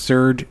most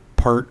absurd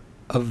part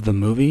of the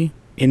movie,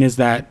 and is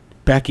that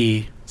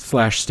Becky /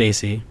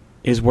 Stacy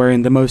is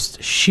wearing the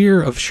most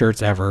sheer of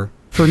shirts ever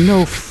for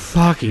no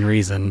fucking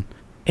reason,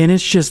 and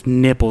it's just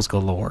nipples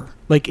galore.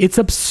 Like, it's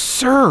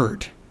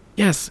absurd.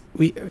 yes,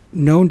 we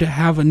known to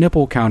have a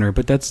nipple counter,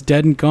 but that's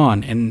dead and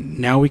gone, and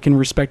now we can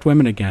respect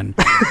women again.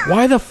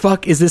 Why the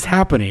fuck is this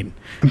happening?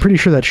 I'm pretty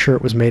sure that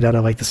shirt was made out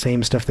of like the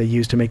same stuff they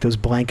used to make those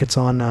blankets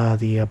on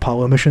the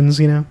Apollo missions,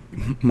 you know?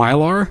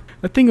 Mylar?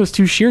 That thing was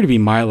too sheer to be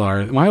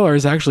Mylar. Mylar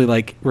is actually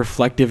like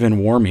reflective and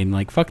warming.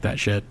 Like, fuck that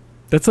shit.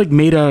 That's like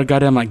made out of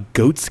goddamn like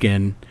goat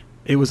skin.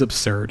 It was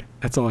absurd.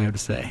 That's all I have to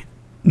say.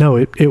 No,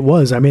 it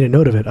was. I made a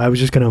note of it. I was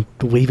just going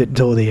to leave it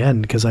until the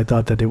end because I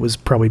thought that it was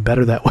probably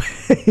better that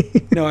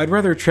way. No, I'd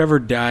rather Trevor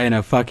die in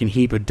a fucking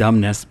heap of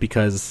dumbness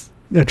because...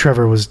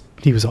 Trevor was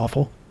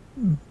awful.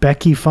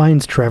 Becky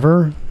finds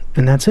Trevor,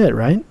 and that's it,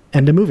 right?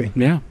 End of movie.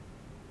 Yeah.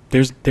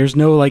 There's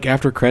no like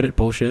after credit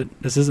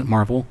bullshit. This isn't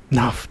Marvel.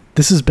 No,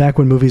 this is back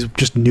when movies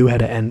just knew how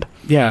to end.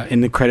 Yeah,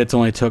 and the credits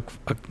only took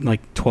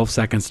like 12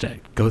 seconds to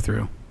go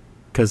through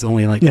because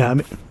only like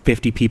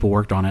 50 people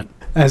worked on it.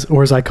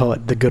 As I call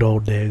it, the good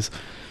old days.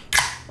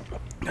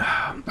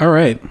 All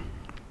right.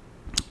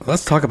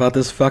 Let's talk about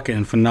this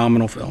fucking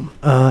phenomenal film.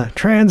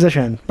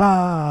 Transition.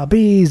 Bah,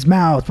 bees,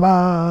 mouth.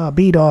 Bah,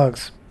 bee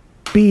dogs.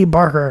 Bee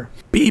Barker.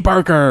 Bee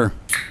Barker.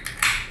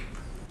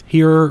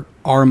 Here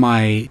are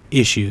my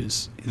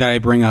issues that I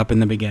bring up in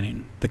the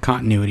beginning. The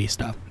continuity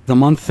stuff. The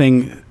month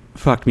thing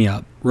fucked me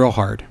up real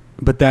hard.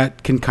 But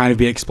that can kind of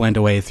be explained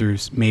away through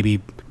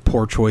maybe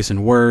poor choice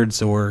in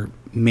words or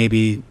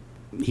maybe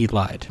he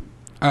lied.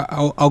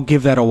 I'll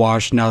give that a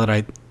wash now that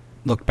I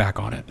look back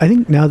on it. I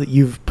think now that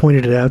you've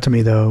pointed it out to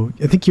me, though,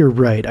 I think you're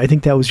right. I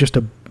think that was just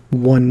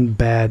one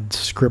bad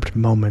script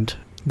moment.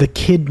 The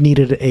kid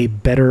needed a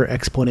better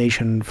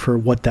explanation for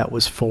what that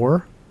was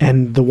for,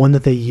 and the one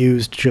that they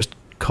used just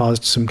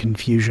caused some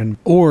confusion.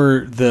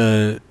 Or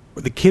the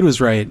kid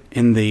was right,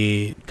 and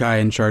the guy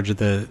in charge of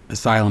the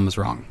asylum was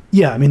wrong.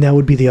 Yeah, I mean, that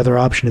would be the other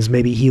option, is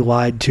maybe he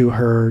lied to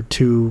her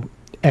to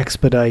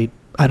expedite,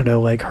 I don't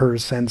know, like her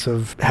sense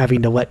of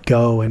having to let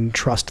go and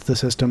trust the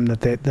system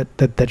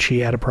that she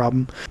had a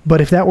problem. But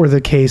if that were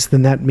the case,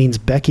 then that means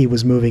Becky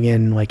was moving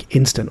in like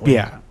instantly.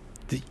 Yeah.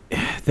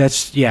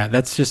 That's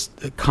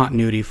just a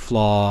continuity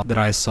flaw that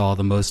I saw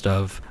the most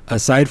of.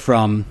 Aside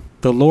from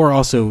the lore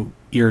also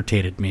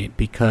irritated me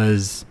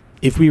because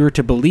if we were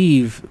to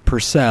believe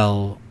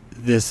Purcell,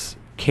 this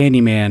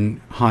Candyman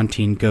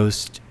haunting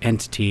ghost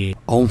entity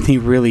only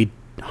really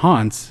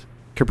haunts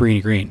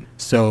Cabrini Green.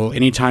 So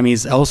anytime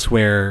he's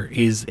elsewhere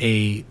is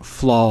a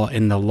flaw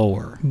in the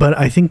lore. But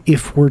I think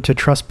if we're to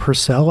trust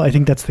Purcell, I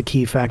think that's the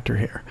key factor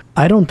here.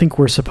 I don't think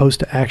we're supposed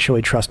to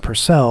actually trust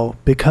Purcell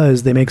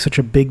because they make such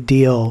a big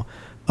deal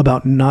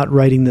about not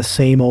writing the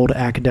same old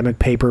academic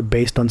paper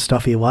based on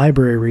stuffy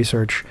library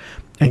research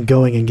and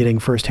going and getting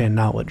firsthand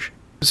knowledge.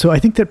 So I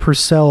think that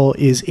Purcell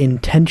is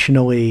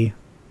intentionally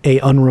a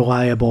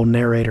unreliable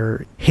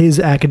narrator. His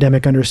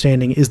academic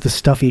understanding is the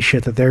stuffy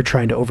shit that they're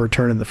trying to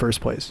overturn in the first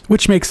place.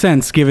 Which makes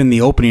sense given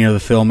the opening of the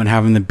film and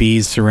having the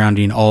bees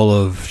surrounding all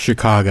of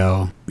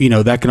Chicago. You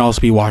know, that can also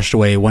be washed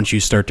away once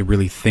you start to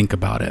really think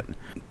about it.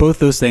 Both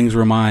those things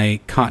were my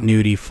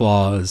continuity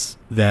flaws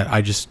that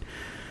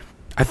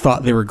I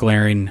thought they were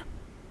glaring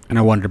and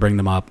I wanted to bring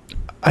them up.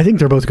 I think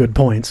they're both good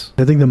points.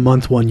 I think the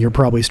month one you're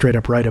probably straight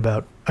up right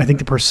about. I think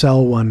the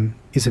Purcell one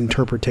is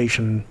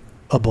interpretable.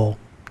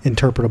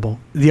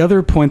 The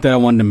other point that I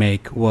wanted to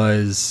make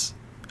was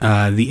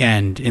the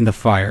end in the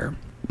fire.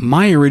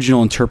 My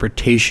original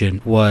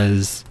interpretation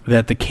was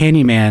that the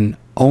Candyman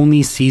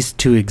only ceased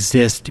to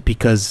exist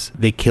because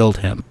they killed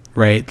him,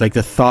 right? Like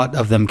the thought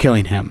of them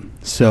killing him.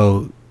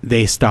 So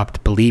they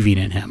stopped believing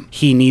in him.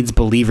 He needs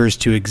believers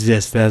to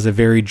exist. That is a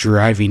very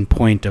driving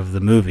point of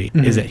the movie,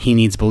 is that he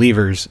needs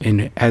believers.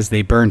 And as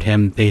they burned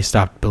him, they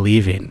stopped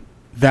believing.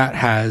 That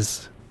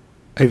has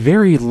a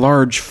very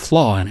large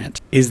flaw in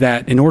it, is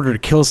that in order to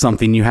kill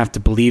something, you have to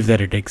believe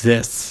that it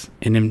exists.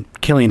 And in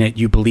killing it,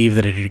 you believe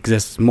that it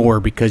exists more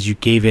because you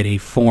gave it a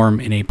form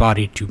and a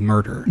body to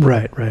murder.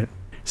 Right.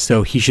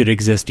 So he should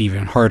exist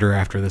even harder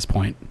after this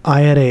point.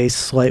 I had a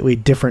slightly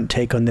different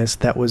take on this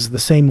that was the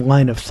same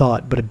line of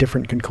thought, but a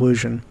different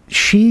conclusion.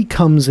 She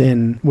comes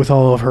in with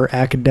all of her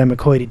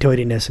academic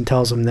hoity-toityness and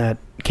tells him that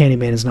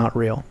Candyman is not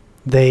real.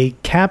 They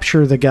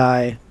capture the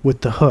guy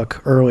with the hook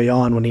early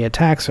on when he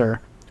attacks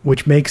her,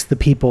 which makes the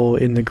people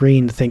in the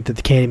green think that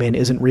the Candyman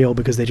isn't real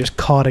because they just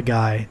caught a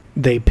guy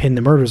they pinned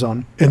the murders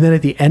on. And then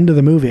at the end of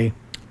the movie,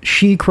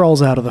 she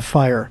crawls out of the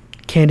fire.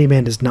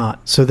 Candyman does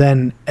not. So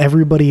then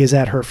everybody is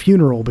at her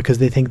funeral because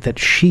they think that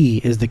she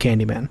is the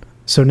Candyman.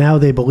 So now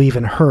they believe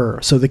in her.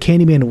 So the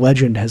Candyman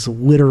legend has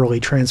literally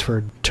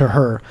transferred to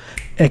her,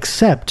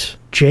 except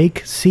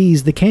Jake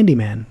sees the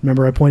Candyman.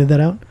 Remember I pointed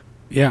that out?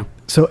 Yeah.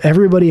 So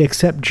everybody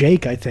except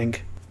Jake, I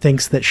think,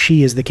 thinks that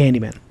she is the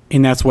Candyman.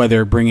 And that's why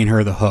they're bringing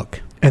her the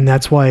hook. And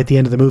that's why at the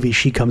end of the movie,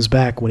 she comes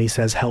back when he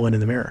says Helen in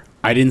the mirror.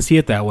 I didn't see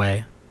it that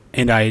way.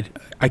 And I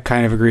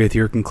kind of agree with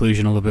your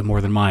conclusion a little bit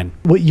more than mine.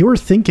 What you're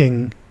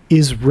thinking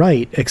is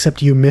right,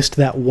 except you missed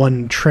that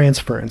one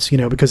transference,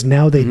 because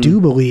now they do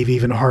believe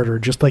even harder,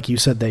 just like you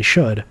said they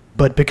should.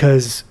 But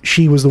because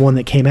she was the one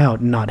that came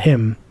out and not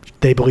him,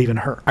 they believe in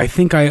her. I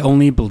think I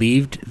only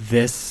believed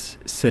this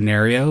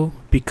scenario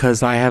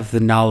because I have the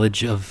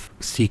knowledge of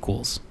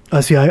sequels.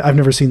 See, I've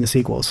never seen the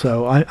sequel,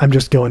 so I'm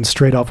just going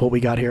straight off what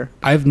we got here.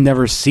 I've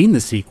never seen the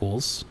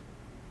sequels.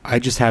 I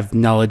just have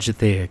knowledge that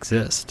they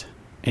exist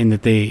and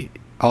that they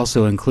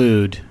also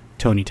include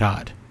Tony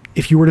Todd.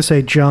 If you were to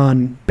say,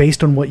 John,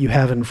 based on what you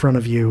have in front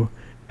of you,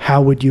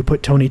 how would you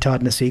put Tony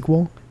Todd in a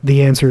sequel?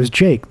 The answer is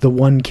Jake, the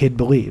one kid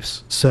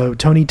believes. So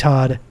Tony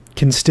Todd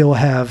can still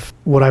have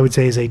what I would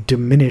say is a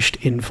diminished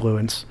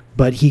influence,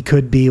 but he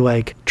could be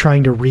like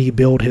trying to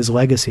rebuild his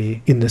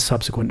legacy in the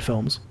subsequent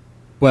films.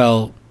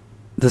 Well,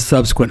 the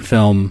subsequent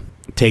film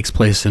takes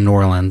place in New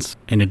Orleans,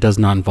 and it does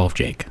not involve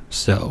Jake.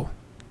 So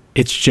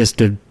it's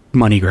just a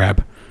money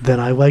grab. Then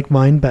I like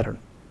mine better.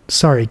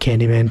 Sorry,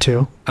 Candyman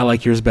 2. I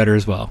like yours better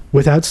as well.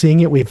 Without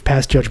seeing it, we've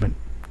passed judgment.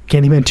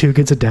 Candyman 2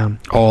 gets it down.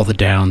 All the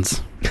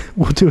downs.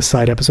 We'll do a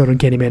side episode on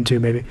Candyman 2,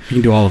 maybe. You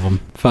can do all of them.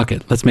 Fuck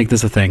it. Let's make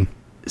this a thing.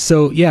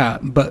 So, yeah,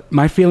 but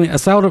my feeling,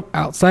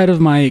 outside of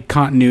my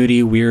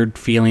continuity, weird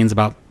feelings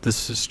about this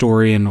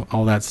story and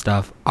all that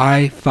stuff,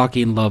 I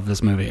fucking love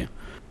this movie.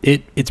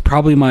 It's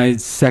probably my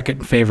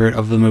second favorite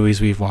of the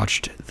movies we've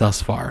watched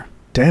thus far.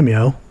 Damn,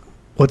 yo.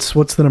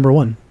 What's the number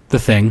one? The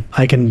Thing.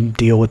 I can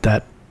deal with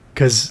that.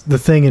 Because The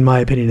Thing, in my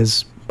opinion,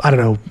 is, I don't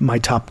know, my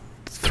top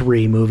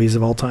 3 movies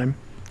of all time.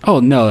 Oh,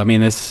 no. I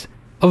mean, of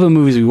the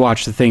movies we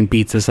watched, The Thing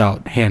beats us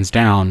out hands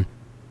down.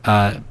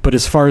 But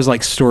as far as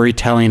like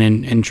storytelling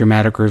and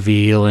dramatic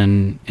reveal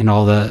and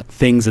all the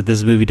things that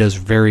this movie does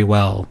very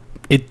well,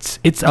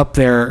 it's up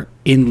there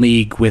in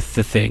league with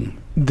The Thing.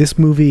 This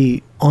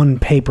movie on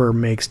paper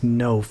makes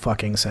no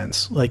fucking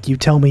sense. Like, you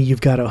tell me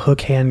you've got a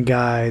hook hand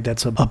guy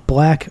that's a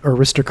black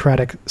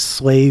aristocratic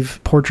slave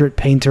portrait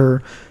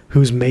painter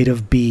who's made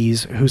of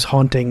bees, who's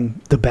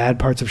haunting the bad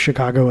parts of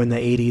Chicago in the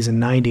 80s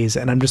and 90s,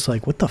 and I'm just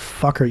like, what the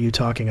fuck are you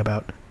talking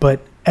about?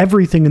 But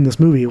everything in this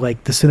movie,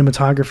 like the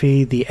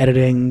cinematography, the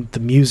editing, the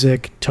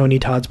music, Tony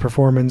Todd's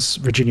performance,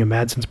 Virginia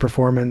Madsen's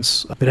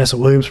performance, Vanessa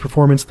Williams'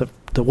 performance, the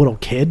little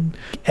kid,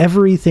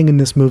 everything in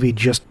this movie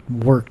just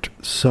worked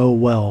so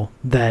well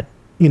that,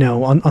 you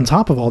know, on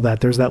top of all that,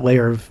 there's that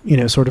layer of, you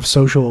know, sort of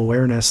social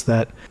awareness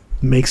that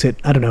makes it,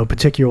 I don't know,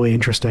 particularly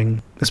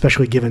interesting,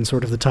 especially given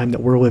sort of the time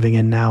that we're living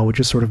in now, which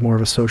is sort of more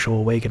of a social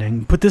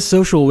awakening. But this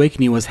social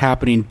awakening was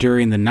happening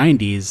during the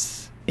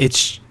 90s.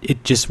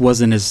 It just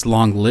wasn't as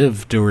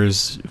long-lived or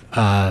as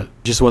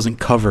just wasn't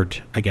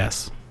covered, I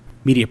guess.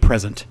 Media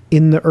present.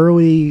 In the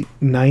early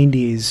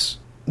 90s,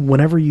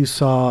 whenever you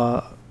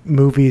saw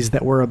movies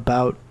that were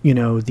about, you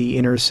know, the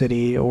inner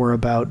city or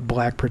about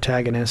black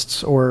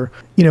protagonists or,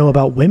 you know,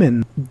 about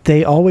women,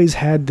 they always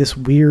had this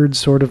weird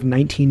sort of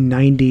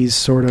 1990s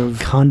sort of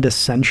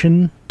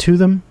condescension to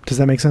them. Does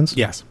that make sense?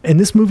 Yes. And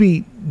this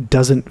movie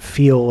doesn't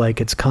feel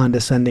like it's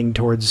condescending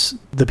towards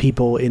the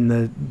people in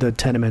the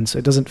tenements.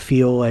 It doesn't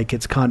feel like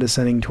it's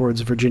condescending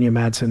towards Virginia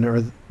Madsen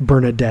or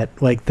Bernadette.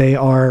 Like, they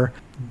are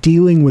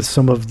dealing with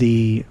some of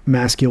the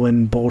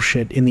masculine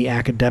bullshit in the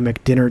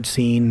academic dinner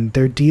scene.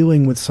 They're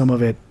dealing with some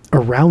of it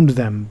around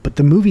them, but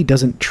the movie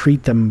doesn't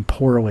treat them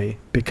poorly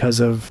because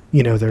of,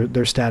 you know,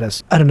 their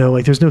status. I don't know,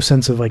 like, there's no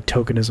sense of like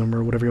tokenism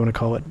or whatever you want to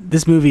call it.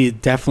 This movie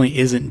definitely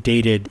isn't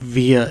dated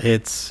via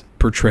its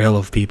portrayal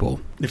of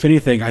people. If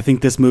anything, I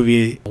think this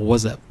movie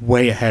was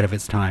way ahead of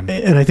its time.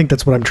 And I think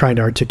that's what I'm trying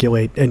to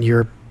articulate, and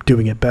you're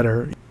doing it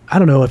better. I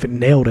don't know if it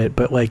nailed it,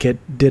 but like,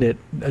 it did it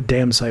a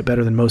damn sight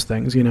better than most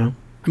things, you know?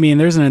 I mean,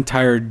 there's an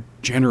entire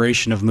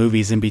generation of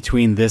movies in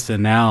between this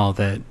and now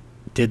that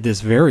did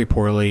this very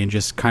poorly and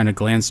just kind of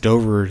glanced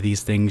over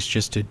these things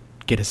just to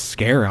get a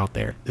scare out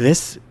there.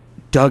 This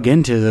dug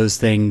into those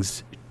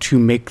things to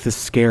make the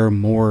scare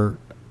more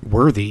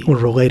worthy. Or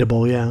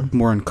relatable, yeah.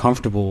 More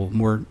uncomfortable,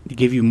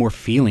 give you more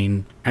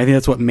feeling. I think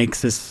that's what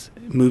makes this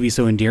movie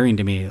so endearing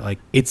to me. Like,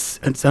 it's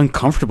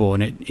uncomfortable,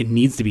 and it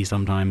needs to be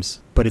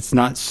sometimes, but it's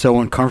not so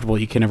uncomfortable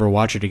you can never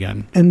watch it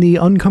again. And the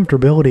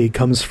uncomfortability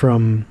comes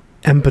from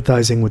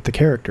empathizing with the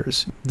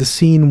characters. The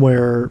scene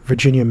where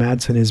Virginia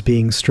Madsen is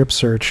being strip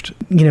searched,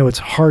 you know, it's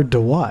hard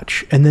to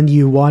watch. And then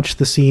you watch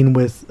the scene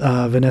with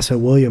Vanessa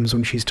Williams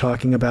when she's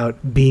talking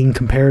about being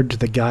compared to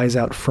the guys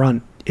out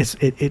front.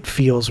 It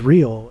feels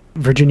real.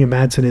 Virginia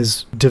Madsen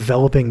is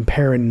developing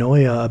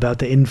paranoia about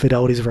the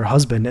infidelities of her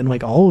husband, and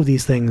like, all of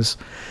these things,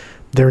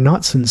 they're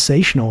not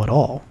sensational at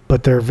all,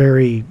 but they're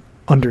very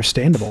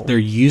understandable. They're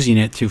using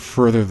it to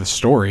further the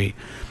story,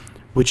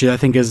 which I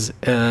think is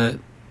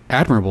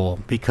admirable,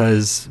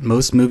 because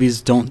most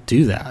movies don't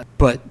do that.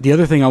 But the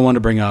other thing I want to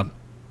bring up,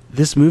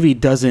 this movie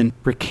doesn't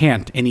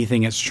recant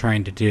anything it's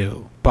trying to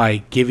do by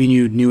giving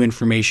you new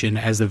information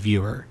as a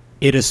viewer.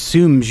 It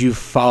assumes you've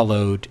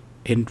followed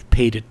and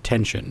paid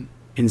attention,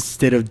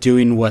 instead of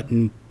doing what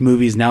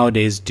movies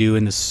nowadays do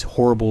in this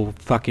horrible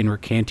fucking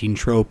recanting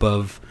trope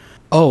of,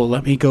 oh,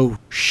 let me go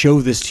show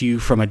this to you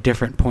from a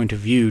different point of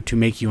view to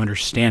make you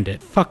understand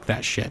it. Fuck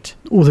that shit.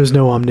 Well, there's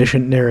no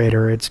omniscient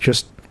narrator. It's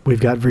just,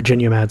 we've got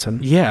Virginia Madsen.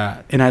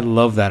 Yeah, and I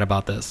love that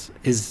about this,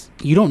 is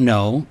you don't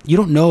know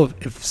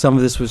if some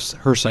of this was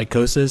her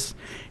psychosis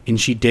and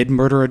she did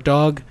murder a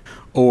dog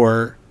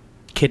or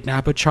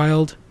kidnap a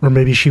child. Or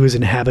maybe she was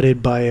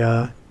inhabited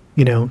by,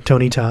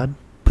 Tony Todd.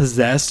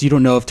 possessed. You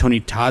don't know if Tony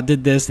Todd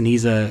did this and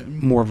he's a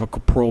more of a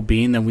corporeal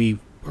being than we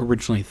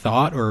originally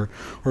thought, or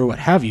what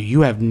have you.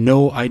 You have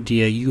no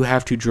idea. You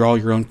have to draw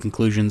your own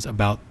conclusions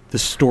about the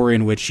story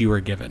in which you are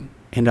given.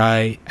 And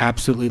I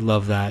absolutely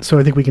love that. So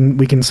I think we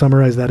can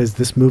summarize that as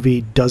this movie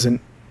doesn't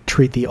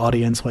treat the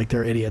audience like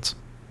they're idiots.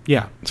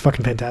 Yeah. It's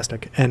fucking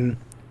fantastic. And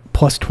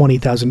plus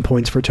 20,000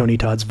 points for Tony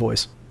Todd's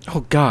voice.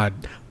 Oh,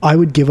 God. I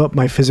would give up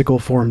my physical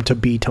form to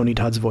be Tony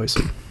Todd's voice.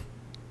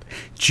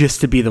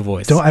 Just to be the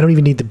voice. I don't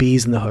even need the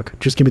bees in the hook.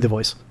 Just give me the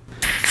voice.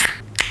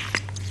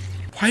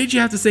 Why did you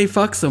have to say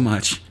fuck so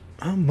much?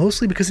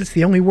 Mostly because it's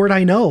the only word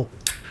I know.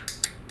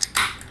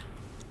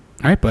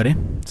 All right, buddy.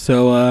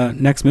 So,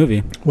 next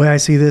movie. The way I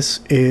see this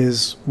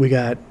is we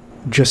got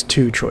just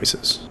two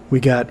choices.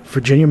 We got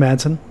Virginia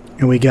Madsen,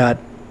 and we got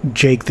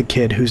Jake the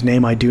Kid, whose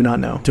name I do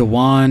not know.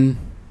 Dewan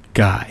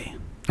Guy.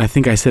 I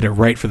think I said it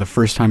right for the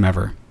first time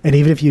ever. And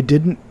even if you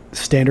didn't,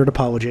 standard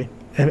apology.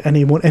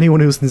 Anyone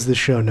who listens to this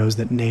show knows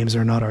that names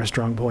are not our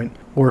strong point,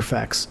 or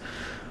facts.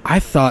 I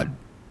thought,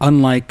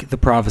 unlike The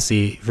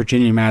Prophecy,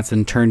 Virginia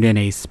Madsen turned in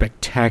a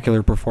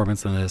spectacular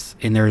performance in this,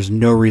 and there is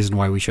no reason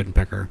why we shouldn't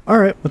pick her. All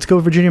right, let's go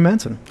with Virginia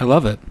Madsen. I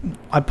love it.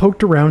 I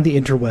poked around the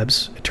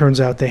interwebs. It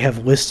turns out they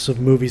have lists of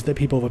movies that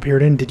people have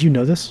appeared in. Did you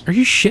know this? Are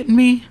you shitting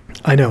me?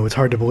 I know, it's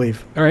hard to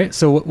believe. All right,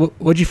 so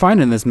what'd you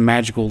find in this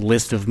magical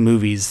list of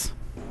movies?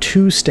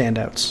 Two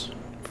standouts.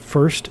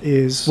 First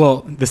is...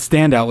 Well, the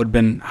standout would have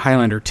been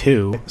Highlander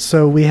 2.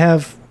 So we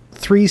have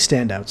three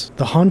standouts.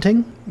 The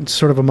Haunting, it's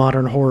sort of a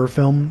modern horror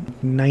film,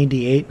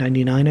 98,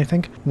 99, I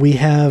think. We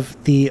have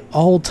the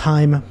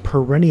all-time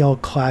perennial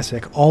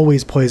classic,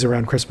 always plays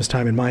around Christmas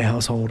time in my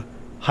household,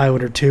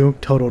 Highlander 2,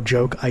 total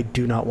joke. I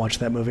do not watch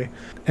that movie.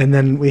 And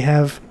then we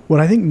have what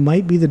I think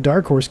might be the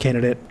dark horse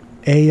candidate,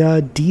 a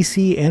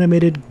DC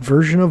animated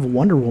version of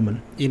Wonder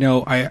Woman. You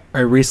know, I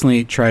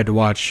recently tried to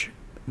watch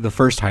the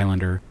first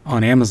Highlander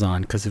on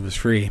Amazon because it was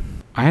free.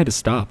 I had to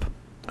stop.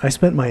 I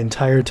spent my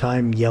entire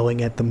time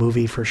yelling at the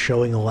movie for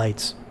showing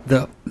lights.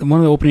 One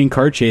of the opening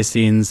car chase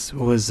scenes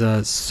was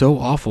so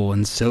awful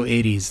and so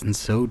 80s and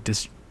so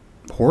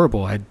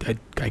horrible. I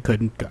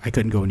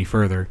couldn't go any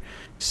further.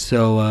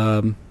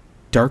 So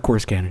dark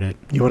horse candidate.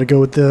 You want to go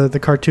with the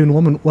cartoon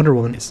Wonder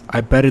Woman?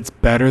 I bet it's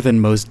better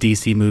than most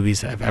DC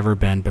movies have ever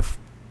been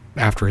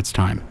after its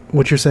time.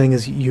 What you're saying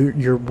is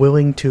you're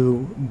willing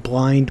to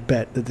blind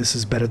bet that this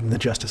is better than the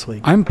Justice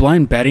League. I'm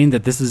blind betting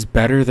that this is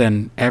better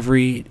than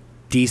every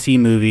DC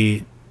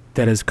movie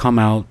that has come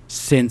out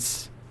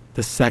since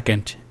the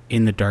second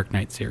in the Dark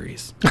Knight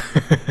series.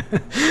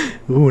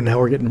 Ooh, now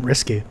we're getting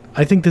risky.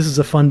 I think this is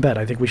a fun bet.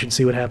 I think we should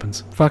see what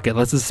happens. Fuck it,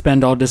 let's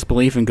suspend all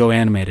disbelief and go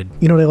animated.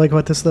 You know what I like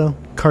about this, though?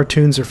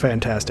 Cartoons are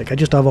fantastic.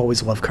 I've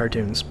always loved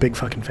cartoons. Big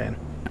fucking fan.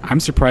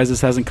 I'm surprised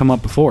this hasn't come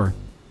up before.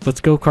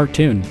 Let's go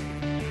cartoon.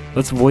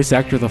 Let's voice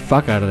actor the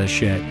fuck out of this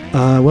shit.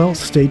 Well,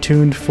 stay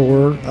tuned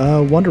for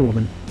Wonder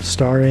Woman,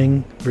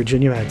 starring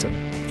Virginia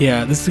Madsen.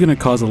 Yeah, this is going to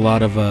cause a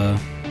lot of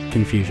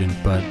confusion,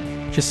 but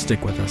just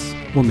stick with us.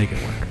 We'll make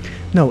it work.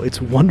 No, it's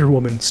Wonder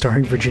Woman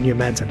starring Virginia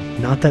Madsen,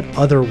 not that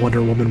other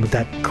Wonder Woman with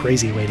that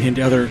crazy lady. And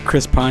other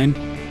Chris Pine?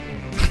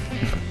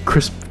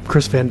 Chris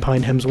Van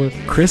Pine Hemsworth?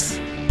 Chris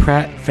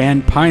Pratt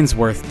Van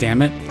Pinesworth,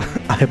 damn it.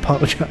 I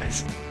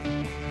apologize.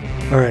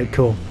 All right,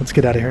 cool. Let's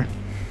get out of here.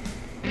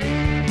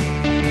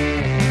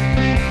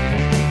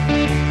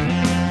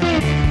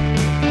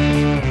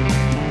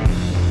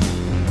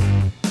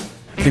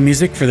 The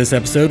music for this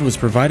episode was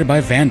provided by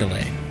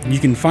Vandalay. You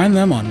can find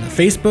them on the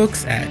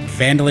Facebooks at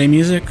Vandalay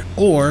Music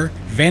or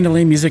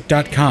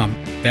vandalaymusic.com.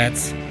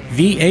 That's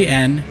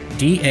VANDALAY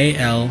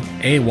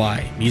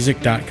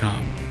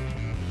music.com.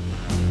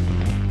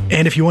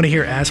 And if you want to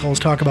hear assholes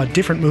talk about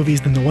different movies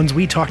than the ones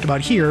we talked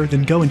about here,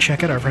 then go and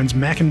check out our friends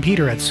Mac and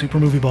Peter at Super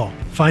Movie Ball.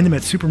 Find them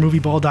at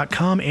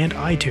supermovieball.com and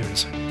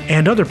iTunes.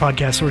 And other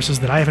podcast sources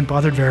that I haven't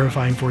bothered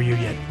verifying for you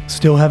yet.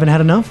 Still haven't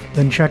had enough?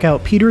 Then check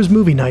out Peter's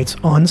Movie Nights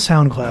on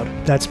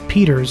SoundCloud. That's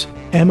Peter's,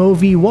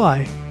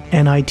 MOVYNITES.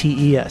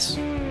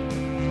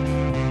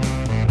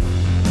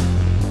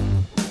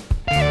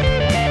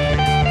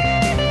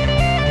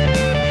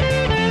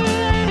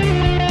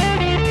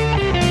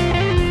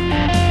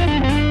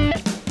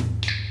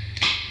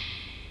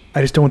 I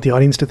just don't want the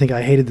audience to think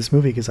I hated this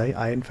movie because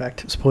I in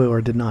fact,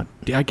 spoiler, did not.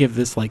 I give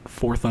this like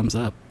 4 thumbs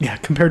up. Yeah,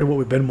 compared to what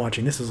we've been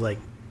watching, this is like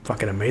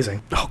fucking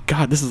amazing. Oh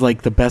god, this is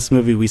like the best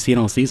movie we've seen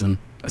all season,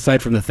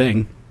 aside from The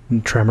Thing.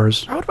 And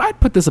Tremors.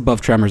 I'd put this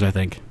above Tremors, I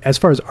think. As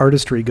far as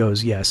artistry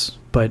goes, yes.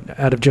 But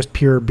out of just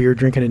pure beer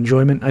drinking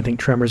enjoyment, I think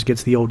Tremors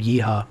gets the old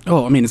yeehaw.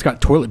 Oh, I mean, it's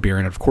got toilet beer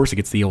in it. Of course it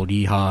gets the old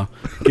yeehaw.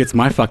 Gets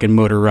my fucking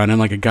motor running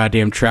like a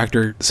goddamn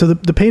tractor. So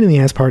the pain in the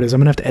ass part is I'm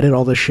going to have to edit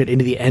all this shit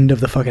into the end of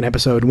the fucking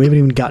episode, and we haven't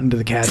even gotten to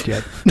the cast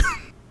yet.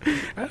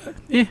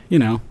 You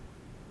know.